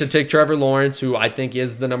 I get to take Trevor Lawrence, who I think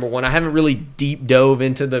is the number one. I haven't really deep dove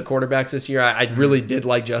into the quarterbacks this year. I really did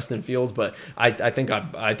like Justin Fields, but I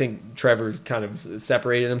think Trevor kind of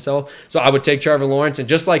separated himself. So I would take Trevor Lawrence, and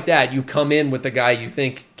just like that, you come in with the guy you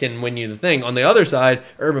think can win you the thing. On the other side,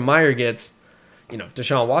 Urban Meyer gets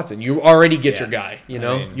Deshaun Watson. You already get your guy,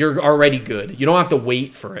 you're already good. You don't have to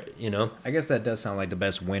wait for it, I guess that does sound like the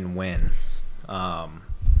best win-win.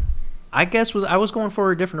 I was going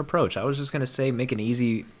for a different approach. I was just going to say make an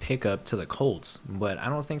easy pickup to the Colts, but I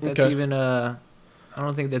don't think that's even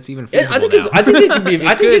feasible. Yeah, I think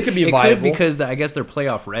it could be viable. Could because I guess they're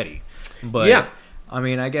playoff ready. But yeah. I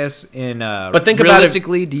mean, I guess but think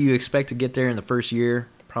realistically, do you expect to get there in the first year?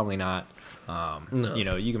 Probably not. No.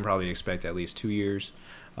 You can probably expect at least 2 years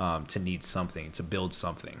to need something, to build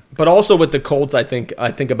something. But also with the Colts, I think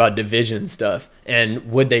about division stuff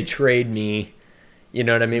and would they trade me? You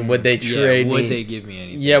know what I mean? Would they trade me? Would they give me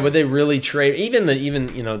anything? Yeah, would they really trade? Even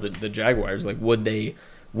the Jaguars, like would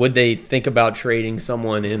they think about trading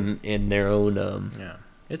someone in their own? Yeah,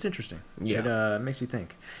 it's interesting. Yeah, it makes you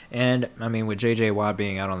think. And I mean, with J.J. Watt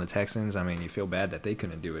being out on the Texans, I mean, you feel bad that they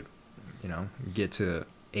couldn't do it. Get to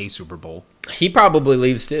a Super Bowl. He probably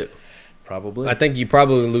leaves too. Probably. I think you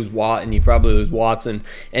probably lose Watt and you probably lose Watson.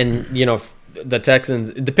 And, the Texans,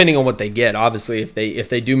 depending on what they get, obviously, if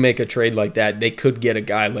they do make a trade like that, they could get a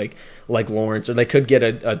guy like Lawrence, or they could get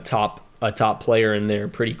a top player in there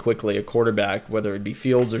pretty quickly, a quarterback, whether it be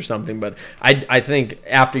Fields or something. But I think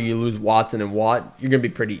after you lose Watson and Watt, you're gonna be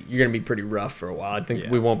pretty rough for a while. I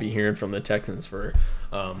think we won't be hearing from the Texans for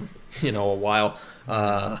a while.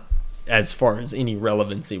 As far as any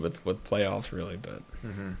relevancy with playoffs, really, but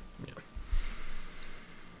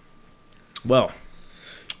Well,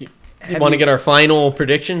 you want to get our final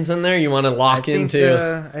predictions in there? You want to lock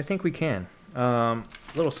into? I think we can.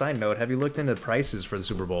 Little side note: have you looked into prices for the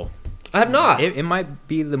Super Bowl? I have not. It might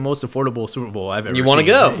be the most affordable Super Bowl I've ever seen. You want to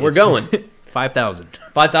go? We're going. 5,000.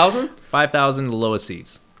 5,000? 5,000, the lowest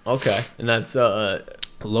seats. Okay, and that's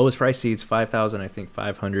lowest price seats 5,000. I think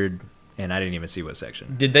 500. And I didn't even see what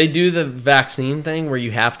section. Did they do the vaccine thing where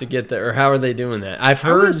you have to get there, or how are they doing that? I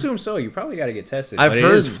would assume so. You probably got to get tested. I've heard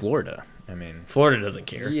it is Florida. I mean, Florida doesn't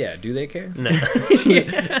care. Yeah, do they care? No.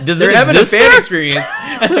 Does they're having a fan experience?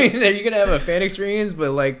 I mean, are you gonna have a fan experience,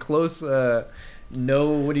 but like close? What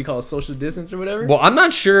do you call it, social distance or whatever? Well, I'm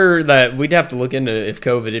not sure that we'd have to look into if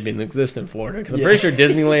COVID even exists in Florida, because I'm pretty sure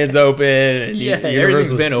Disneyland's open. And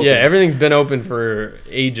everything's been open. Yeah, everything's been open for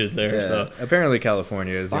ages there. Yeah. So apparently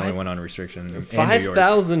California is the only one on restriction.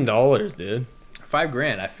 $5,000, dude.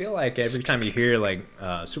 $5,000. I feel like every time you hear like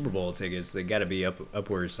Super Bowl tickets, they got to be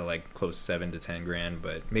upwards to like close $7,000 to $10,000.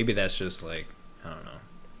 But maybe that's just like, I don't know.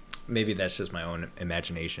 maybe that's just my own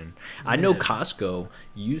imagination. I know Costco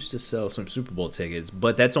used to sell some Super Bowl tickets,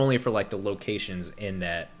 but that's only for like the locations in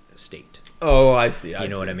that state. Oh, I see. You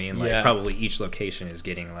know what I mean? Like probably each location is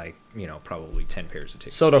getting like, probably 10 pairs of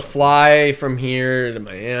tickets. So to fly from here to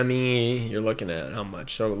Miami, you're looking at how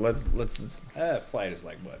much? So let's flight is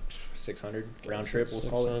like what, 600 round trip? We'll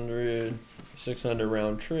call it 600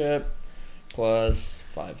 round trip plus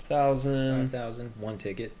 5,000. 5,000. One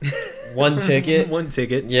ticket. One ticket. One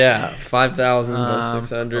ticket. Yeah, 5,000 plus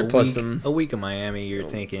 600 plus a week in Miami. You're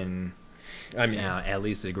thinking. I mean, at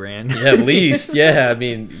least $1,000. Yeah, at least. Yeah, I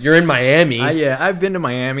mean, you're in Miami. I've been to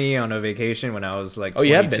Miami on a vacation when I was like 22. Oh,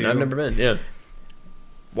 you have been? I've never been. Yeah.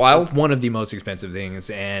 Wild. One of the most expensive things.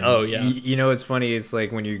 And oh, yeah. It's funny. It's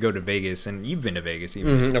like when you go to Vegas, and you've been to Vegas,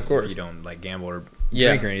 even of course. if you don't like gamble or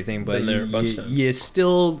drink or anything, but there a bunch of times. You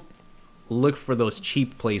still look for those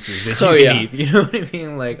cheap places that you can eat. You know what I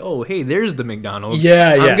mean? Like, oh, hey, there's the McDonald's.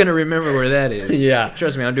 Yeah. I'm going to remember where that is. Yeah.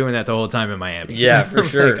 Trust me, I'm doing that the whole time in Miami. Yeah, for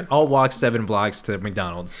sure. Like, I'll walk 7 blocks to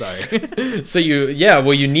McDonald's. Sorry. So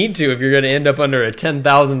you need to if you're going to end up under a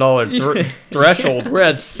 $10,000 threshold. We're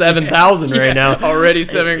at 7,000 right now. Already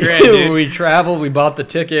 $7,000, dude. We traveled, we bought the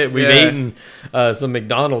ticket, we've eaten some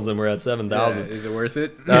McDonald's, and we're at 7,000. Is it worth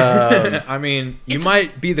it? I mean, you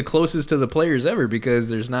might be the closest to the players ever because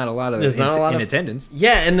there's not a lot of in attendance.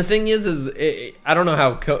 Yeah, and the thing is I don't know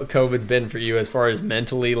how COVID's been for you as far as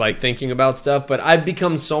mentally like thinking about stuff, but I've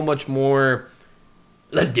become so much more.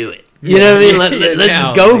 Let's do it. You know what I mean? Let's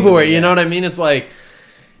just go for it. You know what I mean? It's like,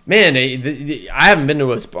 man, I haven't been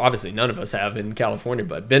to obviously none of us have in California,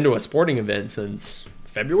 but been to a sporting event since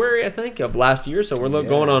February, I think, of last year. So we're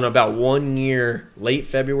going on about 1 year. Late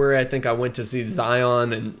February, I think I went to see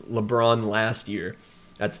Zion and LeBron last year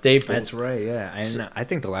at Staples. That's right, yeah. And I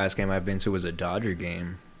think the last game I've been to was a Dodger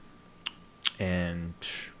game, and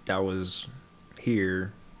that was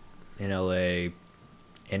here in LA,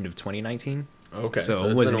 end of 2019. Okay, so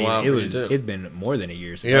it wasn't it's been more than a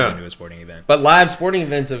year since I've been to a sporting event. But live sporting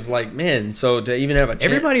events of like, man, so to even have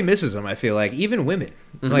everybody misses them. I feel like even women,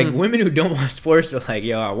 like women who don't watch sports, are like,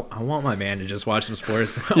 yo, I want my man to just watch some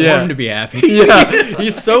sports. I want him to be happy. Yeah,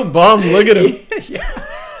 he's so bummed. Look at him. Yeah.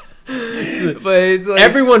 But it's like,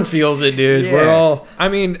 everyone feels it, dude. Yeah. We're all. I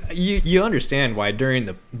mean, you understand why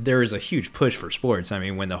there was a huge push for sports. I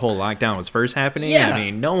mean, when the whole lockdown was first happening, I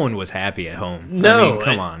mean, no one was happy at home. No, I mean,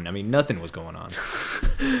 come on. I mean, nothing was going on.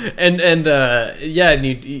 and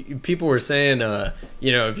people were saying, if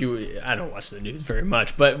I don't watch the news very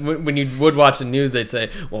much, but when you would watch the news, they'd say,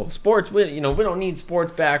 well, sports, we don't need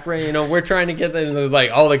sports back, right? We're trying to get this. It was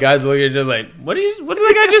like all the guys looking at each other like, what did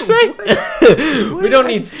that guy just say? We don't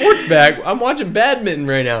need sports back. I'm watching badminton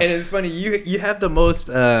right now. And it's funny, you have the most,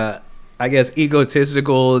 I guess,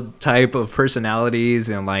 egotistical type of personalities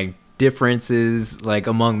and like differences like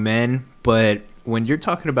among men, but when you're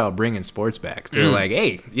talking about bringing sports back, they're like,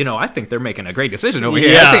 hey, I think they're making a great decision over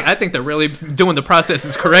here. I think they're really doing the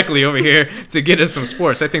processes correctly over here to get us some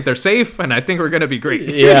sports. I think they're safe, and I think we're going to be great.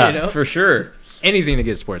 Yeah, for sure. Anything to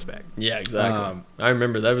get sports back. Yeah, exactly. I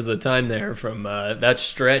remember there was a time there from that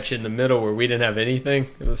stretch in the middle where we didn't have anything.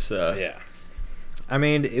 It was I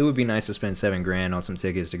mean, it would be nice to spend $7,000 on some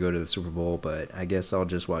tickets to go to the Super Bowl, but I guess I'll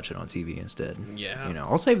just watch it on TV instead. Yeah.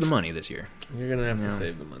 I'll save the money this year. You're going to have to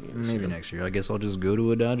save the money this year. Maybe next year. I guess I'll just go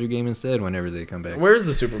to a Dodger game instead whenever they come back. Where's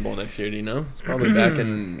the Super Bowl next year, do you know? It's probably back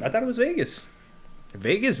in... I thought it was Vegas.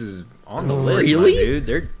 Vegas is on the list, really?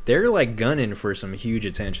 Dude. They're like gunning for some huge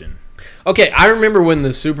attention. Okay, I remember when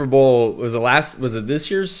the Super Bowl was it this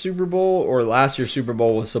year's Super Bowl or last year's Super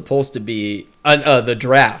Bowl was supposed to be the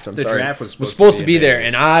draft. The draft was supposed to be there,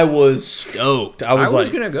 and I was stoked. I was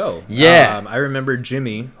gonna go. Yeah, I remember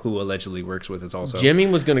Jimmy, who allegedly works with us, also. Jimmy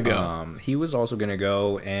was gonna go. He was also gonna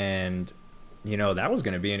go, and that was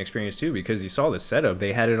gonna be an experience too because you saw the setup.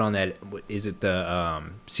 They had it on that. Is it the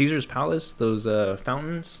Caesar's Palace? Those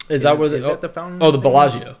fountains. Is that the fountain? Oh, the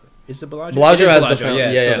Bellagio. Is the Bellagio? Bellagio has the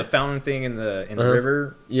fountain. Yeah. So the fountain thing in the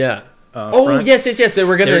river. Yeah. Front, yes. They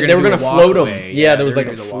were gonna float them. Yeah, there was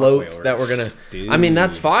like floats that were gonna. Dude. I mean,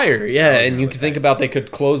 that's fire. Yeah, and you can think about they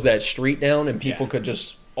could close that street down and people could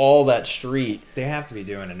just all that street. They have to be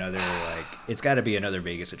doing another it's got to be another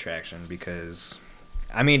Vegas attraction because.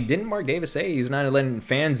 I mean, didn't Mark Davis say he's not letting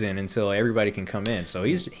fans in until everybody can come in? So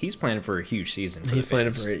he's planning for a huge season. He's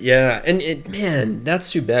planning for it, yeah. And man,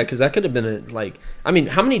 that's too bad because that could have been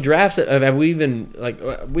how many drafts have we even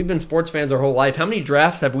we've been sports fans our whole life? How many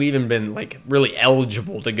drafts have we even been really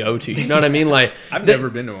eligible to go to? You know what I mean? I've never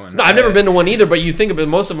been to one. No, I've never been to one either. But you think of it,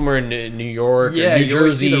 most of them are in New York, or New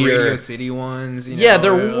Jersey, the Radio City ones.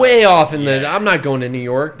 They're way off in the. I'm not going to New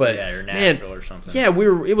York, but or Nashville or something. Yeah,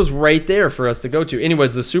 it was right there for us to go to. Anyway.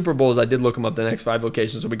 anyways, the Super Bowls, I did look them up, the next 5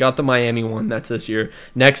 locations. So we got the Miami one. That's this year.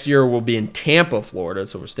 Next year, we'll be in Tampa, Florida.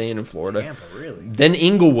 So we're staying in Florida. Tampa, really? Then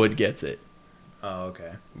Inglewood gets it. Oh,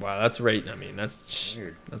 okay. Wow, that's right. I mean, that's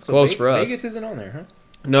Weird. that's close for us. Vegas isn't on there, huh?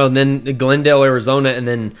 No, then Glendale, Arizona, and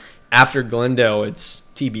then after Glendale, it's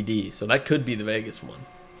TBD. So that could be the Vegas one.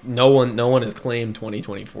 No one has claimed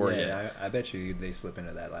 2024 yet. Yeah, I bet you they slip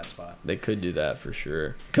into that last spot. They could do that for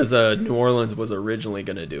sure. Because New Orleans was originally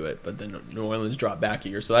going to do it, but then New Orleans dropped back a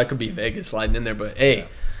year. So that could be Vegas sliding in there. But, hey. Yeah.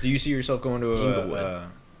 Do you see yourself going to Inglewood.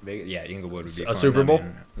 Vegas? Yeah, Inglewood would be A fun. Super Bowl?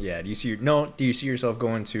 Yeah. Do you see yourself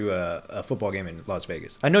going to a football game in Las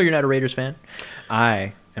Vegas? I know you're not a Raiders fan.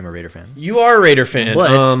 I am a Raider fan. You are a Raider fan.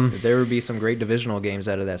 But there would be some great divisional games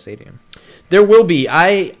out of that stadium. There will be.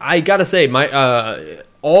 I got to say, my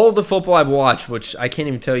all the football I've watched, which I can't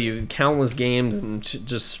even tell you, countless games and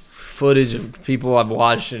just footage of people I've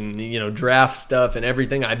watched and, draft stuff and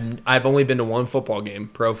everything. I've only been to one football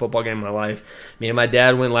game, pro football game in my life. Me and my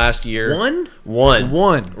dad went last year. One.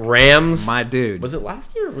 Rams. My dude. Was it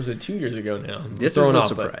last year or was it 2 years ago now? This is a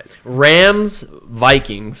surprise. Rams,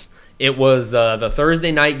 Vikings. It was the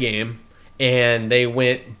Thursday night game, and they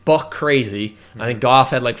went buck crazy. I think Goff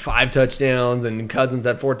had like 5 touchdowns, and Cousins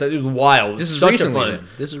had 4 touchdowns. It was wild. This is such recent. a fun.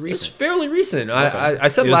 This is recent. It's fairly recent. Okay. I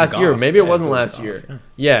said last year. Maybe it wasn't last Goff, year.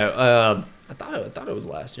 Yeah. I thought it was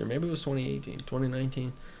last year. Maybe it was 2018,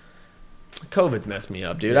 2019. COVID's messed me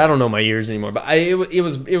up, dude. I don't know my years anymore, but it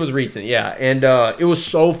was recent, yeah. And it was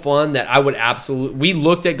so fun that I would absolutely. We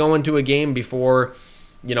looked at going to a game before,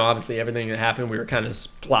 obviously everything that happened. We were kind of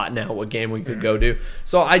plotting out what game we could go to.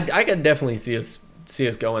 So I could definitely see us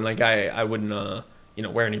going. Like I wouldn't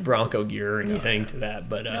wear any Bronco gear or anything to that,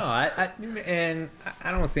 but no, I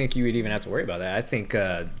don't think you would even have to worry about that. I think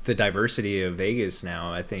the diversity of Vegas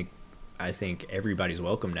now. I think everybody's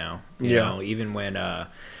welcome now. You know, even when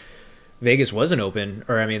Vegas wasn't open,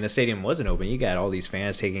 or the stadium wasn't open, you got all these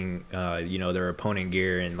fans taking their opponent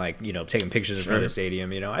gear and taking pictures in front of the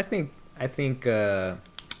stadium. I think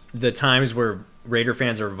the times where Raider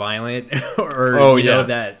fans are violent or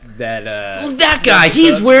that guy,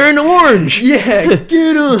 he's wearing orange. Yeah,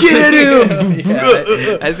 get him.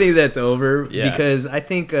 Yeah, I think that's over because I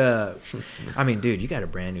think dude, you got a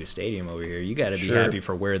brand new stadium over here. You got to be happy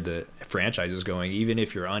for where the franchise is going, even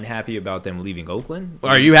if you're unhappy about them leaving Oakland.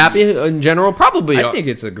 Are you happy in general? Probably. I think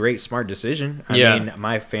it's a great, smart decision. I mean,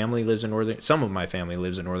 my family lives in some of my family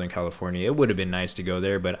lives in Northern California. It would have been nice to go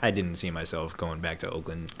there, but I didn't see myself going back to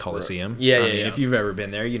Oakland Coliseum. Yeah, If you've ever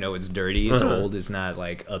been there, it's dirty, it's old, it's not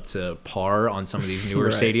like up to par on some of these newer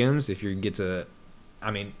stadiums. If you get to,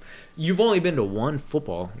 you've only been to one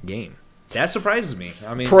football game. That surprises me.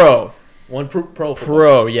 One pro football.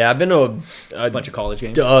 Pro, yeah. I've been to a bunch of college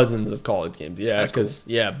games. Dozens of college games. Yeah, That's because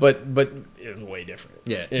cool. but it's way different.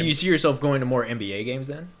 Yeah. Do you see yourself going to more NBA games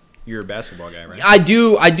then? You're a basketball guy, right? I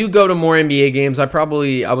do go to more NBA games. I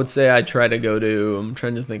would say I try to go to. I'm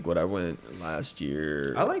trying to think what I went last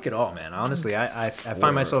year. I like it all, man. Honestly, I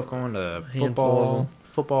find myself going to football,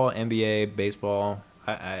 NBA, baseball.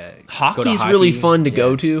 Hockey's really fun to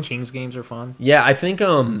go to. Kings games are fun. Yeah, I think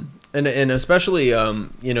and especially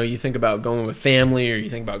you think about going with family or you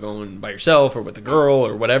think about going by yourself or with a girl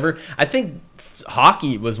or whatever. I think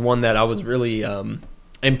hockey was one that I was really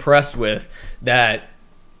impressed with. That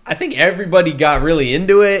I think everybody got really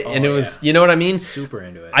into it, and it was, you know what I mean? Super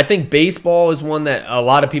into it. I think baseball is one that a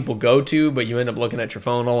lot of people go to, but you end up looking at your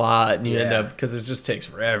phone a lot, and you end up, because it just takes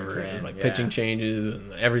forever. It's like pitching changes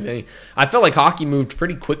and everything. I felt like hockey moved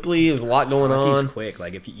pretty quickly. There was a lot going on. Hockey's quick.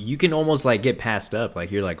 Like, if you can almost like get passed up, like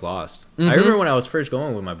you're like lost. I remember when I was first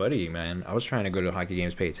going with my buddy, man, I was trying to go to hockey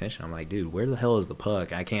games, pay attention. I'm like, dude, where the hell is the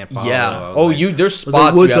puck? I can't follow. Yeah. Oh, like, there's spots.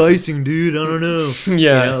 Like, what's icing, dude? I don't know.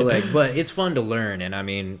 Yeah. But it's fun to learn, and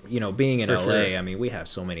being in LA, we have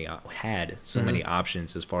so many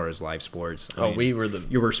options as far as live sports. We were the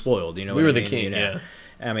you were spoiled, we were the king. Yeah.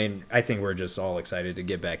 I think we're just all excited to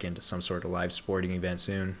get back into some sort of live sporting event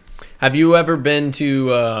soon. Have you ever been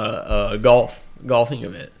to a golfing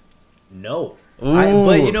event? No. But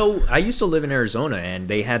I used to live in Arizona, and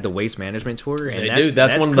they had the Waste Management Tour, and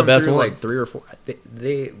that's one of the best ones. Like 3 or 4.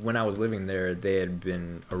 They when I was living there, they had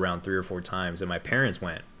been around 3 or 4 times, and my parents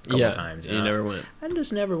went a couple times. You never went. I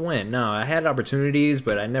just never went. No, I had opportunities,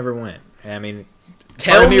 but I never went.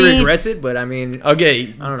 Part of me regrets it, but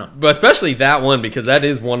okay, I don't know. But especially that one, because that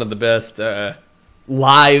is one of the best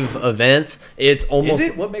live events. It's almost. Is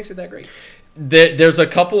it? What makes it that great? There's a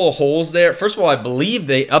couple of holes there. First of all, I believe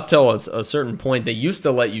they, up till a certain point, they used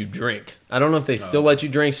to let you drink. I don't know if they still let you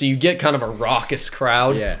drink, so you get kind of a raucous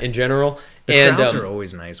crowd in general. The crowds are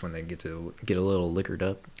always nice when they get a little liquored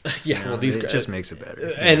up. Yeah, well, these it just makes it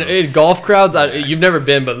better. And golf crowds, you've never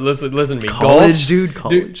been, but listen to me. College, dude,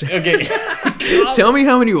 college. Dude, okay. Tell me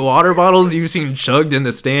how many water bottles you've seen chugged in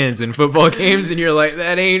the stands in football games, and you're like,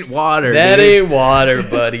 that ain't water. That ain't water,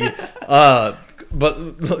 buddy.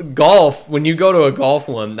 But golf, when you go to a golf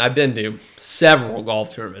one, I've been to several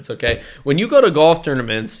golf tournaments, okay? When you go to golf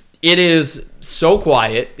tournaments, it is so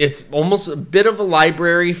quiet. It's almost a bit of a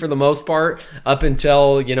library for the most part, up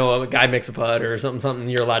until, a guy makes a putt or something,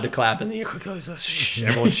 you're allowed to clap, and then you quickly shh,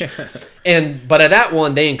 everyone shh. But at that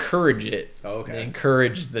one, they encourage it. Oh, okay. They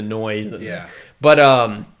encourage the noise. But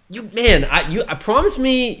I promise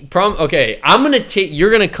me. Okay, I'm gonna take.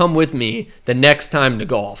 You're gonna come with me the next time to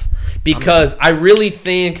golf, because I really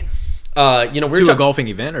think. We're to a golfing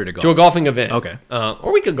event or to golf? To a golfing event. Okay.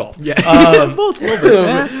 Or we could golf. Yeah. Both a little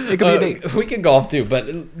bit. It could be a date. We could golf too,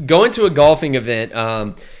 but going to a golfing event,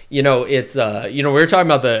 it's we were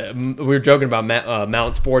talking about we were joking about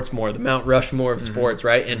Mount Sportsmore, the Mount Rushmore of sports,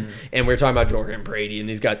 right? And we were talking about Jordan Brady and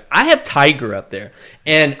these guys. I have Tiger up there,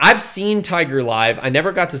 and I've seen Tiger live. I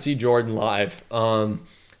never got to see Jordan live. I'm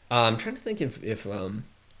trying to think if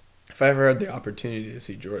I ever had the opportunity to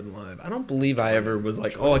see Jordan live. I don't believe I ever was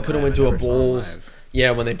like, I could have went to a Bulls. Yeah,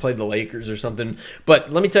 when they played the Lakers or something.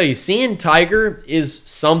 But let me tell you, seeing Tiger is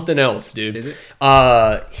something else, dude. Is it?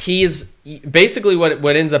 He's basically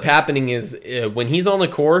what ends up happening is when he's on the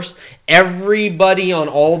course, everybody on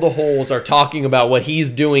all the holes are talking about what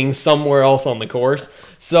he's doing somewhere else on the course.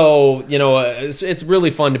 So, it's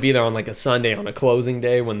really fun to be there on like a Sunday on a closing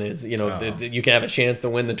day when there's, you can have a chance to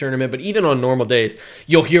win the tournament. But even on normal days,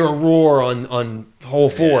 you'll hear a roar on hole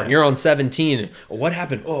 4 and you're on 17. What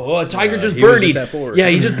happened? Tiger just birdied. Yeah,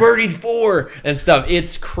 he just birdied 4 and stuff.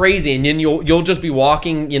 It's crazy. And then you'll just be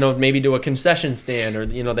walking, maybe to a concession stand, or,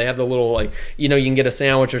 they have the little, you can get a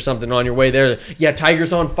sandwich or something on your way there. Yeah,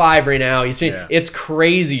 Tiger's on 5 right now. It's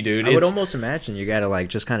crazy, dude. I would almost imagine you got to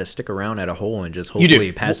just kind of stick around at a hole and just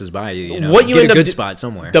hopefully passes by you. What you get end a good up spot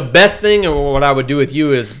somewhere. The best thing, and what I would do with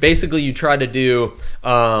you, is basically you try to do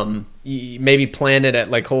maybe plan it at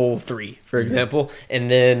like hole 3, for example,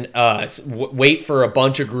 and then wait for a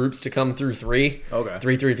bunch of groups to come through 3. Okay.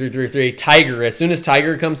 3. Tiger, as soon as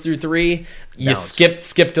Tiger comes through 3, you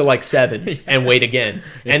skip to like 7 and wait again,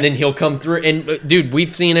 and then he'll come through. And dude,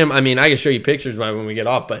 we've seen him. I mean, I can show you pictures when we get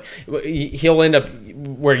off, but he'll end up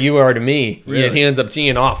where you are to me. Really? He ends up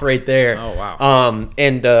teeing off right there. Oh wow.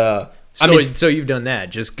 And so you've done that.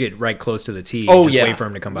 Just get right close to the tee. Oh, and just yeah. wait for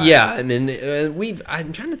him to come by. Yeah, and then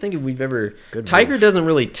I'm trying to think if we've ever. Tiger doesn't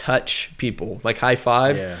really touch people like high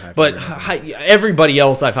fives, but everybody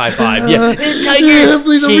else I've high fived. Yeah,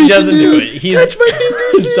 Tiger. He doesn't do it. Touch my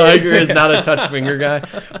fingers. Tiger is not a touch finger guy,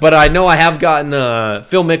 but I know I have gotten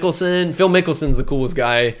Phil Mickelson. Phil Mickelson's the coolest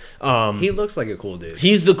guy. He looks like a cool dude.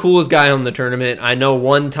 He's the coolest guy on the tournament. I know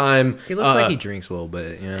one time he looks like he drinks a little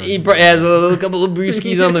bit. He has a couple of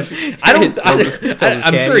brewskis on the.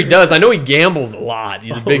 I'm sure he does. I know he gambles a lot.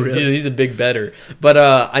 He's he's a big bettor. But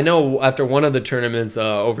I know after one of the tournaments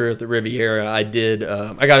over at the Riviera, I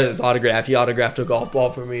got his autograph. He autographed a golf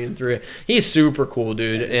ball for me and threw it. He's super cool,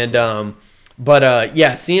 dude. And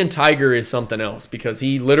seeing Tiger is something else, because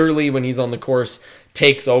he literally, when he's on the course,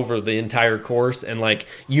 takes over the entire course. And like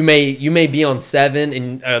you may be on 7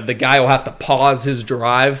 and the guy will have to pause his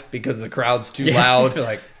drive because the crowd's too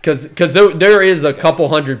loud. Because there is a couple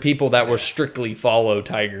hundred people that will strictly follow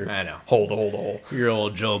Tiger. I know. Hole. You're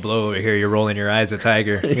old Joe Blow over here. You're rolling your eyes at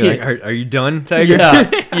Tiger. You're like, are you done, Tiger?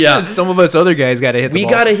 Yeah. Some of us other guys got to hit the ball.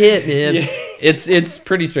 We got to hit, man. Yeah. It's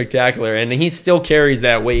pretty spectacular, and he still carries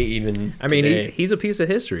that weight even today. He's a piece of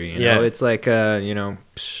history. You know? It's like,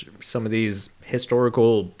 some of these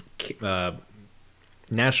historical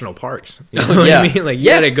national parks. You know what I mean? Like, you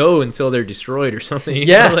gotta go until they're destroyed or something. You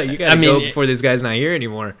know? You gotta go before this guy's not here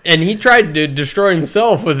anymore. And he tried to destroy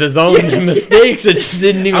himself with his own mistakes. It just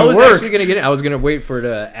didn't even work. I was gonna wait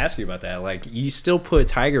to ask you about that. Like, you still put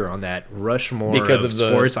Tiger on that Rushmore because of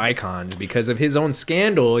sports icons because of his own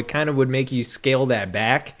scandal. It kind of would make you scale that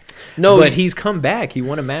back. No, but he's come back. He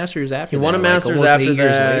won a Masters after. He won a Masters after 8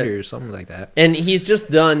 years later, or something like that. And he's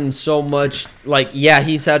just done so much. Like,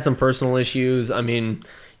 he's had some personal issues. I mean,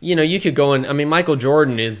 you could go and Michael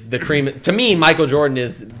Jordan is the cream. To me, Michael Jordan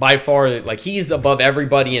is by far he's above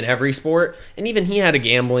everybody in every sport. And even he had a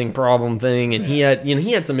gambling problem thing, and he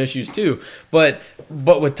had some issues too. But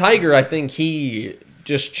with Tiger, I think he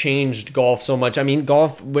just changed golf so much. I mean,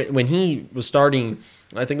 golf when he was starting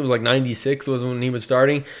I think it was like 96 was when he was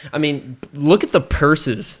starting. I mean, look at the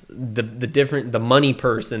purses, the money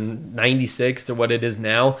purse in 96 to what it is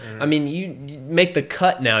now. I mean, you make the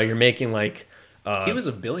cut now, you're making like he was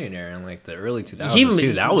a billionaire in like the early 2000s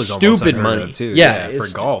too. That was stupid money too. Yeah,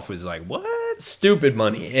 for golf was like what? Stupid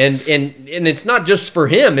money. And it's not just for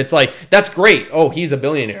him. It's like, that's great. Oh, he's a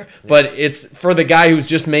billionaire. Yeah. But it's for the guy who's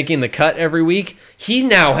just making the cut every week. He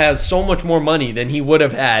now has so much more money than he would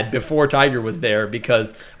have had before Tiger was there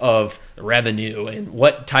because of revenue and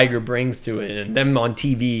what Tiger brings to it and them on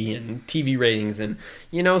TV and TV ratings. And,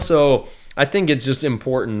 so I think it's just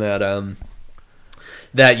important that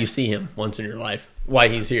that you see him once in your life. Why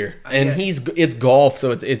he's here, and it's golf,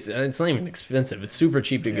 so it's not even expensive. It's super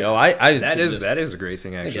cheap to go. That is a great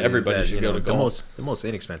thing actually. Everybody should go to golf. The most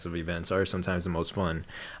inexpensive events are sometimes the most fun.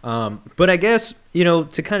 But I guess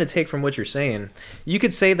to kind of take from what you're saying, you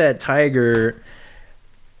could say that Tiger,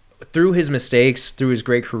 through his mistakes, through his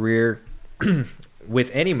great career,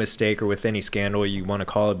 with any mistake or with any scandal you want to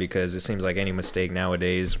call it, because it seems like any mistake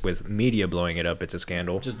nowadays with media blowing it up, it's a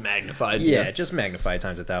scandal. Just magnified. Yeah, just magnified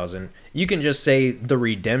times 1,000. You can just say the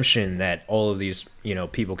redemption that all of these,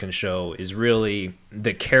 people can show is really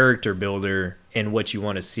the character builder and what you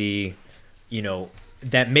want to see,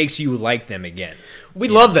 that makes you like them again. We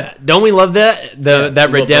love that. Don't we love that? That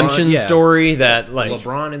LeBron, redemption story that like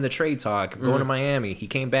LeBron in the trade talk, going to Miami. He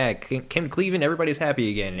came back, came to Cleveland, everybody's happy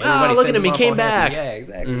again. Everybody look at him, he came back. Happy. Yeah,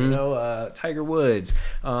 exactly. Tiger Woods.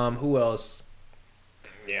 Who else?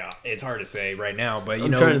 Yeah, it's hard to say right now, but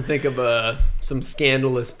I'm trying to think of some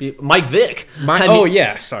scandalous people. Mike Vick.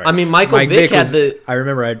 Sorry. I mean, Michael Vick had I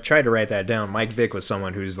remember I tried to write that down. Mike Vick was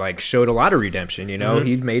someone who's like showed a lot of redemption.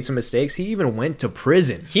 He'd made some mistakes. He even went to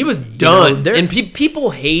prison. He was done, and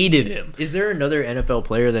people hated him. Is there another NFL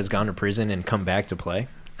player that's gone to prison and come back to play?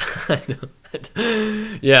 I know.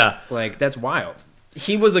 Yeah, like that's wild.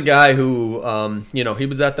 He was a guy who, he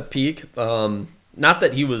was at the peak. Not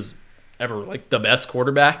that he was ever like the best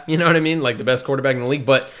quarterback, you know what I mean? Like the best quarterback in the league,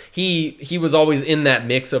 but he was always in that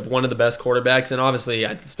mix of one of the best quarterbacks, and obviously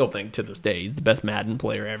I still think to this day he's the best Madden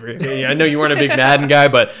player ever. I know you weren't a big Madden guy,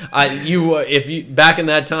 but if you back in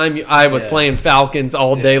that time, I was playing Falcons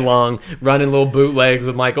all day long, running little bootlegs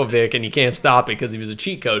with Michael Vick, and you can't stop it because he was a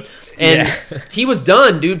cheat code. And he was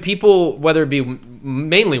done, dude. People, whether it be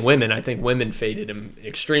mainly women, I think women faded him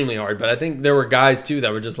extremely hard, but I think there were guys too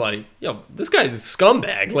that were just like, this guy's a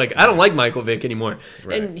scumbag. Like, I don't like Michael Vick anymore.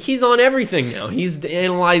 Right. And he's on everything now. He's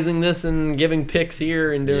analyzing this and giving picks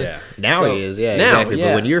here and doing. Now he is. Yeah, exactly.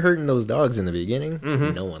 But when you're hurting those dogs in the beginning,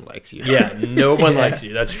 no one likes you. Yeah, no one likes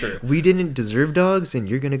you. That's true. We didn't deserve dogs, and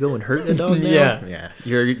you're gonna go and hurt a dog now? Yeah.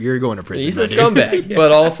 You're going to prison. He's a scumbag.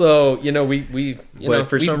 But also, we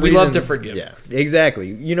love to forgive. Yeah,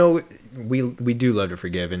 exactly. We do love to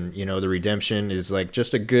forgive, and the redemption is like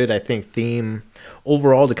just a good, I think, theme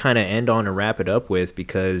overall to kind of end on and wrap it up with,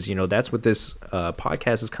 because that's what this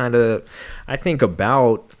podcast is kind of, I think,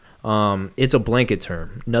 about. It's a blanket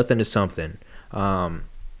term. Nothing is something. An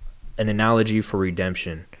analogy for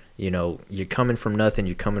redemption. You're coming from nothing.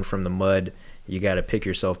 You're coming from the mud. You got to pick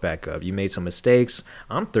yourself back up. You made some mistakes.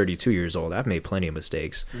 I'm 32 years old. I've made plenty of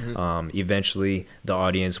mistakes. Eventually, the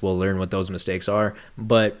audience will learn what those mistakes are,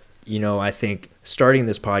 but I think starting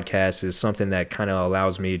this podcast is something that kind of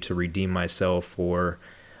allows me to redeem myself for,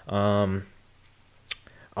 I'll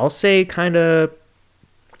say kind of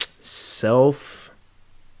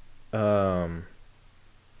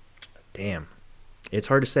it's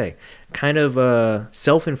hard to say. Kind of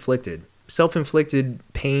self-inflicted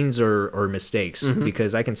pains or mistakes,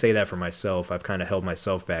 because I can say that for myself. I've kind of held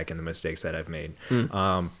myself back in the mistakes that I've made.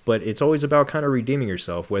 But it's always about kind of redeeming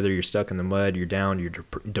yourself, whether you're stuck in the mud, you're down, you're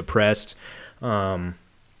depressed. It's all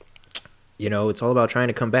about trying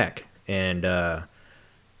to come back and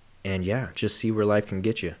just see where life can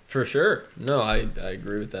get you. For sure. No, I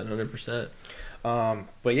agree with that 100%.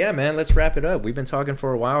 But yeah, man, let's wrap it up. We've been talking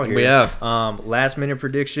for a while here. We have. Last minute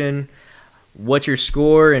prediction. What's your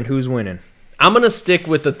score and who's winning? I'm going to stick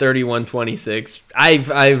with the 31-26.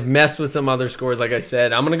 I've messed with some other scores, like I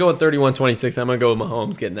said. I'm going to go with 31-26. I'm going to go with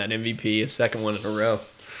Mahomes getting that MVP, his second one in a row.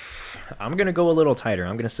 I'm going to go a little tighter.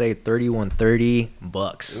 I'm going to say 31-30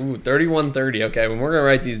 Bucks. Ooh, 31-30. Okay, well, we're going to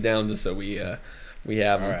write these down just so we have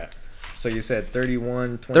them. All right. So you said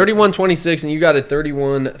 31-26. 31-26, and you got it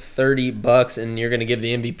 31-30 Bucks, and you're going to give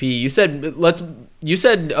the MVP. You said I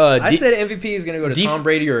said MVP is going to go to Tom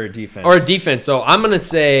Brady or a defense. Or a defense. So I'm going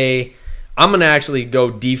to actually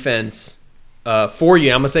go defense for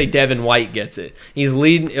you. I'm gonna say Devin White gets it. He's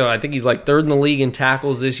leading. I think he's like 3rd in the league in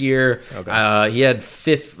tackles this year. Okay. He had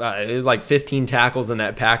it was like 15 tackles in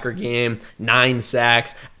that Packer game, 9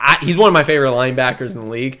 sacks. He's one of my favorite linebackers in the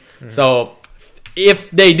league. Mm-hmm. So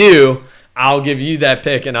if they do, I'll give you that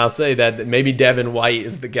pick, and I'll say that maybe Devin White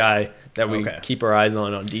is the guy that we keep our eyes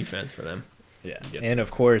on defense for them. Yeah, and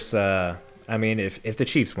of course, I mean, if the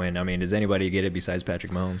Chiefs win, I mean, does anybody get it besides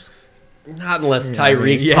Patrick Mahomes? Not unless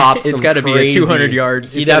Tyreek pops some It's got to be a 200-yard.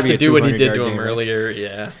 He'd have to do what he did to him earlier.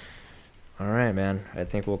 Yeah. All right, man. I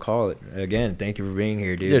think we'll call it. Again, thank you for being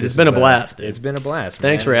here, dude. Dude, it's been a blast. It's been a blast.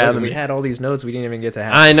 Thanks for having me. We had all these notes. We didn't even get to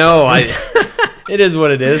have. I know. It is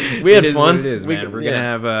what it is. We had fun. It is, man. We're gonna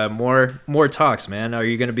have more talks, man. Are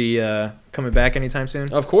you gonna be coming back anytime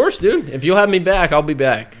soon? Of course, dude. If you'll have me back, I'll be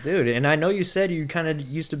back, dude. And I know you said you kind of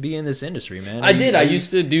used to be in this industry, man. I did. I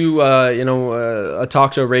used to do a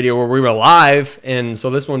talk show radio where we were live, and so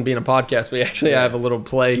this one being a podcast, we actually have a little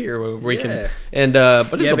play here where we can. And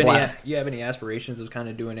but it's a blast. You have any aspirations of kind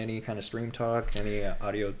of doing any kind of stream talk, any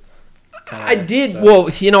audio? I did. Stuff?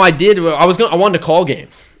 Well, I did. I wanted to call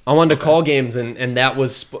games. I wanted to call games, and that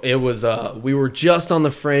was it. Was we were just on the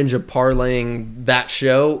fringe of parlaying that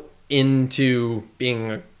show into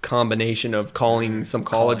being a combination of calling some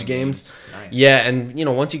college games. Nice. Yeah, and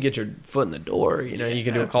once you get your foot in the door, you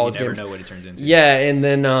can do a college game. You never know what it turns into. Yeah, and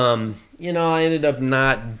then I ended up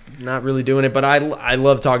not really doing it, but I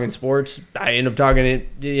love talking sports. I end up talking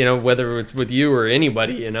it, whether it's with you or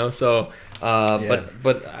anybody, so.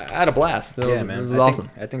 But I had a blast. It was awesome.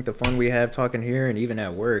 I think the fun we have talking here and even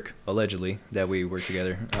at work, allegedly, that we work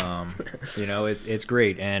together, it's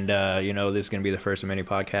great. And, this is going to be the first of many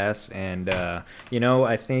podcasts. And,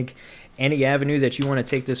 I think any avenue that you want to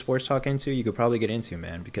take this sports talk into, you could probably get into,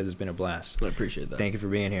 man, because it's been a blast. I appreciate that. Thank you for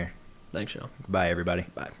being here. Thanks, Sean. Bye, everybody.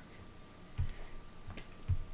 Bye.